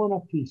small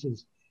enough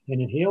pieces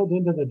and inhaled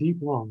into the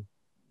deep lung,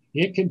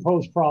 it can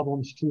pose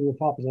problems to a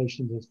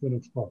population that's been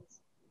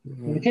exposed.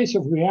 In the case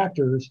of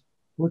reactors,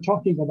 we're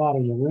talking about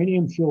a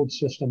uranium-fueled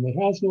system that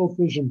has no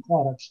fission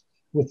products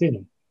within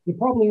it. It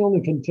probably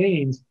only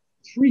contains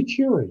 3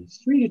 curies,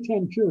 3 to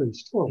 10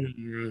 curies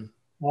total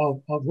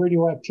of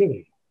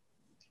radioactivity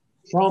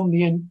from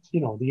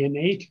the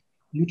innate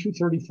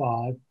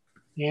U-235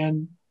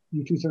 and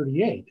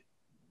U-238.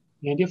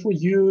 And if we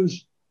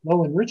use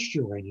low enriched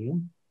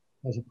uranium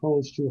as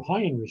opposed to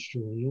high enriched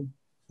uranium,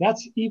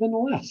 that's even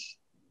less.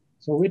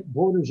 So it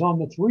borders on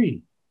the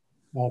 3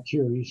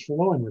 curies for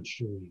low enriched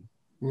uranium.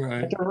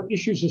 Right. But there are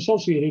issues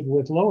associated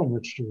with low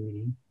enriched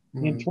uranium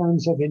in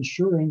terms of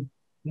ensuring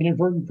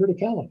inadvertent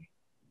criticality.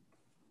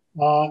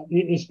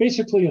 It's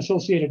basically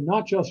associated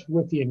not just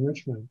with the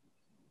enrichment,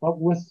 but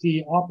with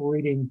the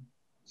operating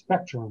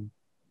spectrum,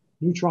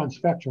 neutron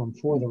spectrum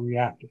for the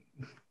reactor.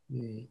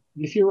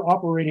 If you're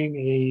operating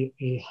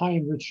a high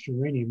enriched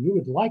uranium, you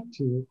would like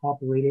to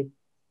operate it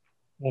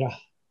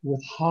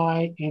with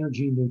high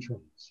energy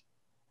neutrons.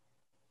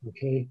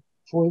 Okay,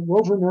 for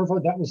Rover Nerva,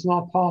 that was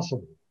not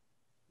possible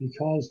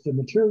because the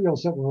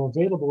materials that were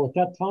available at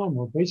that time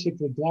were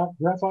basically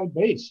graphite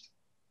based.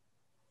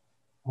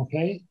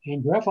 Okay,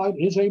 and graphite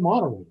is a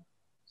moderator,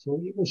 so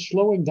it was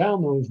slowing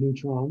down those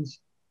neutrons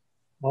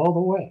all the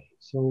way.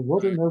 So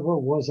Rover Nerva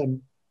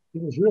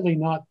it was really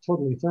not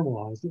totally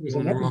thermalized. It was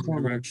an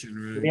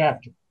epithermal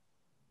reactor.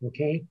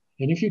 Okay,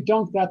 and if you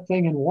dunk that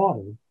thing in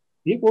water,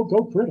 it will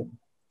go critical.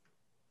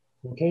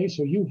 Okay,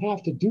 so you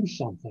have to do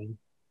something.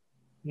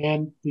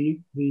 And the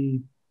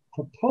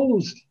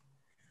proposed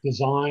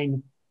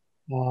design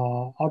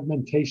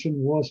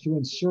augmentation was to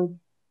insert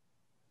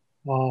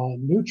thermal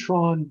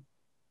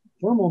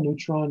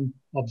neutron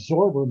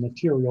absorber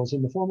materials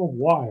in the form of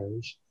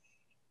wires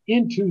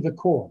into the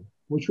core,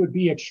 which would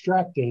be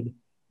extracted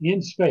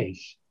in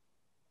space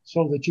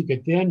so that you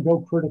could then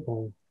go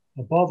critical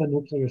above a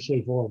nuclear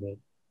safe orbit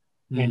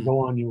and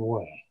go on your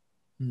way.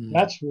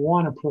 That's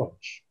one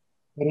approach,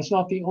 but it's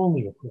not the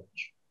only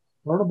approach.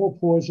 Burnable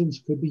poisons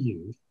could be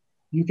used.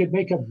 You could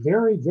make a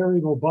very,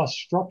 very robust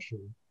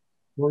structure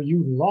where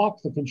you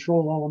lock the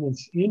control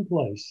elements in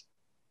place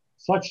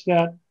such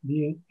that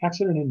the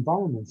accident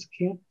environments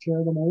can't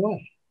tear them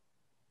away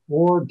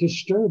or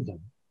disturb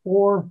them,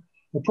 or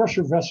the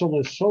pressure vessel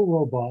is so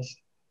robust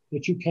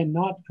that you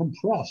cannot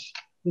compress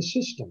the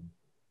system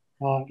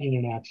in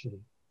an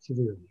accident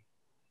severely.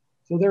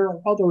 So there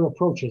are other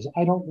approaches.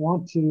 I don't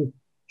want to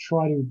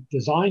try to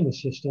design the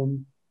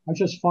system. I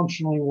just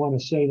functionally want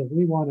to say that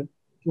we want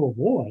to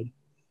avoid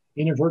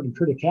inadvertent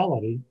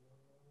criticality.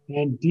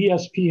 And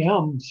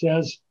DSPM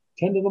says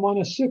 10 to the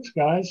minus 6,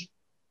 guys.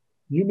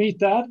 You meet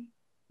that,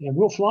 and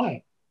we'll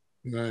fly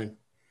it. Right.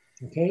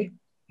 Okay?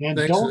 And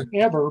Thanks. don't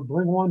ever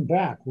bring one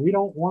back. We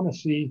don't want to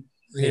see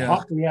a Yeah.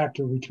 hot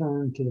reactor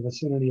return to the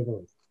vicinity of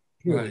Earth.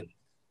 Period. Right.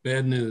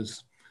 Bad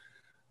news.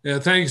 Yeah,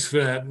 thanks for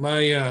that.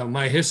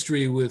 My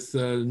history with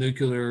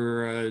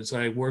nuclear is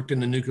I worked in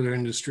the nuclear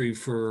industry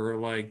for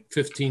like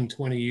 15,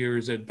 20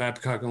 years at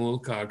Babcock and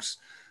Wilcox.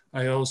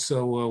 I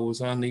also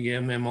was on the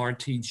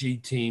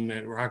MMRTG team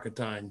at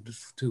Rocketdyne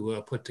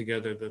to put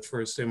together the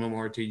first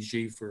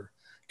MMRTG for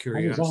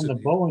Curiosity. I was on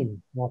the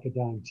Boeing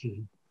Rocketdyne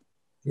team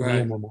for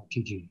Right. the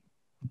MMRTG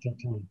at that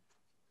time.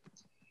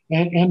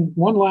 And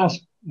one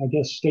last, I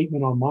guess,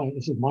 statement on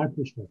this is my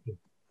perspective.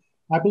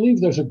 I believe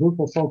there's a group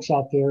of folks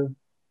out there,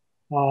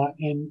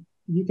 and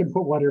you can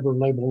put whatever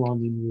label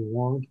on them you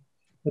want,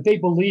 but they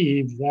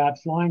believe that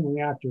flying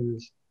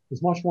reactors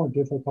is much more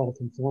difficult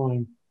than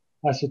flying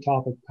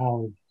isotopic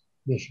powered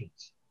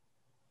missions.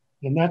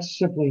 And that's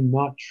simply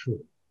not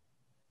true,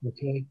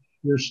 okay?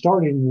 You're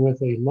starting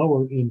with a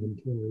lower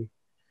inventory,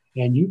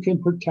 and you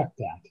can protect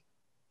that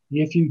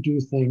if you do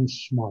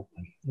things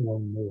smartly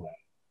along the way.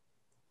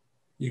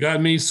 You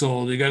got me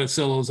sold. You got to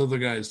sell those other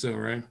guys though,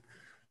 right?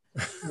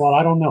 Well,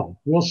 I don't know.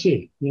 We'll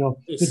see. You know,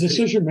 We'll the see.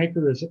 decision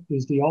maker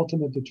is the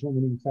ultimate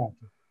determining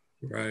factor.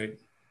 Right.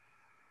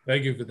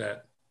 Thank you for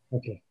that.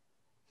 Okay.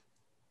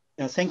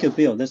 Yeah, thank you,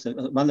 Bill. That's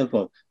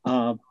wonderful.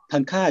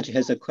 Pankaj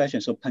has a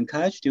question. So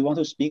Pankaj, do you want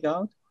to speak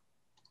out?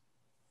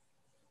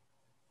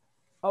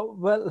 Oh,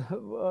 well,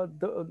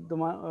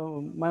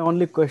 my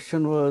only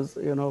question was,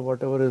 you know,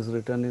 whatever is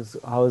written is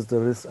how is the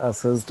risk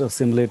assessed or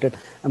simulated?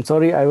 I'm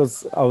sorry, I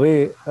was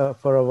away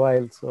for a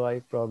while, so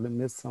I probably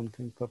missed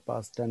something for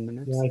past 10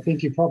 minutes. Yeah, I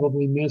think you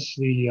probably missed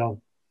the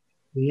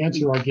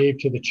answer I gave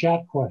to the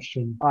chat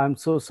question. I'm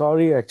so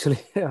sorry, actually.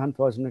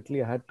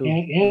 Unfortunately, I had to.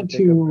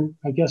 And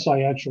I guess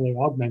I actually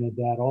augmented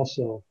that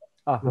also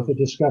with a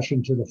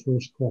discussion to the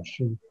first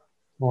question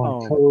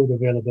on code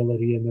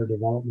availability and their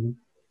development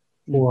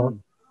for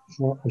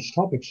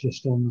isotopic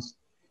systems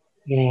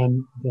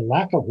and the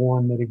lack of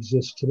one that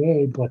exists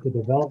today, but the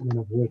development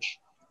of which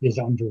is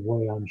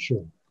underway, I'm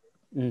sure.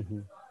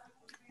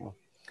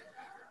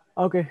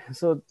 Okay,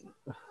 so,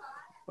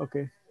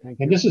 okay, thank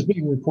you. And this is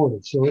being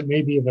recorded, so it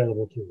may be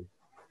available to you.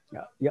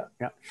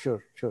 Yeah,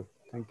 sure,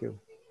 thank you.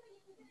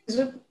 Is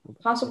it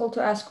possible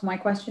to ask my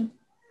question?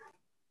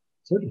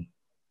 Certainly.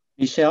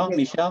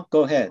 Michelle,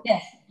 go ahead.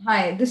 Yes,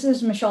 hi, this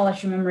is Michelle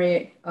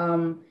Eshimimri,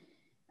 and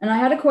I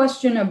had a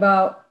question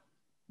about,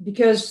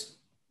 because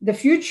the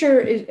future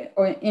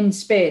in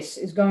space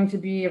is going to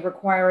be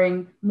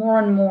requiring more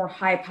and more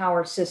high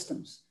power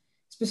systems.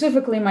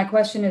 Specifically, my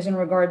question is in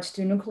regards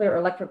to nuclear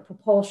electric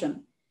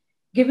propulsion.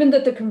 Given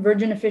that the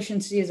conversion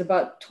efficiency is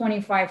about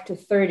 25 to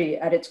 30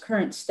 at its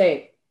current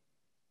state,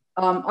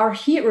 our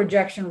heat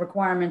rejection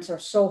requirements are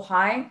so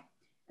high.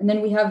 And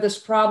then we have this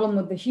problem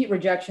with the heat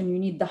rejection. You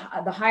need the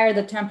higher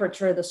the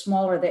temperature, the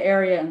smaller the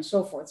area and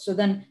so forth. So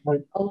then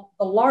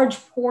a large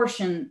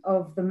portion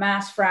of the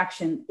mass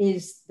fraction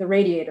is the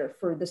radiator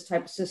for this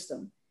type of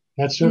system.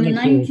 That's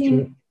certainly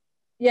true.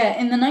 Yeah,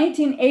 in the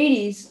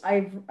 1980s,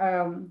 I've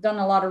done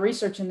a lot of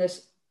research in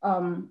this.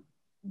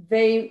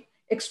 They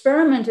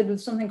experimented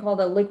with something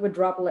called a liquid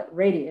droplet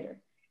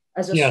radiator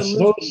as a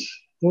solution.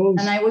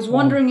 And I was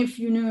wondering if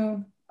you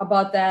knew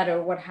about that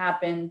or what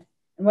happened,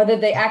 and whether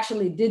they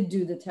actually did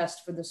do the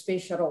test for the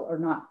space shuttle or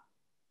not.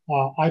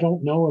 I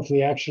don't know if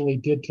they actually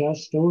did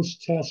tests. Those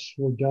tests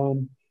were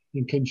done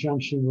in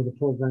conjunction with a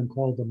program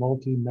called the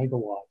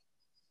Multi-Megawatt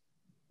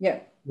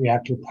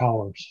Reactor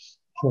Powers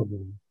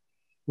Program,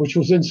 which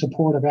was in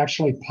support of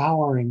actually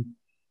powering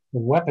the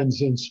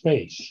weapons in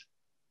space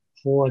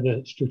for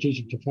the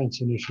Strategic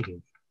Defense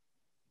Initiative.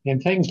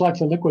 And things like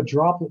the liquid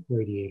droplet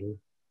radiator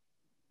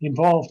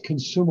involved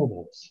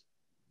consumables.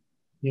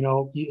 You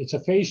know, it's a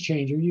phase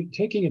changer. You're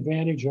taking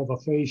advantage of a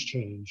phase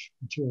change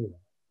material.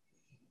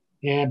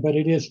 But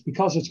it is,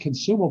 because it's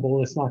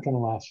consumable, it's not going to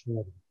last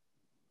forever.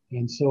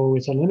 And so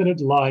it's a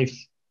limited life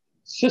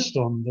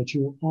system that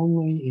you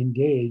only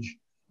engage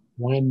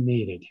when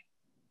needed.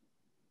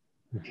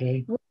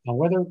 Okay. Now,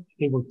 whether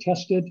they were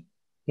tested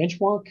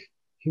benchmark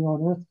here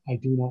on Earth, I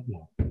do not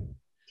know.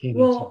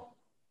 Well,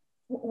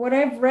 what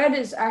I've read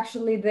is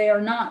actually they are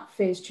not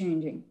phase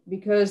changing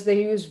because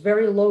they use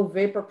very low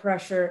vapor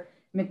pressure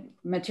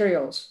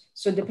materials.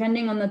 So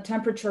depending on the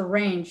temperature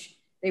range,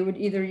 they would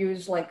either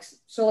use like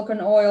silicon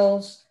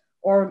oils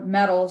or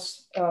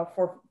metals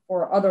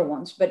for other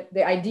ones. But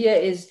the idea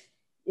is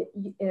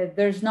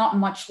there's not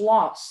much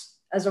loss.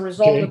 As a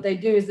result, what they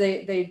do is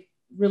they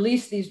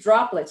release these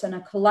droplets and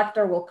a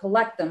collector will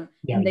collect them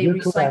and they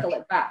recycle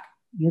it back.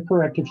 You're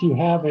correct. If you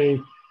have a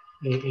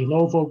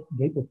low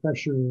vapor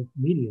pressure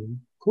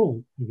medium,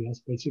 coolant, I guess,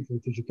 basically,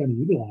 because you're going to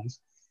utilize,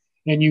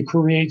 and you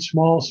create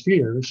small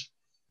spheres,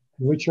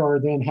 which are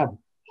then have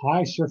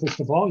high surface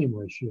to volume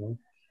ratio,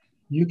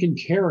 you can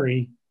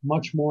carry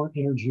much more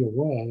energy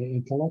away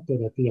and collect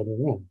it at the other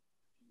end.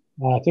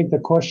 I think the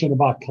question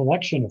about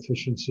collection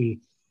efficiency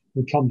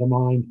would come to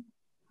mind,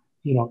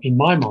 you know, in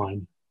my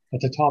mind at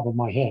the top of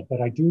my head,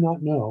 but I do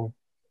not know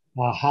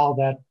how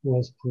that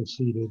was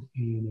proceeded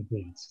in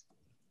advance.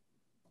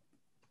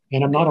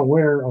 And I'm not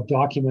aware of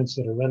documents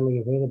that are readily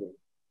available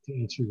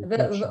to answer your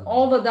question.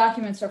 All the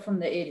documents are from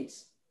the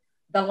 80s.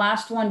 The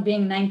last one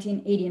being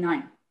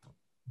 1989.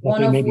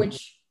 One of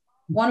which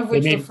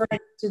referred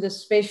to the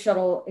space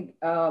shuttle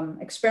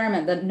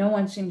experiment that no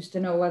one seems to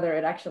know whether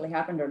it actually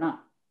happened or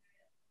not.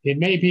 It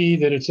may be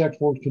that it's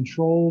export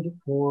controlled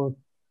or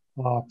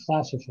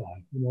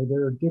classified. You know,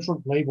 there are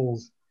different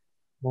labels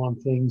on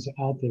things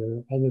out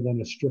there other than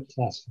a strict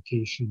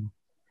classification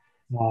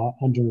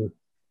under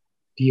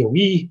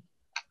DOE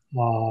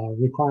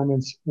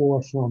requirements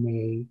or from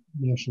a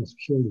national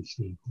security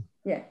standpoint.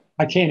 Yeah.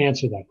 I can't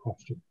answer that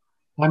question.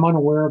 I'm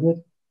unaware of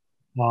it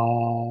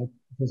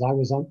because I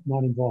was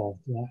not involved.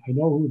 I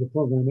know who the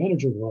program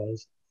manager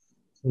was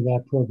for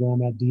that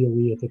program at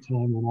DOE at the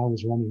time when I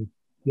was running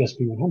the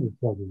SP100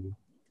 program.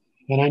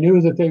 And I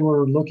knew that they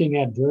were looking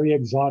at very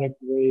exotic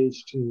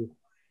ways to,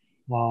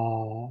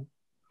 for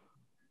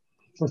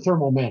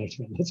thermal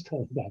management, let's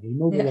call it that,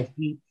 removal of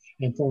heat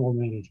and thermal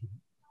management.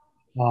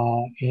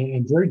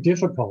 And very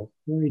difficult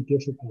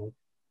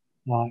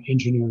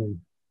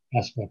engineering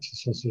aspects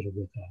associated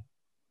with that.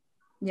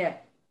 Yeah.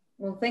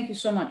 Well, thank you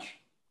so much.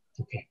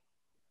 Okay.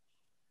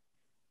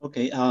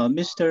 Okay,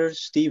 Mr.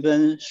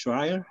 Steven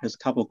Schreier has a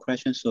couple of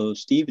questions. So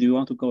Steve, do you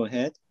want to go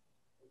ahead?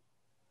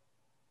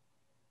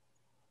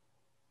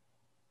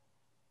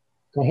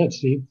 Go ahead,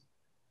 Steve.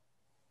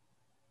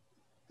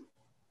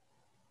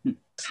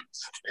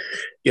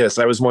 Yes,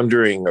 I was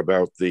wondering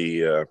about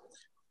the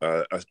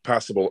a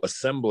possible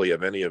assembly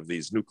of any of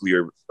these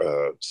nuclear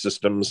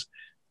systems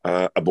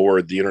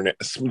aboard the internet,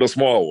 the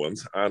small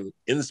ones,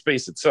 in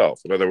space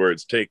itself. In other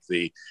words, take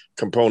the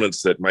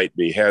components that might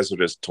be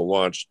hazardous to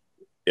launch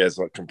as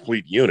a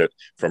complete unit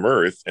from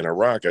Earth in a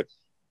rocket,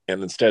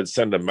 and instead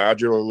send them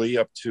modularly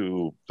up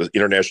to the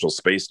International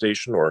Space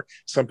Station or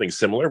something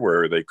similar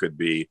where they could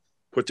be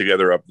put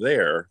together up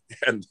there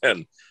and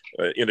then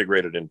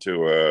integrated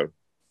into a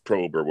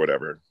probe or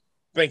whatever.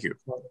 Thank you.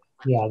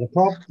 Yeah, the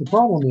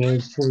problem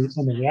is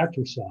on the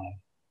reactor side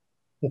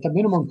that the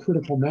minimum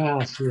critical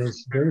mass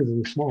is very,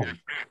 very small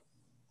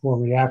for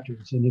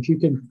reactors. And if you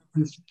can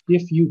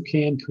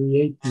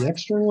create the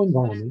external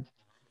environment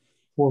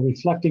for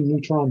reflecting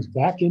neutrons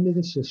back into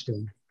the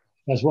system,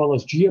 as well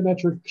as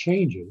geometric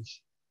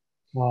changes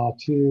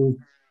to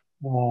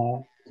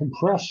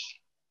compress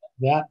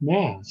that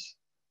mass,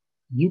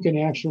 you can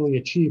actually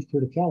achieve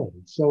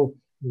criticality. So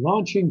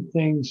launching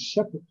things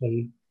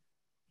separately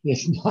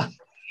is not,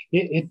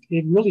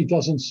 it really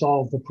doesn't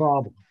solve the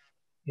problem.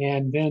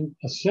 And then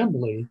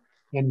assembly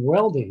and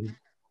welding,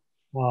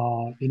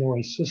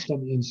 a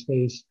system in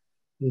space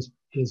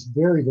is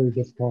very, very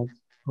difficult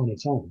on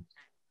its own.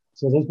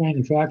 So those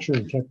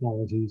manufacturing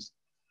technologies,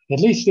 at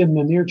least in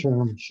the near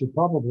term, should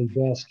probably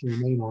best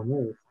remain on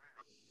Earth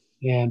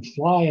and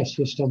fly a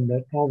system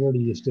that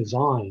already is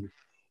designed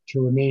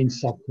to remain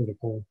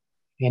subcritical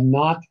and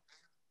not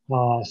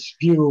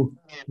spew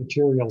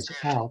materials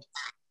out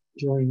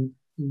during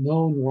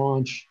known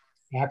launch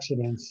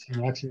accidents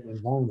and accident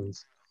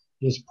environments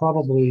is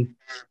probably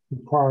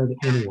required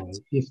anyway.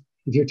 If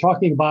you're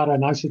talking about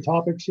an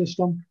isotopic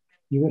system,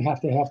 you would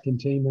have to have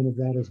containment of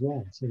that as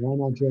well. So why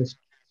not just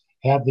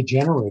have the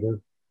generator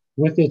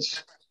with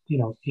its,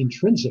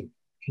 intrinsic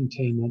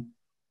containment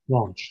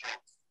launched?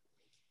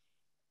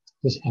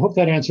 I hope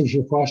that answers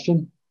your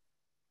question.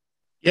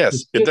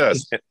 Yes, it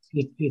does.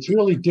 It's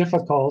really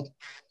difficult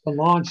to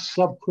launch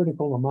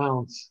subcritical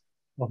amounts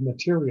of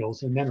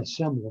materials and then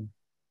assemble them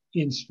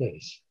in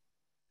space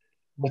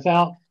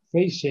without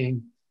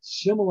facing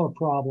similar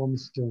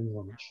problems during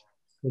launch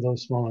for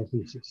those smaller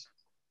pieces.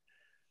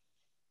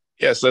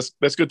 Yes,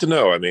 that's good to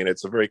know. I mean,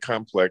 it's a very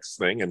complex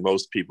thing, and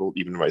most people,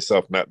 even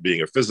myself, not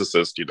being a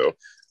physicist,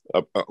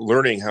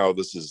 learning how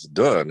this is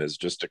done is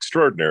just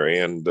extraordinary.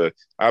 And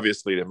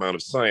obviously, the amount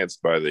of science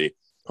by the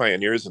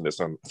pioneers in this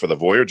for the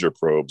Voyager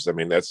probes, I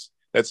mean, that's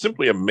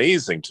simply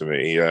amazing to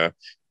me.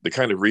 The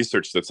kind of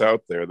research that's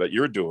out there that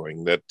you're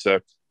doing that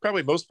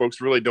probably most folks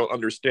really don't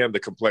understand the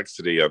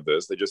complexity of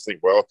this. They just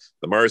think, well,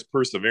 the Mars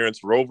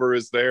Perseverance rover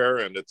is there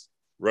and it's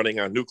running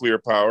on nuclear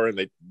power, and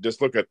they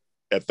just look at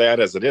that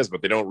as it is,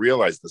 but they don't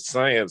realize the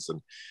science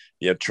and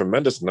the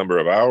tremendous number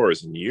of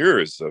hours and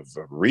years of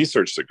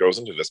research that goes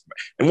into this.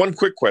 And one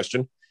quick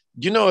question,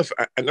 do you know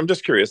and I'm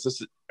just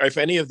curious, if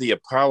any of the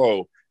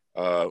Apollo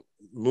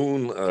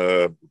moon,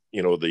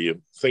 the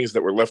things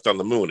that were left on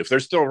the moon, if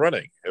they're still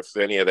running, if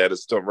any of that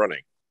is still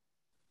running?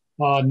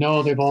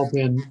 No, they've all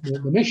been,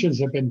 the missions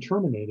have been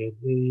terminated.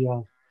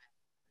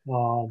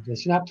 The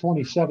SNAP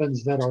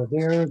 27s that are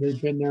there,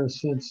 they've been there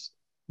since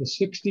the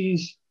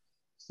 60s.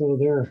 So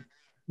they're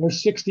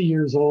 60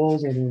 years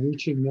old and they're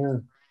reaching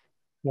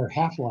their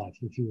half-life,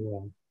 if you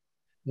will.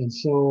 And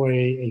so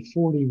a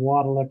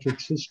 40-watt electric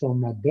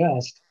system at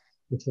best,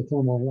 if the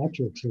thermal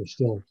electrics are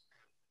still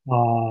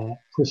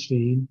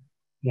pristine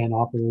and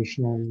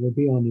operational, would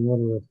be on the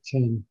order of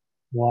 10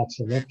 watts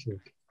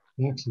electric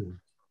maximum.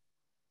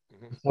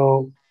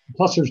 So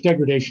plus there's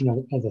degradation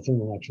of the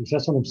thermal electrics.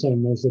 That's what I'm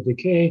saying. There's the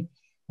decay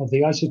of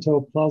the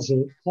isotope plus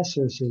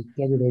there's a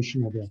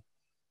degradation of the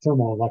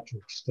thermal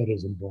electrics that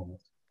is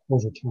involved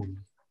over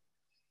time.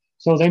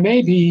 So they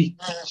may be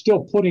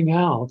still putting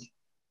out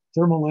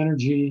thermal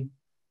energy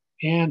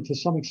and to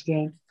some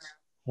extent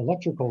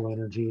electrical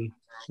energy,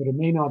 but it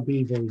may not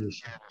be very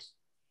useful.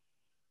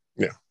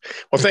 Yeah.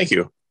 Well, thank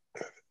you.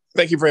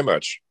 Thank you very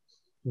much.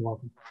 You're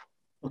welcome.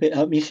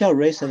 Okay, Michelle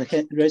raised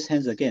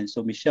hands again.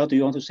 So Michelle, do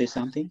you want to say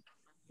something?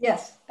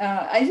 Yes,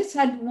 I just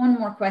had one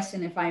more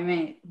question, if I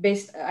may.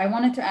 I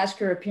wanted to ask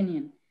your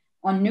opinion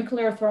on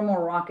nuclear thermal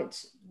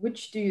rockets.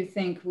 Which do you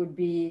think would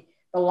be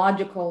the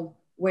logical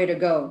way to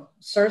go,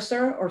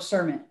 SERSR or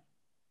CERMIT?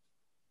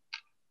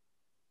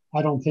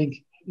 I don't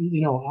think,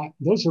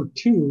 those are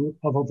two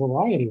of a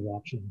variety of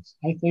options.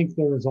 I think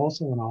there is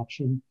also an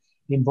option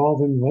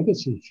involving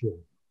legacy fuel,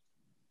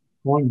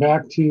 going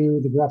back to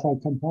the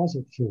graphite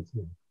composite fuel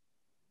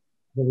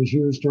that was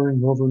used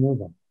during Rover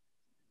Nova.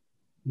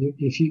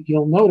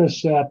 You'll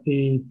notice that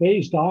the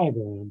phase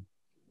diagram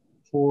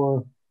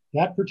for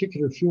that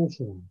particular fuel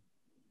form,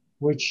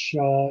 which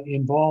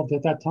involved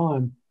at that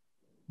time,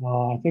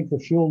 I think the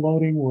fuel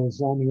loading was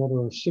on the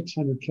order of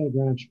 600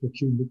 kilograms per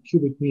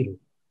cubic meter.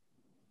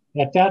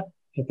 At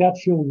that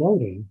fuel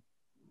loading,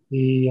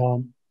 the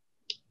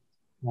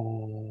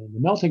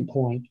melting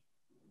point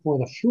for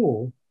the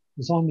fuel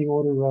is on the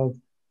order of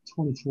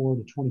 24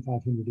 to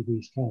 2,500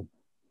 degrees Kelvin,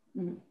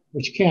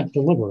 which can't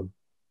deliver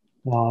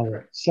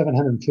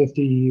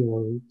 750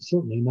 or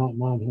certainly not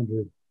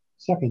 900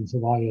 seconds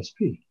of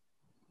ISP.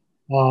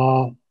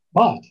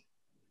 But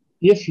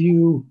if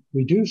you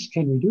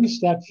can reduce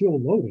that fuel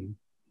loading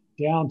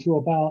down to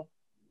about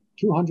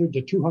 200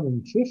 to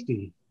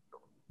 250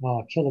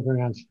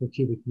 kilograms per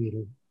cubic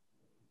meter,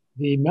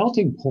 the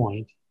melting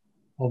point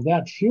of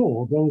that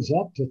fuel goes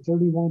up to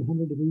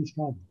 3,100 degrees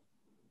Kelvin.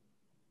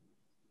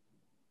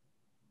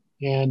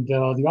 And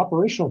the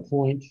operational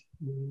point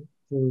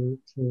for an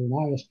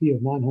ISP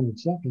of 900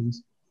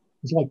 seconds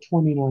is like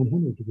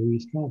 2,900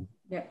 degrees Kelvin.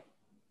 Yeah.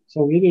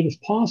 So it is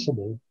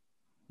possible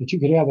that you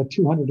could have a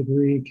 200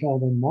 degree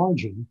Kelvin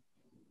margin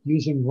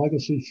using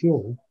legacy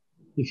fuel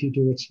if you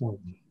do it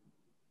smartly.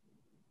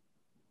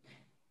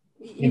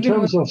 In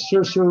terms of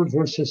SERSR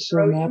versus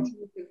CERMET,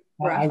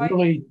 I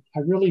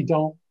really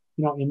don't,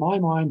 in my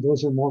mind,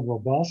 those are more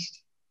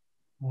robust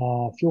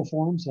fuel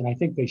forms, and I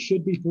think they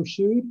should be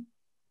pursued,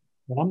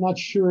 but I'm not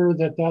sure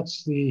that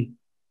that's the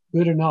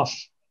good enough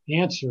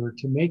answer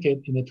to make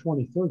it in the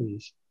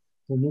 2030s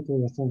for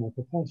nuclear thermal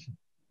propulsion.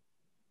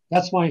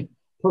 That's my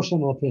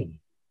personal opinion.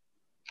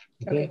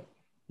 Okay.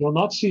 You'll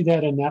not see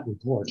that in that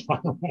report, by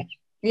the way.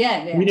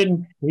 Yeah.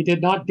 We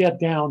did not get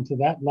down to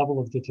that level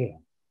of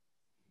detail.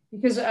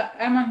 Because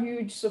I'm a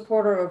huge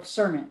supporter of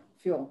CERMIT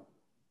fuel,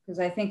 because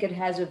I think it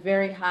has a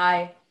very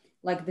high,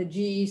 like the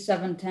GE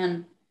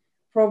 710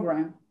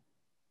 program.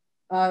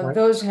 Right.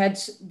 Those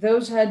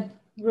had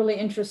really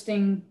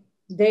interesting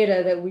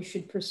data that we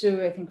should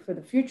pursue, I think, for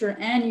the future.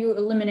 And you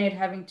eliminate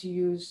having to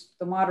use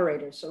the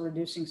moderators, so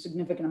reducing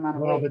significant amount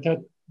of weight.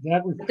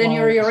 But then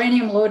your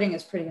uranium loading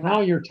is pretty high. Now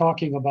you're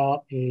talking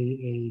about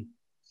a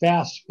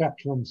fast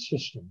spectrum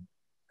system.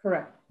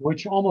 Correct.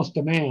 Which almost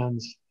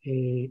demands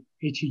a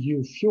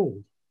HEU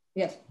fueled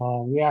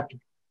reactor.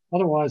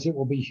 Otherwise, it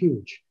will be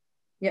huge.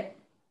 Yep.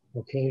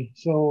 Okay,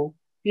 so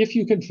if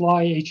you can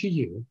fly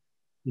HEU,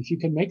 if you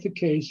can make the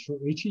case for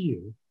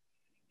HEU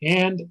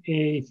and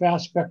a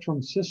fast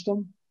spectrum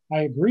system,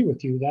 I agree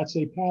with you. That's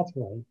a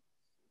pathway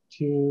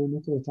to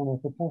nuclear thermal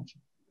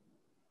propulsion.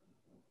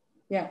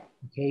 Yeah.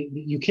 Okay,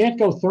 you can't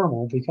go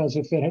thermal because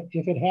if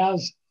it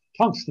has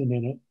tungsten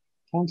in it,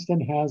 tungsten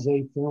has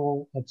a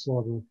thermal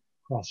absorber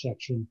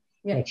cross-section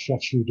that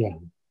shuts you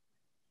down.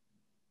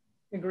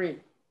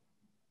 Agreed.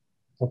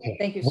 Okay.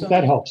 Thank you so much.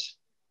 That helps.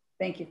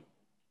 Thank you.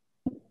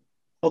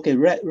 Okay,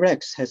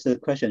 Rex has a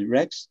question.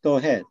 Rex, go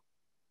ahead.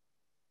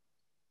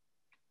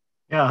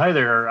 Yeah, hi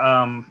there.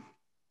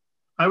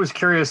 I was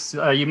curious,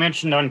 you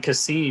mentioned on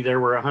Cassini there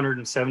were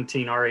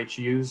 117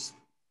 RHUs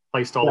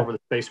placed all over the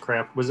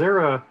spacecraft. Was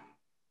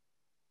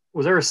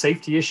there a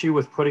safety issue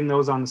with putting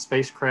those on the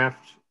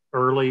spacecraft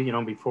early,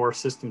 before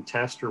system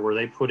test, or were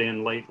they put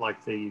in late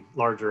like the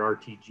larger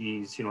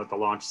RTGs, at the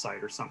launch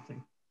site or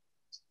something?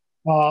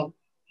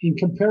 In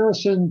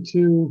comparison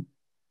to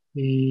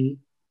the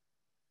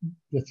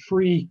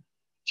three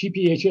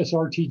GPHS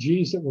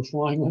RTGs that were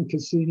flying on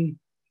Cassini,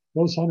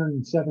 those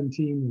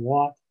 117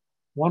 watt,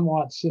 1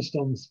 watt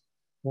systems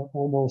are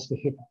almost a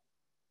hiccup.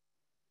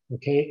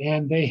 Okay,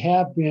 and they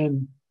have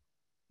been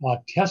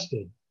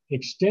tested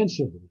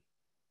extensively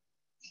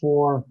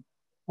for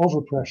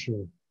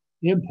overpressure,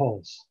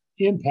 impulse,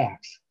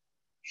 impacts,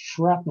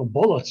 shrapnel,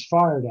 bullets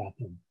fired at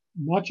them,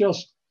 not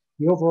just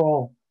the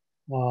overall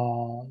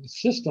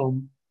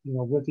system,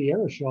 with the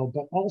aeroshell,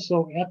 but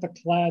also at the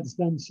clads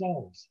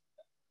themselves,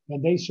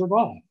 and they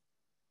survive.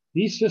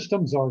 These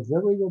systems are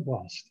very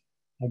robust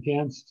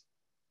against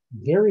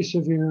very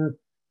severe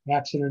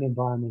accident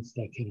environments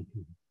that can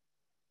occur.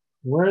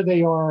 Where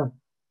they are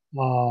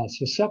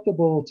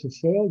susceptible to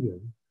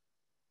failure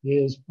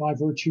is by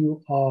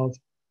virtue of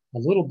a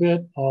little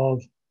bit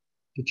of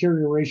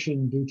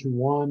deterioration due to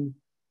one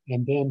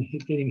and then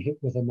getting hit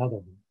with another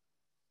one.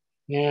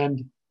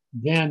 And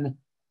then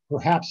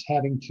perhaps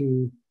having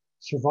to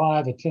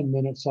survive a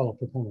 10-minute solid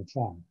propellant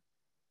fire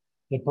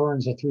that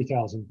burns at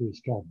 3,000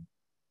 degrees Kelvin.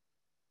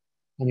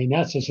 I mean,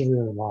 that's a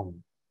severe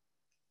environment.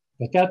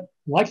 But that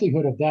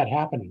likelihood of that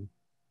happening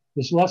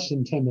is less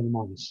than 10 to the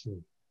minus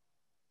 3.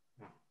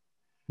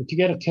 But to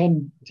get a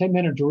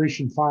 10-minute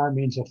duration fire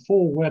means a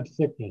full web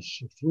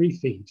thickness of 3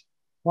 feet,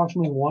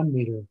 approximately 1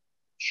 meter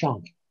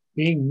chunk,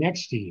 being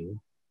next to you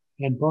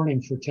and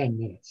burning for 10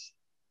 minutes.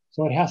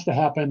 So it has to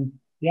happen,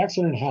 the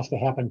accident has to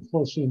happen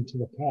close into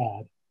the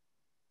pad,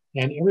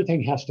 and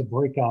everything has to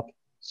break up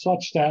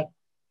such that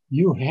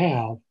you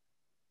have,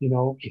 you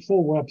know, a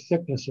full web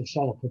thickness of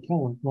solid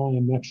propellant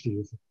lying next to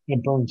you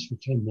and burns for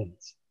 10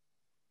 minutes.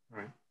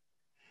 Right.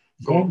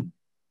 Okay? So,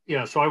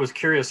 yeah, so I was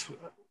curious,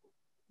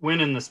 when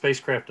in the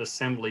spacecraft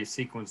assembly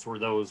sequence were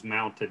those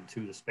mounted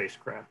to the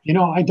spacecraft? You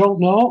know, I don't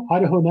know.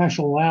 Idaho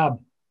National Lab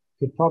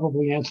could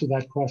probably answer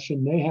that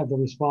question. They have the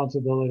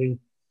responsibility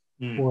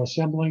for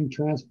assembling,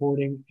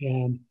 transporting,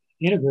 and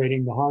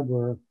integrating the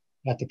hardware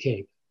at the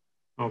Cape.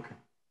 Okay.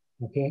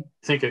 Okay.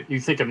 You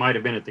think it might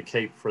have been at the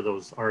Cape for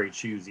those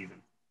RHUs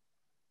even?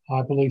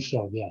 I believe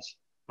so, yes.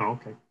 Oh,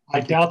 okay. I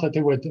doubt that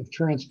they would have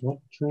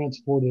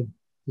transported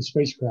the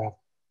spacecraft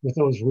with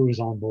those RUs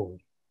on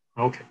board.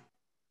 Okay.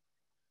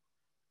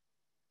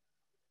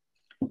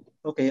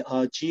 Okay,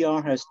 GR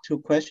has 2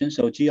 questions,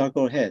 so GR,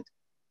 go ahead.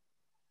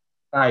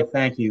 Hi,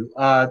 thank you.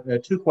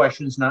 2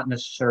 questions, not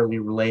necessarily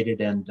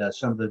related, and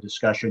some of the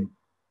discussion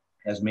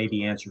has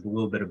maybe answered a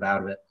little bit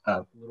about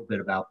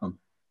them.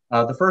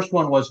 The first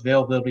one was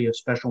availability of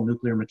special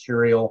nuclear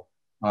material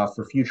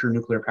for future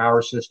nuclear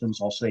power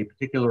systems. I'll say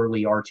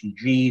particularly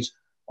RTGs,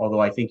 although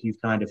I think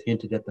you've kind of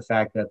hinted at the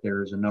fact that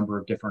there's a number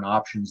of different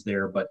options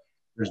there, but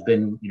there's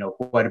been, you know,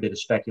 quite a bit of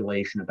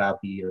speculation about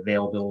the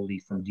availability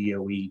from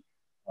DOE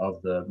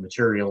of the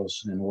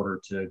materials in order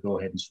to go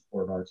ahead and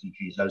support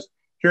RTGs. I was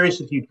curious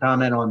if you'd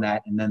comment on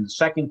that. And then the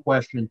second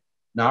question,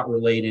 not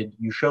related,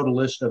 you showed a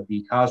list of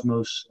the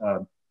Cosmos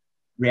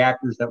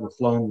reactors that were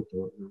flown with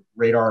the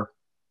radar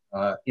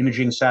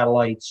imaging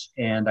satellites,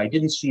 and I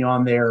didn't see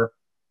on there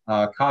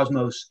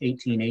Cosmos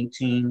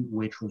 1818,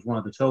 which was one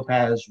of the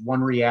Topaz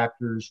 1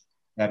 reactors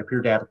that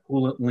appeared to have a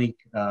coolant leak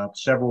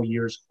several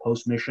years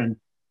post-mission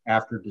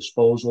after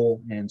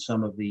disposal, and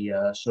some of the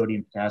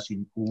sodium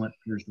potassium coolant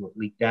appears to have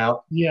leaked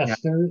out.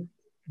 Yes, you're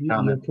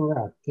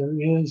correct. There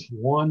is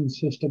one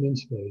system in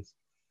space.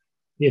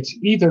 It's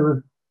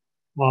either,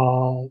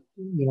 you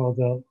know,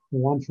 the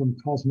one from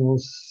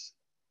Cosmos,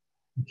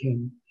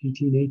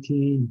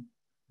 1818,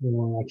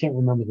 or I can't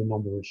remember the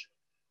numbers,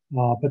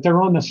 but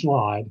they're on the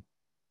slide.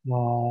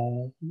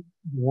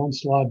 One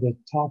slide that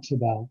talks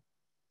about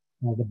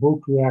the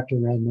Book reactor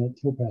and the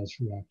Topaz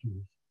reactor.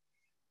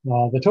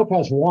 The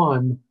Topaz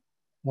 1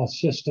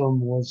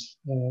 system was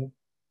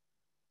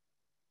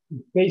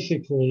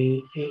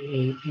basically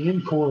an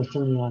in-core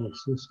thermionic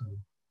system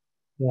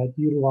that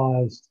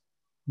utilized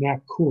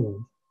NAC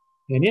coolant,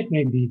 and it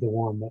may be the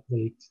one that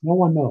leaked. No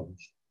one knows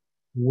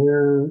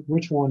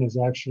which one is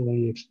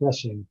actually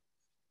expressing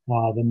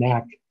the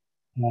NAC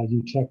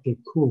eutectic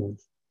coolant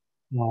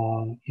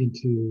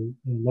into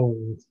a lower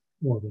Earth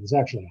orbit. It's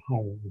actually a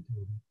higher Earth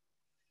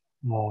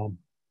orbit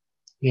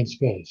in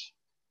space.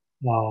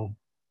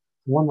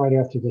 One right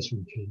after this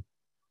one came.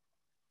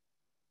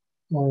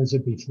 Or is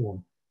it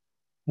before?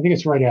 I think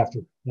it's right after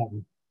that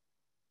one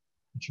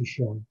that you're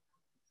showing.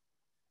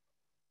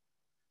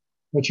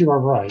 But you are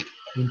right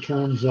in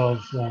terms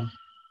of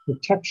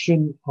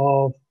protection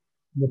of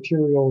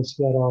materials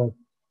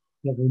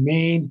that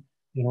remain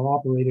and are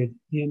operated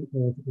in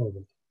Earth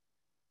orbit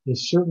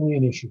is certainly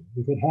an issue.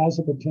 If it has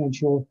the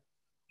potential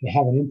to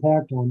have an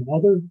impact on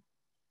other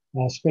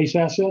space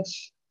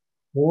assets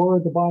or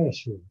the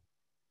biosphere,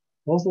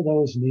 both of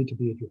those need to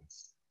be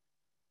addressed.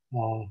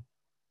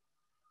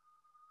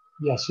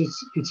 Yes,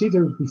 it's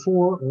either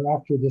before or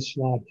after this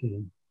slide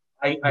came.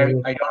 I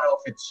don't know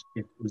if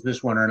it was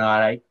this one or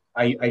not.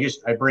 I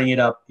bring it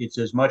up. It's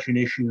as much an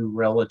issue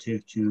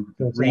relative to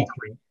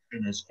recreation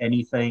as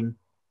anything,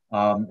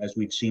 as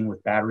we've seen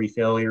with battery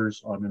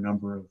failures on a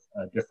number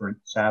of different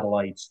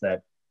satellites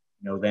that,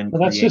 you know, then.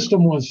 Well, that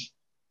system was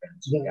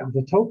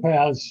the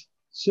Topaz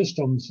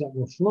systems that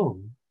were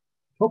flown.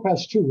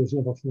 Topaz 2 was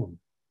never flown.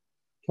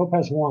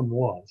 Topaz 1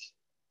 was,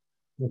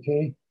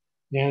 okay,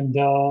 and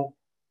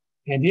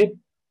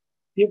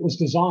it was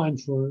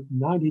designed for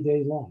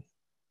 90-day life,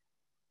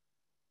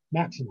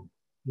 maximum,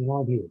 in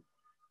our view.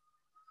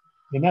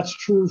 And that's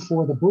true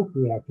for the Book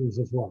reactors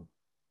as well.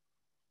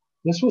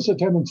 This was a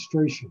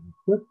demonstration,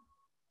 quick,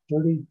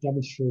 dirty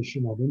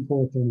demonstration of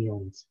in-core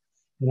thermionics.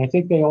 And I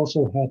think they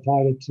also had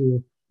tied it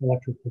to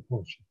electric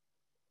propulsion.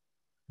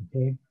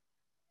 Okay?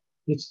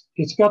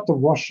 It's got the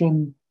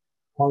Russian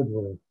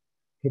hardware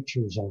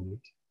pictures on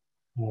it,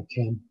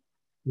 Ken.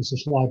 This is the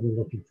slide we're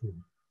looking for.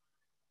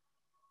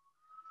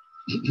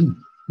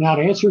 Now,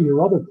 to answer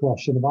your other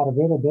question about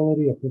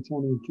availability of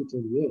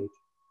plutonium-238,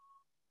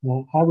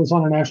 I was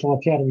on a National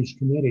Academies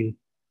committee,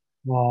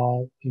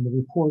 and the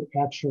report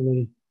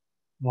actually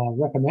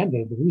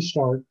recommended the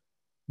restart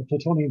of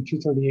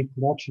plutonium-238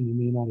 production in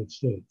the United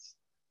States.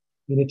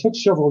 And it took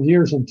several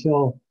years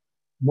until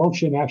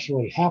motion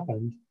actually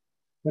happened.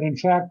 But in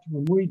fact,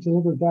 when we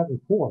delivered that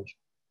report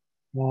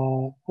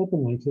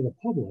openly to the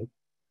public,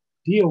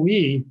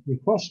 DOE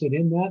requested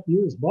in that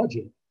year's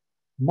budget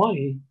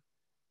money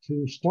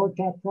to start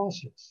that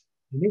process.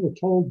 And they were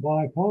told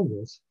by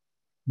Congress,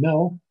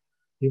 no,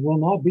 it will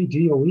not be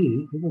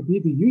DOE, it will be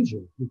the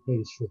user who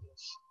pays for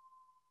this.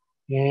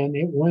 And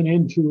it went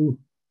into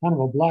kind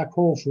of a black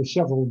hole for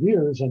several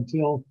years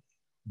until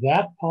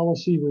that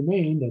policy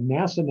remained, and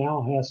NASA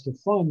now has to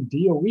fund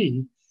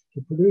DOE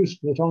to produce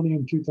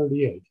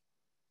plutonium-238.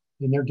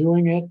 And they're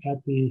doing it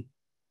at the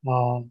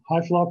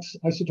high flux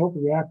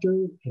isotope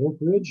reactor at Oak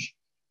Ridge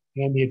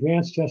and the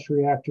advanced test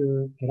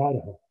reactor at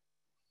Idaho.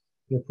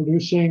 They're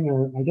producing,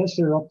 or I guess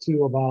they're up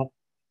to about,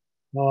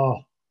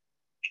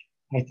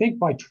 I think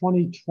by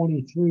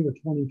 2023 or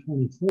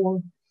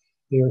 2024,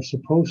 they are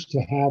supposed to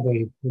have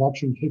a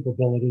production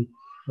capability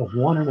of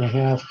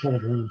 1.5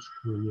 kilograms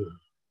per year.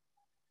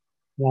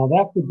 Now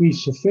that would be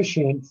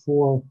sufficient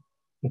for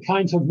the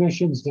kinds of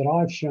missions that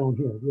I've shown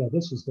here. Yeah,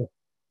 this is the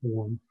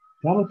one.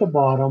 Down at the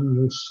bottom,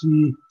 you'll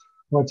see,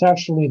 well, it's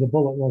actually the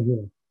bullet right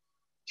here.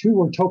 2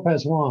 were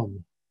Topaz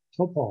 1,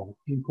 TOPAL,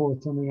 in-core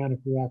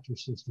thermodynamic reactor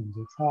systems,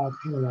 at 5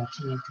 kilowatts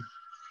electric.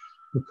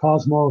 The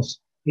Cosmos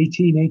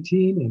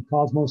 1818 and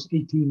Cosmos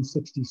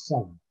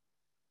 1867.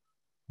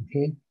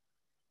 Okay?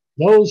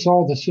 Those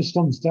are the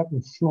systems that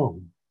were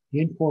flown,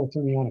 the in-core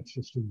thermodynamic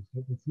systems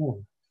that were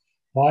flown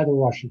by the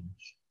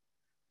Russians.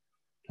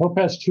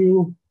 Topaz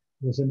 2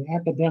 was an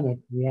academic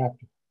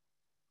reactor.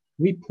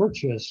 We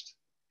purchased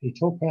a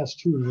Topaz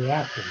 2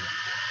 reactor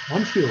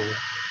unfueled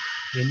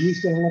and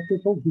used an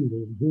electrical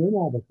heater here in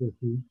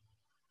Albuquerque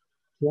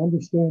to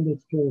understand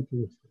its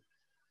characteristics.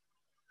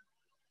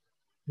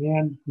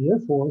 And the Air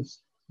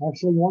Force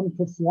actually wanted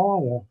to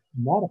fly a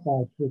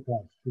modified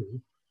Topaz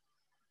 2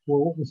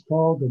 for what was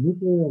called the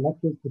Nuclear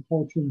Electric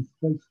Propulsion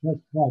Space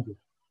Test Project.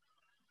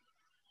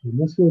 And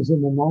this was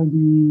in the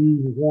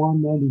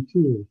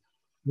 1991-92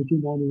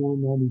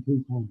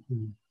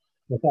 timeframe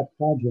that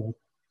project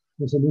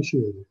was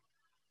initiated.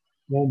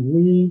 And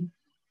we,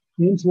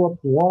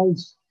 INSWRP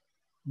was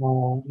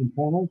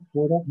impaneled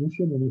for that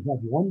mission, and we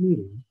had one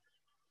meeting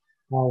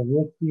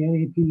with the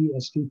NAP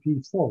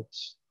STP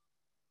folks.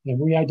 And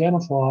we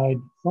identified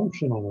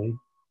functionally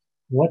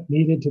what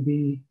needed to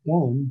be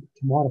done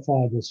to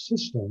modify this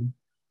system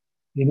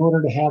in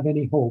order to have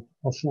any hope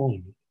of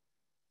flying it.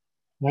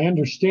 I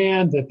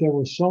understand that there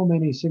were so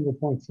many single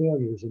point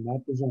failures in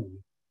that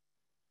design,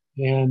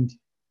 and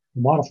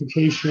the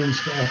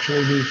modifications to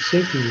actually meet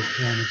safety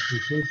requirements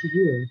were so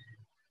severe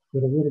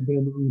that it would have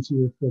been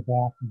easier to go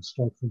back and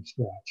start from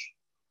scratch.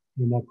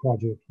 And that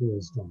project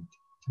was done,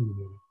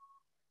 terminated.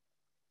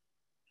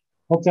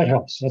 Hope that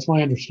helps. That's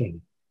my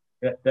understanding.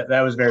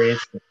 That was very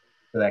interesting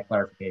for that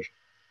clarification.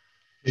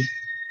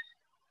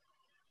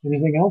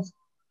 Anything else?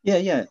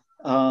 Yeah.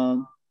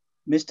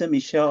 Mr.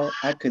 Michel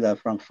Aquila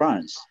from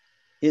France.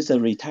 He's a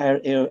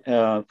retired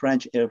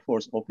French Air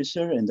Force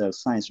officer and a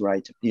science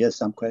writer. He has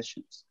some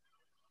questions.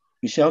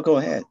 Michel, go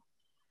ahead.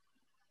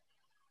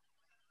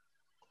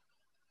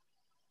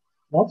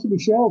 Lots of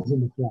Michels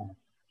in the crowd.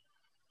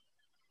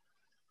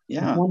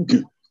 Yeah.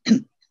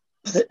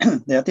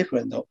 They are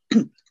different though.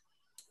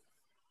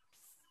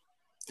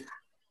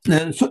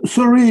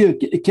 Sorry,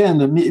 Ken,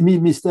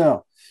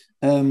 Mr.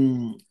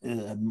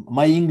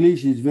 My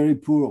English is very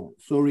poor.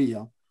 Sorry,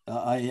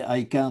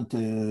 I can't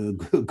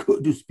go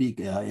to speak.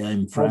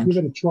 I'm French. I'll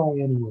give it a try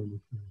anyway.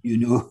 You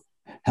know,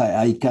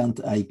 I can't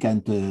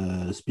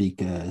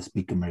speak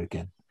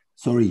American.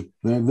 Sorry,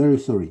 very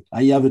sorry.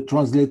 I have a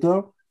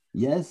translator,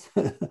 yes,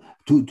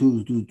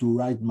 to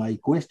write my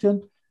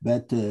question,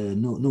 but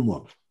no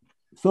more.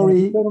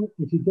 Sorry.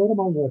 If you go to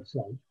my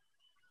website,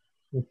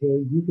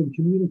 okay, you can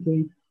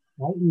communicate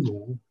by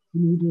email to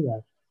me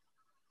direct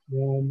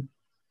and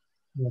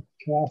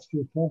cast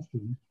your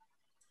question,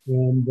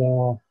 and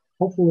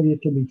hopefully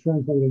it can be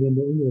translated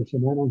into English,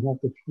 and I don't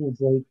have to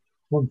translate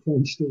from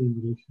French to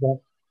English,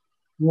 but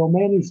we'll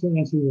manage to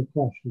answer your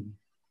question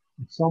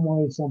in some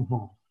way,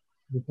 somehow.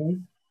 Okay?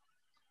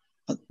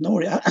 No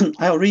worry,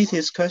 I'll read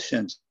his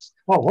questions.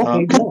 Oh,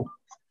 okay, go.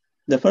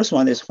 The first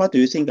one is, what do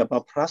you think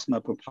about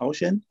plasma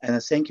propulsion? And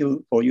thank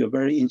you for your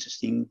very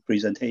interesting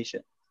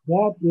presentation.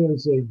 That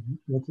is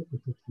it's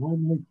a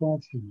timely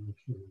question,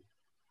 actually,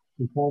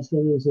 because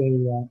there is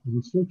a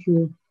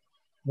researcher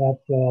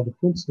at the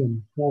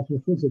Princeton Plasma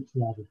Physics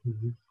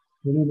Laboratory.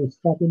 Her name is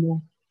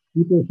Fatima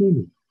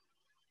Ibrahimi,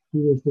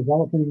 who is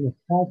developing the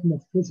plasma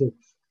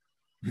physics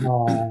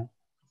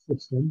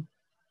system,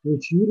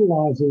 which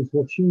utilizes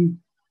what she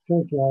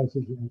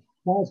characterizes as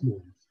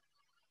plasmons,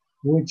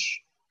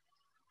 which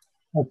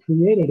are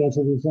created as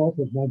a result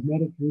of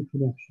magnetic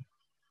reconnection.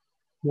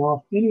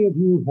 Now, if any of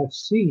you have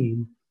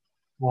seen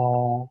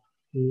a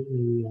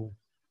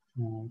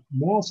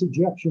mass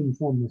ejection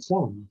from the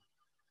sun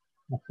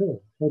occur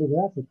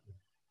photographically,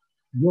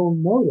 you'll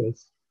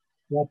notice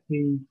that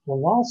the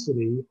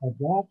velocity of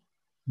that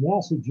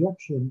mass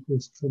ejection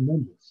is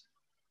tremendous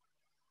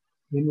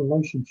in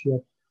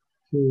relationship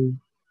to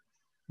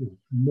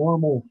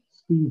normal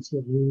speeds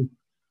that we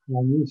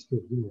used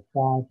to,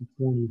 5 to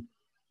 20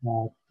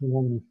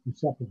 kilometers per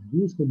second.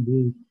 These can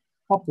be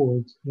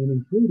upwards and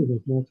included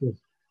as much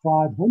as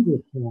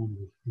 500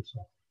 kilometers per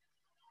second.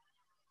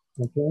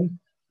 Okay?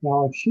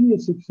 Now, if she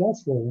is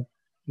successful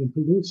in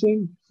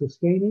producing,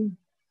 sustaining,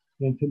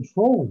 and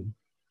controlling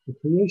the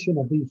creation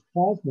of these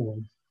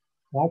plasmoids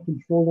by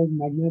controlling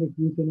magnetic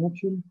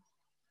reconnection,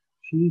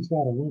 she's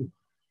got a win.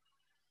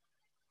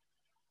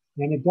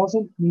 And it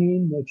doesn't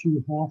mean that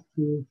you have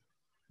to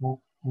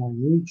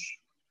reach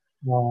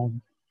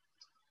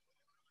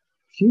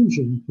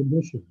fusion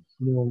conditions,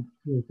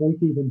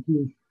 break-even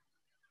fusion.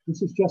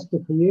 This is just the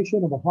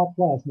creation of a hot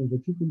plasma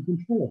that you can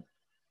control.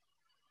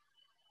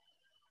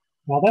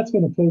 Now that's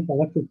going to take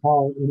electric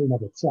power in and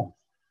of itself,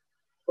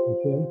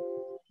 okay?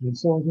 And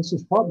so this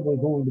is probably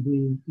going to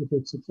be, if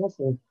it's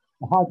successful,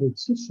 a hybrid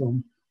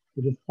system.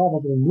 It is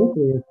probably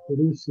nuclear to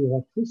produce the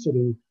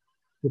electricity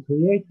to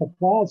create the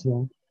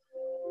plasma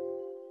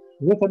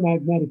with a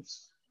magnetic,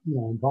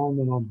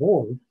 environment on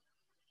board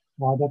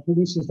that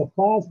produces the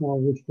plasma,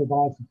 which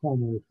provides the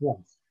primary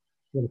thrust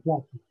for the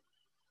platform.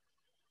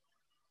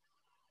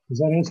 Does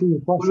that answer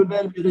your question?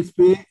 Colonel, mes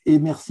respects et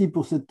merci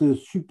pour cette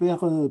super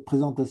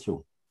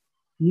présentation.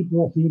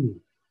 Ibrahimi.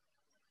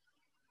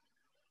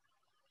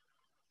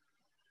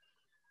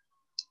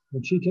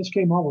 And she just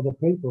came out with a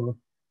paper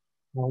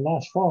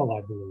last fall,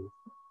 I believe.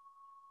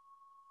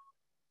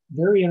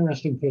 Very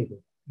interesting paper.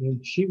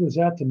 And she was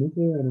at the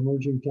Nuclear and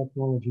Emerging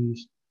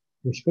Technologies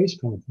for Space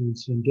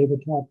Conference and gave a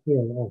talk there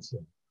also.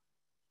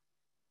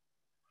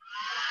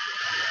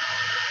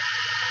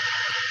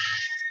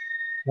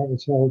 That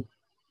was held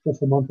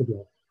just a month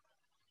ago.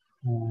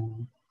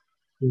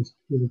 It was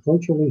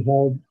virtually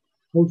held,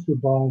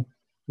 hosted by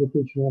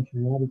Woodbridge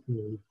National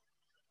Laboratory,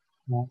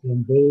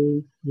 and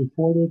they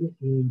reported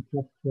and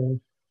kept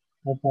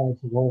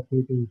archives of all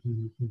papers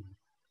and things.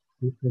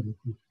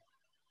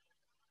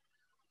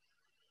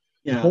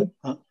 Yeah,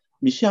 okay.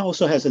 Michelle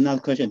also has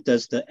another question.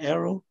 Does the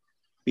arrow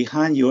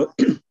behind you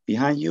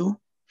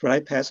fly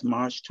past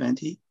March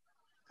 20?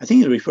 I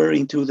think you're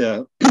referring to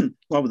the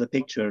what was the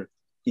picture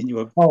in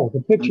your. Oh,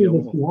 the picture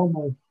that's behind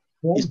my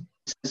head.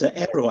 It's an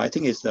arrow. I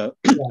think it's the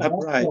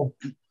upright.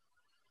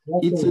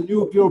 It's a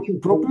new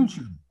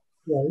propulsion.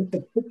 Yeah, it's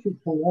a picture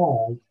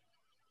collage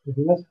of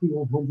the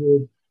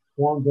SP-100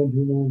 Brown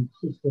Benjamin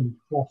system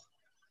thrust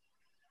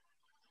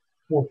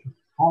portion.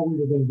 How we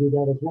were going to do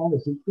that as well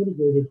as the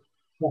integrated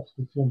thrust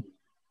assembly.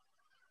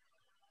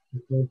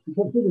 Okay,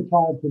 because we were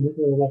tied to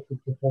nuclear electric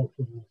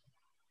propulsion.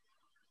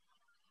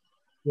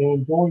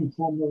 And going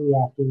from the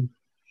reactor,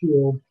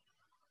 shield,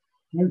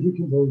 energy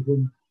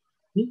conversion,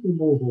 heat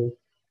removal,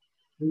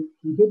 we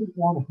didn't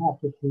want to have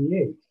to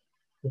create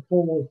the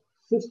full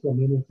system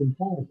in its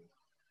entirety.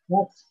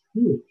 That's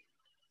huge.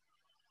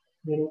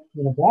 In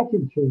a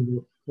vacuum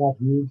chamber, that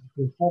huge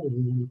is probably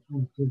one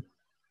of two.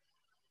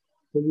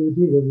 So you would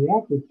do the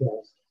reactor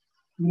test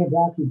in a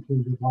vacuum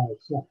chamber by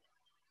itself.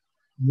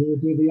 You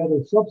would do the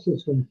other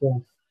subsystem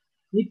test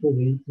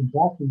equally in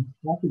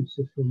vacuum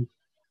systems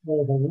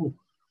all by one.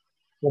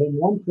 But in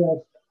one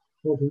test,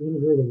 called the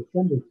integrated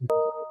assembly test,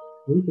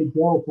 we could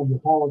go from the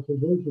power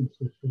conversion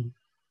system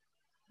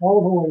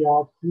all the way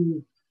out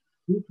through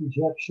heat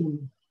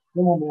rejection,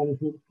 thermal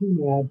management,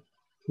 PMAD,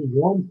 to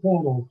one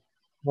panel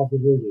of the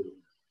radiator.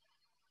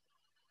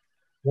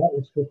 That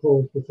was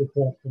proposed as a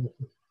test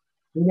also.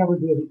 We never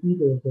did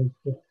either of those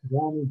tests, the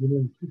ground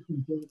engineering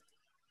system test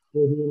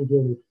or the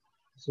integrated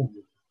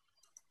assembly.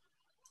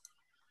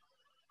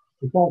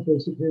 Because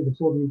basically the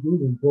Soviet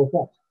Union broke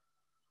up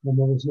and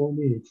there was no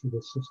need for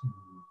this system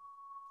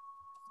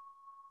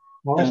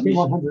anymore. Now,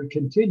 SP-100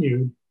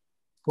 continued,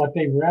 but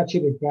they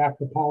ratcheted back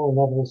the power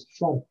levels to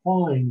try to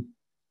find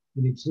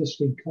an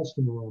existing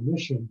customer or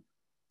mission,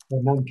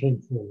 but none came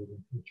forward,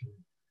 unfortunately.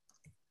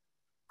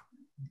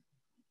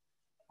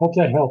 Hope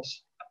that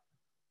helps.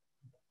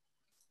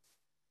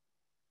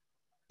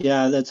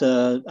 Yeah, that's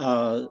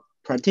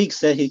Pratik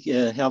said he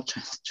helped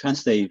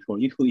translate for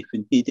you if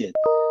you need it.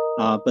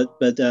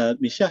 But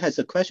Michelle has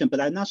a question, but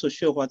I'm not so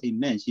sure what he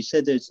meant. He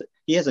said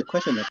he has a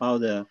question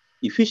about the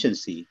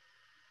efficiency.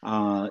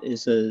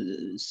 Is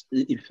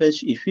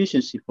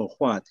efficiency for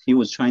what? He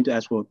was trying to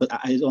ask for, but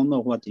I don't know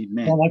what he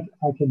meant. Well,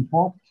 I can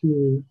talk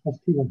to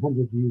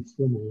SP-100 use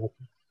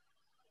thermoelectric.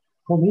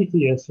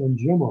 Prometheus and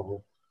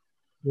Jimmo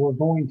were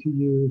going to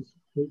use,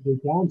 they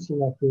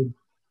down-selected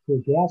their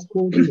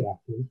gas-cooled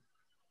reactor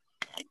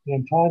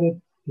and tied it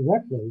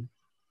directly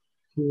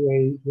to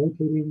a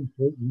rotating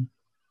Brayton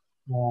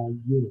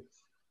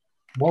units,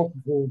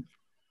 multiple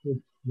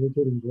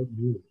rotating Brayton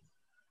units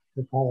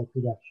for power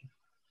production.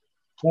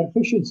 The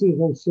efficiency of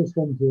those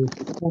systems is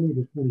 20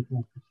 to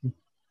 25%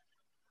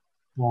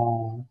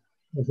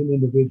 as an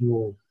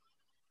individual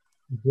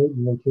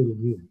Brayton rotating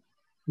unit.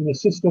 In a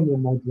system that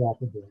might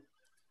drop a bit.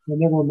 And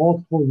there were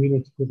multiple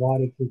units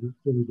provided for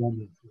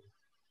redundancy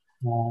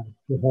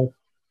to help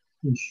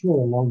ensure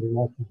a longer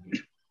lifetime.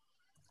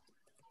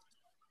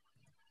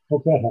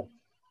 Hope that helps.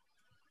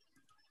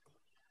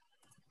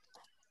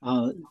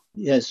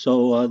 Yes,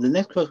 so the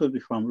next question will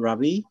be from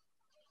Ravi.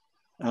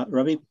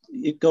 Ravi,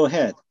 go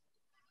ahead.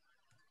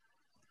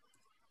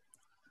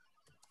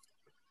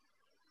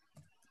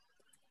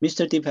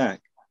 Mr. Deepak.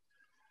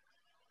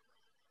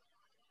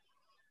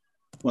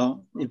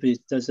 Well, if it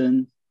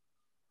doesn't,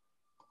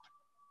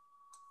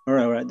 all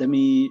right, let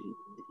me,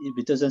 if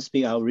it doesn't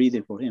speak, I'll read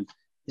it for him.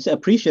 It's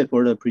appreciated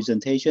for the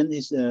presentation.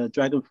 This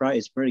Dragonfly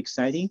is very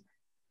exciting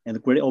and a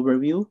great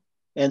overview.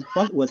 And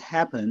what would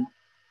happen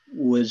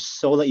with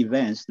solar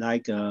events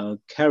like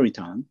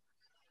Cariton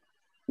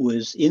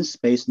with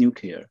in-space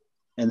nuclear?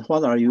 And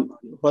what are your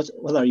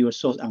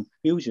thoughts on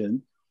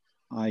fusion?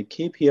 I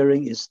keep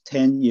hearing it's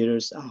 10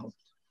 years out.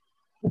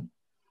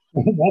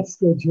 That's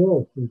the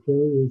joke.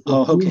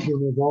 Okay.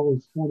 Fusion is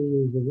always 20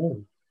 years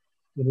away.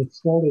 And it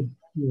started,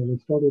 they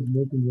started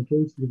making the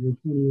case that we're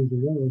 20 years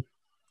away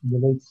in the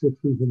late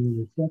 60s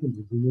and early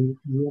 70s, and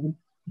we haven't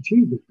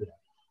achieved it yet.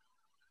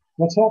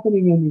 What's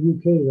happening in the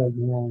UK right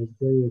now is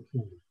very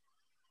exciting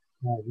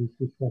with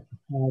respect to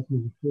plasma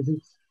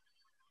physics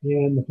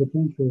and the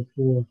potential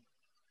for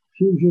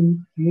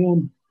fusion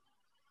and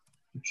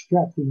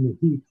extracting the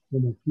heat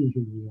from a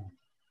fusion reactor.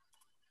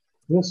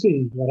 We'll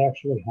see what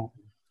actually happens.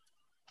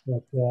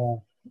 But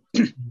the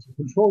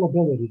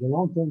controllability, the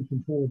long-term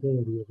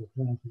controllability of the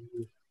plasma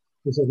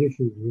is an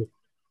issue with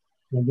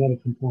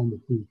magnetic conformal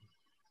fusion.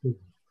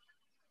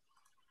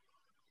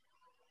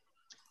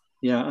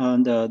 Yeah,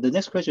 and the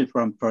next question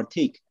from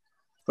Pratik.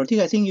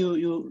 Pratik, I think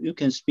you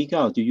can speak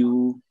out. Do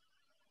you?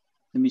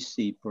 Let me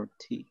see,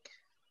 Pratik.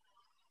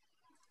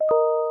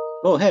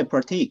 Oh, hey,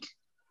 Pratik.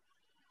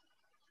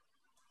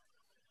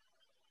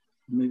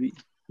 Maybe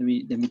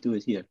let me do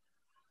it here.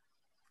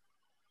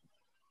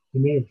 He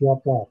may have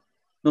dropped off.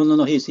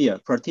 No, he's here.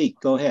 Pratik,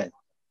 go ahead.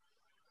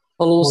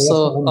 Hello,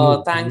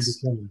 sir.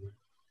 Thanks.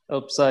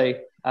 Oh,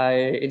 sorry, I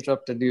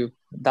interrupted you.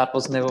 That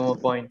was never my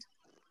point.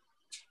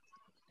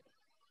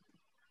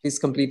 Please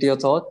complete your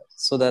thought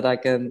so that I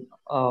can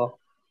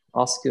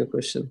ask you a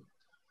question.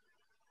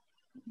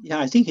 Yeah,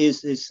 I think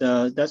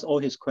that's all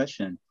his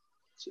question.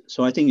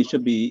 So I think it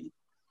should be.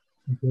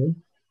 Okay.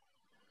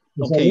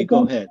 Okay,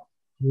 go ahead.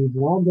 We've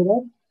wound it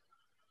up.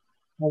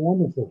 How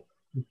wonderful.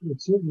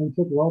 It certainly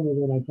took longer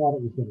than I thought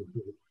it was going to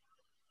take.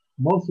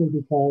 Mostly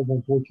because,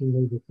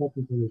 unfortunately, the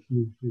technical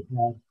issues we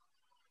had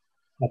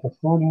at the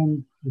front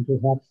end, and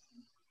perhaps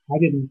I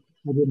didn't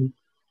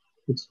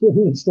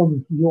experience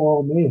them. You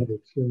all may have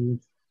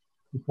experienced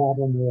the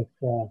problem with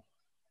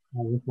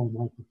my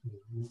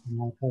microphone,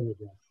 and I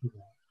apologize for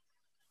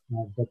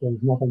that. But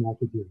there's nothing I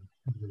could do.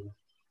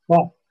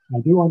 But I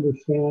do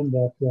understand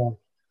that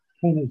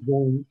Ken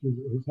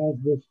has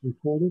had this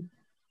recorded,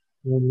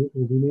 and it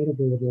will be made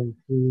available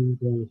through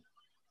the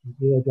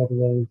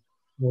AIAA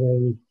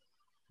and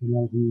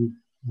LD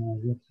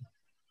website.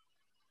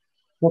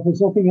 So if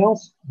there's nothing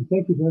else, I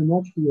thank you very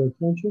much for your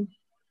attention,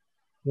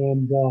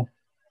 and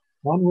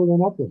onward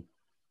and upward.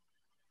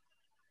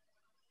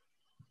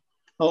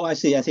 Oh, I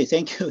see.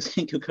 Thank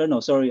you,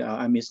 Colonel. Sorry,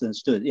 I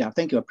misunderstood. Yeah,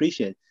 thank you.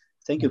 Appreciate it.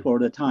 Thank you for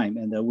the time,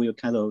 and we'll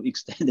kind of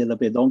extend it a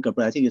bit longer,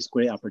 but I think it's a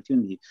great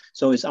opportunity.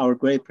 So it's our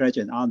great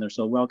pleasure and honor.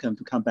 So welcome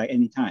to come back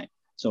anytime.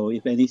 So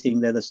if anything,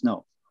 let us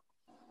know.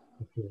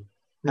 Okay.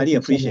 Highly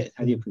appreciate.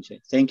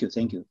 Thank you.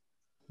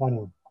 Bye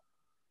now.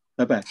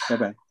 Bye bye.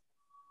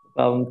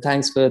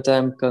 Thanks for your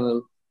time,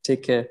 Colonel.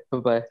 Take care.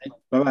 Bye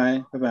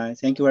bye.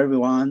 Thank you,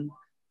 everyone.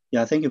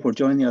 Yeah, thank you for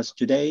joining us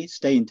today.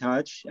 Stay in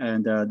touch,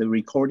 and the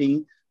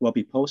recording will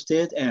be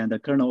posted, and the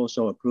Colonel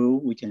also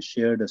approved. We can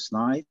share the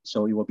slide,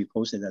 so it will be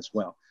posted as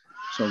well.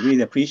 So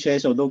really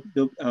appreciate. So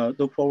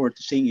look forward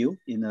to seeing you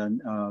in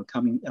an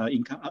upcoming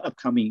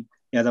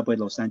AIAA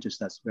Los Angeles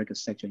Las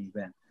Vegas section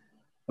event.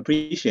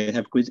 Appreciate it.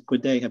 Have a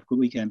good day. Have a good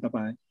weekend. Bye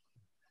bye.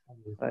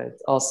 Right,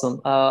 awesome.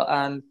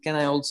 And can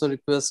I also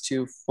request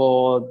you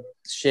for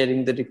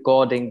sharing the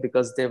recording,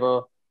 because there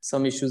were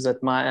some issues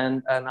at my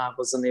end and I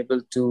was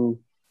unable to.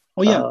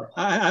 Oh yeah,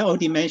 I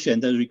already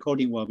mentioned the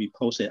recording will be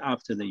posted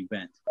after the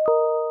event.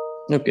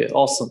 Okay,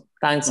 awesome.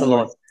 Thanks a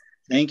lot.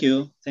 Thank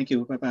you.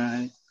 Bye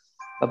bye.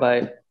 Bye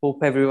bye.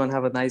 Hope everyone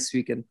have a nice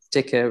weekend.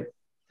 Take care.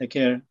 Take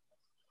care.